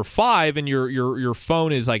update number 5 and your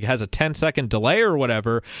phone is like has a 10-second delay or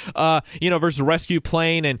whatever, there's a rescue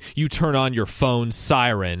plane and you turn on your phone's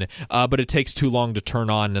siren, but it takes too long to turn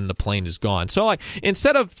on and the plane is gone. So, like,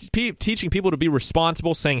 instead of teaching people to be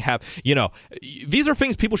responsible, saying these are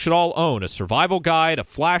things people should all own: a survival guide, a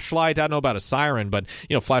flashlight. I don't know about a siren, but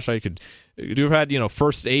flashlight, you could have had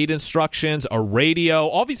first aid instructions, a radio.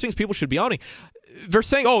 All these things people should be owning. they're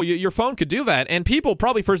saying, oh, your phone could do that. And people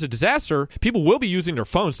probably, for a disaster, people will be using their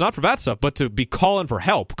phones, not for that stuff, but to be calling for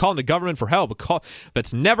help, calling the government for help.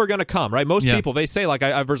 That's never going to come, right? Most people, they say, like,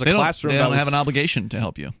 there's a classroom. They don't have an obligation to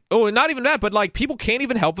help you. Oh, and not even that, but like people can't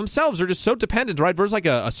even help themselves. They're just so dependent, right? There's like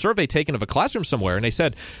a survey taken of a classroom somewhere, and they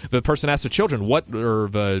said, the person asked the children,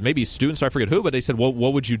 maybe students, I forget who, but they said, what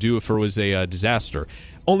would you do if there was a disaster?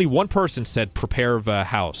 Only one person said, prepare the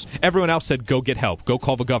house. Everyone else said, go get help. Go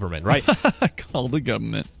call the government, right? Call the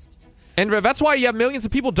government. And that's why you have millions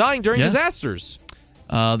of people dying during disasters.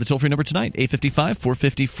 The toll-free number tonight,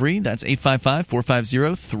 855-450-FREE. That's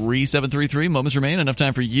 855-450-3733. Moments remain. Enough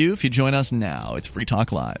time for you if you join us now. It's Free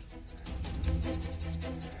Talk Live.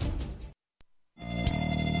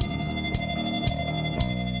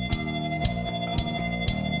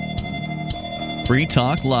 Free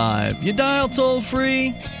Talk Live. You dial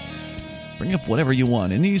toll-free. Bring up whatever you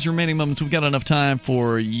want. In these remaining moments, we've got enough time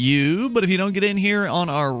for you. But if you don't get in here on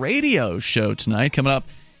our radio show tonight, coming up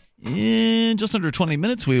in just under 20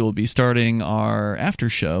 minutes, we will be starting our after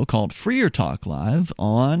show called Freer Talk Live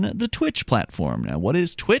on the Twitch platform. Now, what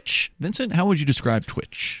is Twitch? Vincent, how would you describe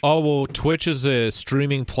Twitch? Oh, well, Twitch is a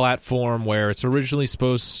streaming platform where it's originally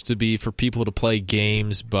supposed to be for people to play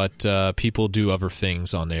games, but people do other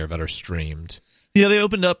things on there that are streamed. Yeah, they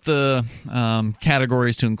opened up the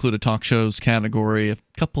categories to include a talk shows category a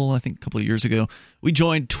couple of years ago. We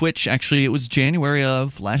joined Twitch, actually, it was January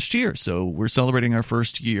of last year, so we're celebrating our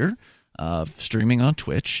first year of streaming on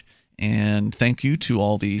Twitch. And thank you to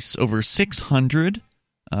all these over 600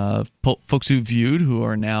 folks who viewed who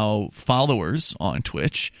are now followers on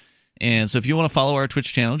Twitch. And so if you want to follow our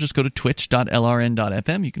Twitch channel, just go to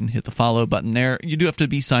twitch.lrn.fm. You can hit the follow button there. You do have to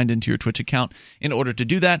be signed into your Twitch account in order to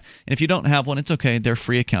do that. And if you don't have one, it's okay. They're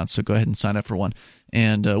free accounts, so go ahead and sign up for one.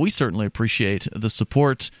 And we certainly appreciate the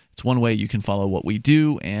support. It's one way you can follow what we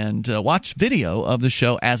do and watch video of the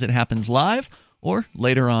show as it happens live or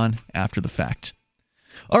later on after the fact.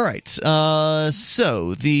 All right,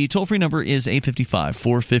 so the toll-free number is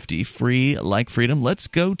 855-450-FREE, like freedom. Let's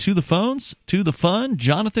go to the phones, to the fun.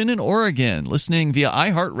 Jonathan in Oregon, listening via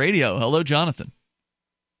iHeartRadio. Hello, Jonathan.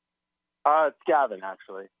 It's Gavin,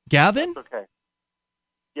 actually. Gavin? That's okay.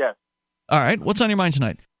 Yes. All right, what's on your mind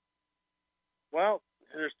tonight? Well,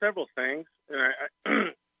 there's several things, and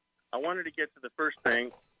I wanted to get to the first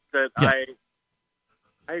thing that I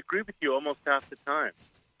agree with you almost half the time.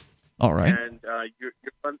 All right. And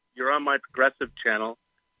you're on my progressive channel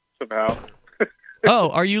somehow. Oh,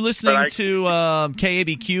 are you listening to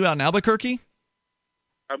KABQ out in Albuquerque?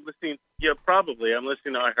 I'm listening. Yeah, probably. I'm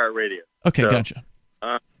listening to iHeartRadio. Okay, gotcha.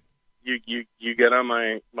 You get on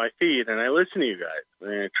my feed, and I listen to you guys,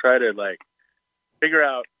 and I try to figure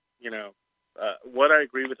out what I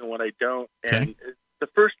agree with and what I don't. Okay. And the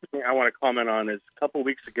first thing I want to comment on is a couple of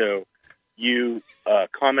weeks ago, you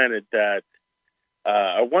commented that.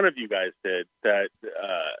 One of you guys did that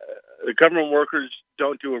the government workers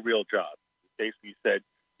don't do a real job. Basically said,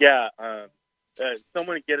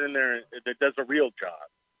 someone get in there that does a real job.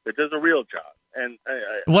 And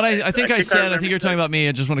I think you're talking about me.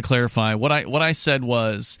 I just want to clarify what I said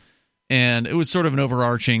was, and it was sort of an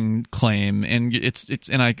overarching claim, and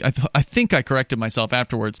I think I corrected myself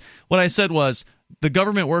afterwards. What I said was, the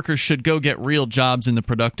government workers should go get real jobs in the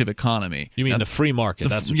productive economy. You mean the free market?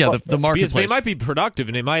 The marketplace. Because they might be productive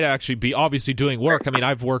and they might actually be obviously doing work. I mean,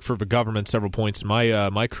 I've worked for the government several points in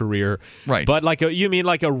my career. Right. But you mean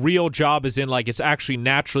like a real job is in it's actually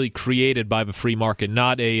naturally created by the free market,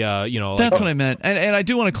 not a That's what I meant. And I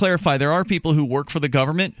do want to clarify, there are people who work for the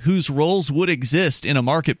government whose roles would exist in a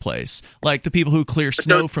marketplace, like the people who clear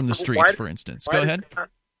snow from the streets, for instance. Go ahead.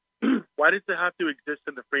 Why does it have to exist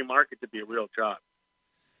in the free market to be a real job?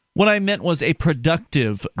 What I meant was a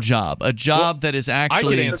productive job, a job that is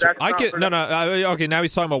actually... Okay, now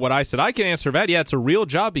he's talking about what I said. I can answer that. Yeah, it's a real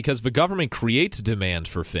job because the government creates demand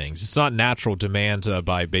for things. It's not natural demand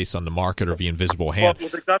based on the market or the invisible hand. Well,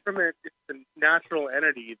 the government is a natural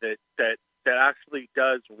entity that actually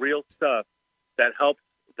does real stuff that helps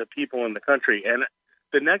the people in the country. And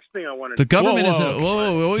the next thing I want to... The government isn't...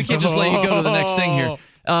 Whoa, we can't just let you go to the next thing here.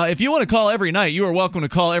 If you want to call every night, you are welcome to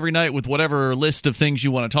call every night with whatever list of things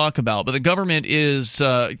you want to talk about. But the government is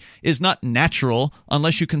not natural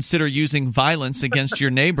unless you consider using violence against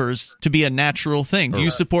your neighbors to be a natural thing. Do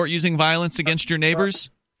you support using violence against your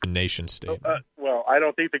neighbors? A nation state. Well, I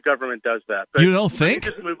don't think the government does that. But you don't think?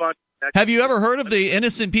 Just move on to the next Have you ever heard of the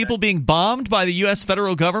innocent people being bombed by the U.S.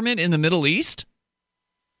 federal government in the Middle East?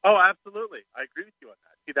 Oh, absolutely. I agree with you on that.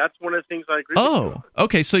 See, that's one of the things I agree with you on.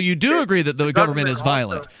 Okay, so you do agree that the government is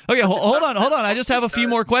violent. Okay, hold on. I just have a few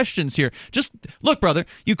more questions here. Just look, brother,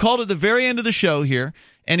 you called at the very end of the show here,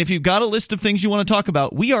 and if you've got a list of things you want to talk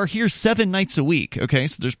about, we are here 7 nights a week, okay?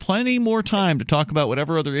 So there's plenty more time to talk about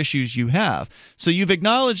whatever other issues you have. So you've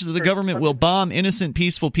acknowledged that the government will bomb innocent,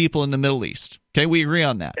 peaceful people in the Middle East. Okay, we agree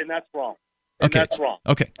on that. And that's wrong. Okay, that's wrong.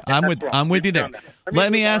 Okay, I'm with you there.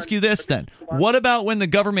 Let me ask you this then: what about when the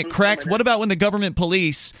government What about when the government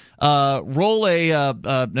police roll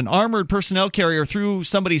an armored personnel carrier through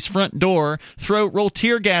somebody's front door, roll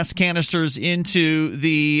tear gas canisters into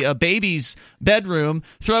the baby's bedroom,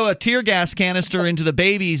 throw a tear gas canister into the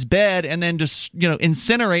baby's bed, and then just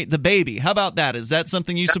incinerate the baby? How about that? Is that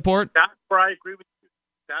something you support? That's where I agree with you.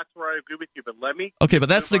 That's where I agree with you. But let me. Okay, but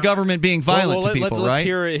that's the government being violent to people, let's right?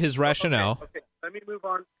 hear his rationale. Okay, let me move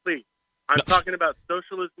on, please. I'm talking about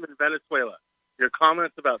socialism in Venezuela. Your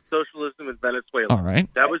comments about socialism in Venezuela. All right.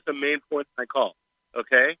 That was the main point I called.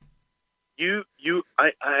 Okay.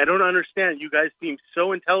 I don't understand. You guys seem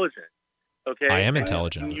so intelligent. Okay. I am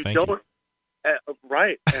intelligent. You Thank you.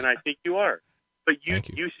 Right, and I think you are. But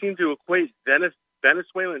you seem to equate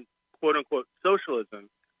Venezuelan quote unquote socialism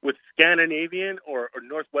with Scandinavian or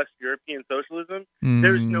Northwest European socialism.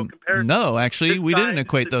 There's no comparison. No, actually, we didn't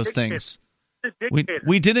equate those things.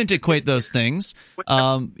 We didn't equate those things.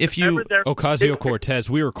 Ocasio-Cortez,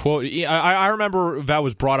 we were quoting. I remember that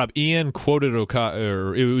was brought up. Ian quoted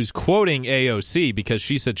it was quoting AOC because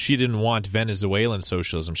she said she didn't want Venezuelan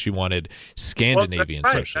socialism. She wanted Scandinavian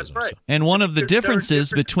socialism. That's right. And one of the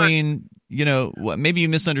differences between maybe you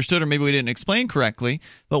misunderstood or maybe we didn't explain correctly,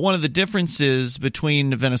 but one of the differences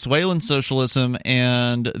between Venezuelan socialism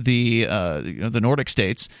and the Nordic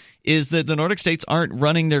states is that the Nordic states aren't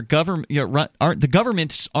running their government. The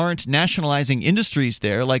governments aren't nationalizing industries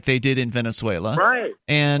there like they did in Venezuela. Right.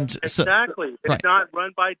 And exactly. Right. It's not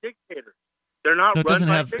run by dictators. They're not. No, it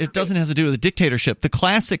doesn't have to do with a dictatorship. The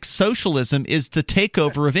classic socialism is the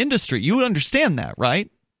takeover of industry. You understand that, right?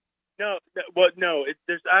 No.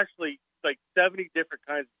 There's actually like 70 different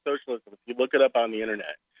kinds of socialism. If you look it up on the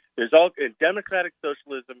internet, democratic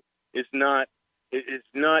socialism is not. It's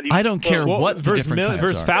not. Even I don't care what the different kinds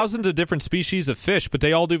There's are. thousands of different species of fish, but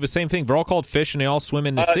they all do the same thing. They're all called fish, and they all swim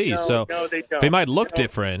in the sea. No, they don't. They might look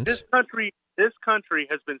different. This country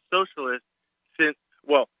has been socialist since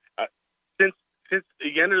the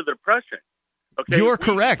end of the Depression. Okay? You're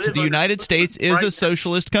correct. The United States is a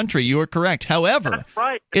socialist country. You are correct. However,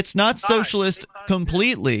 it's not socialist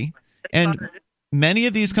completely, and many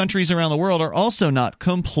of these countries around the world are also not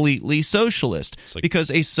completely socialist,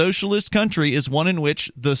 because a socialist country is one in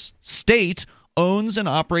which the state owns and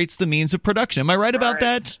operates the means of production. Am I right about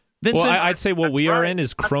that, Vincent? Well, I'd say what we are in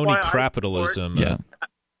is crony capitalism. Yeah.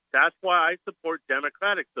 That's why I support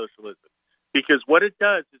democratic socialism, because what it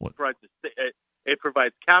does is it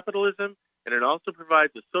provides capitalism, and it also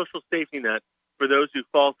provides a social safety net for those who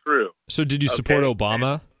fall through. So did you support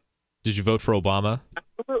Obama? Did you vote for Obama?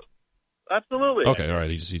 Absolutely. Okay, all right.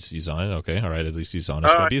 He's on it. Okay, all right. At least he's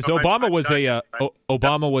honest. Because Obama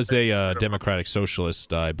was a democratic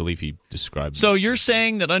socialist. I believe he described. So you're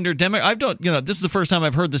saying that under this is the first time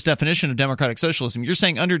I've heard this definition of democratic socialism. You're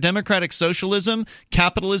saying under democratic socialism,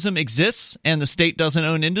 capitalism exists and the state doesn't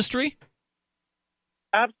own industry?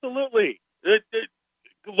 Absolutely.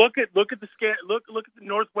 Look at the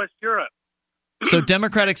Northwest Europe. So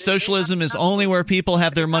democratic socialism is only where people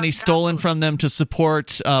have their money stolen from them to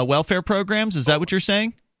support welfare programs? Is that what you're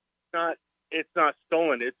saying? It's not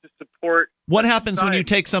stolen. It's to support. What happens when you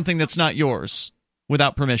take something that's not yours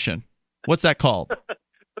without permission? What's that called?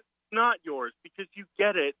 It's not yours because you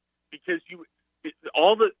get it because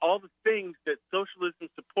all the things that socialism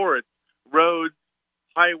supports, roads,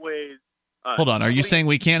 highways. Hold on. Are you saying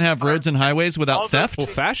we can't have roads and highways without theft? Well,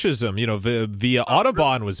 fascism. The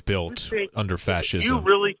Autobahn was built under fascism. You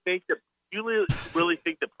really think that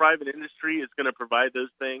private industry is going to provide those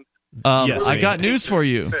things? Yes, I got news for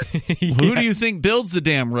you. Who do you think builds the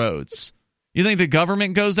damn roads? You think the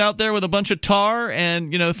government goes out there with a bunch of tar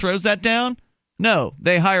and throws that down? No,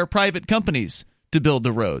 they hire private companies to build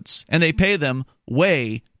the roads, and they pay them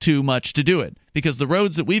way too much to do it. Because the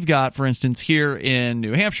roads that we've got, for instance, here in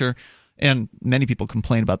New Hampshire, and many people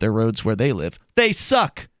complain about their roads where they live, they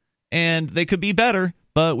suck, and they could be better,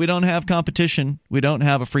 but we don't have competition. We don't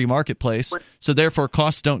have a free marketplace, so therefore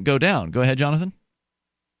costs don't go down. Go ahead, Jonathan.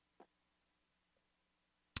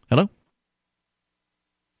 Hello?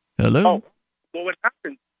 Oh, well, what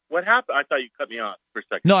happened? I thought you cut me off for a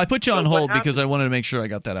second. No, I put you on hold because I wanted to make sure I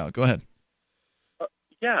got that out. Go ahead.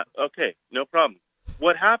 Yeah, okay, no problem.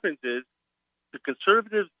 What happens is the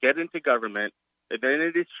conservatives get into government, and then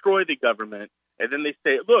they destroy the government, And then they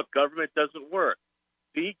say, look, government doesn't work.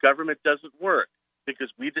 See, government doesn't work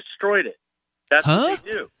because we destroyed it. That's what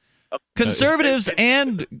they do. Conservatives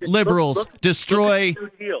and liberals destroy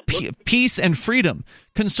peace and freedom.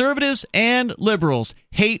 Conservatives and liberals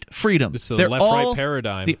hate freedom. It's the left-right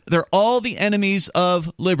paradigm. They're all the enemies of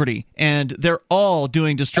liberty, and they're all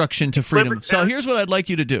doing destruction to freedom. So here's what I'd like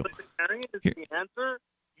you to do.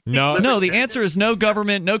 No, the answer is no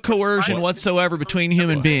government, no coercion whatsoever between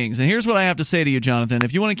human beings. And here's what I have to say to you, Jonathan.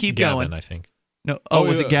 If you want to keep going. I think. No,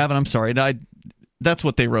 was it Gavin? I'm sorry. That's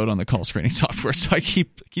what they wrote on the call screening software, so I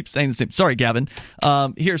keep saying the same. Sorry, Gavin.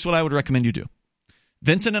 Here's what I would recommend you do.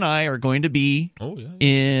 Vincent and I are going to be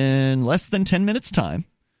in less than 10 minutes' time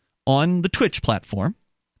on the Twitch platform,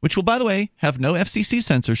 which will, by the way, have no FCC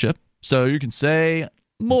censorship, so you can say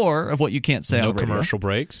more of what you can't say on radio. No commercial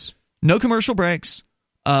breaks. No commercial breaks.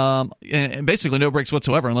 And basically no breaks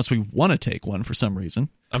whatsoever unless we want to take one for some reason.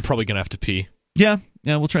 I'm probably going to have to pee. Yeah,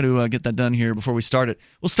 we'll try to get that done here before we start it.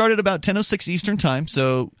 We'll start at about 10:06 Eastern Time,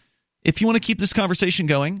 so if you want to keep this conversation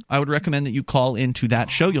going, I would recommend that you call into that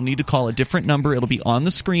show. You'll need to call a different number. It'll be on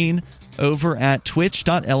the screen over at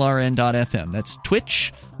twitch.lrn.fm. That's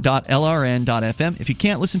twitch.lrn.fm. If you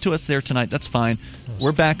can't listen to us there tonight, that's fine.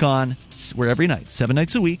 We're back on. We're every night, 7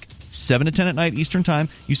 nights a week, 7 to 10 at night Eastern Time.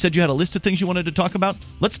 You said you had a list of things you wanted to talk about.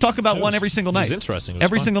 Let's talk about one every single night. It was interesting.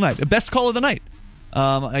 Every single night. The best call of the night.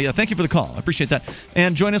 Thank you for the call. I appreciate that.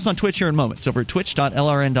 And join us on Twitch here in moments over at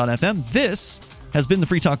twitch.lrn.fm. This has been the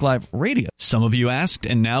Free Talk Live Radio. Some of you asked,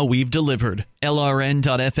 and now we've delivered.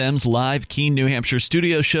 LRN.FM's live Keene, New Hampshire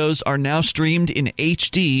studio shows are now streamed in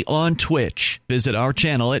HD on Twitch. Visit our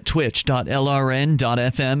channel at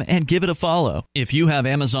twitch.lrn.fm and give it a follow. If you have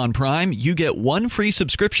Amazon Prime, you get one free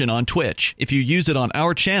subscription on Twitch. If you use it on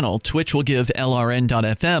our channel, Twitch will give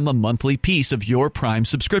LRN.FM a monthly piece of your Prime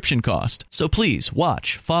subscription cost. So please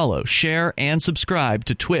watch, follow, share, and subscribe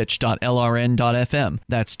to twitch.lrn.fm.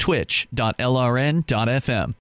 That's twitch.lrn.fm.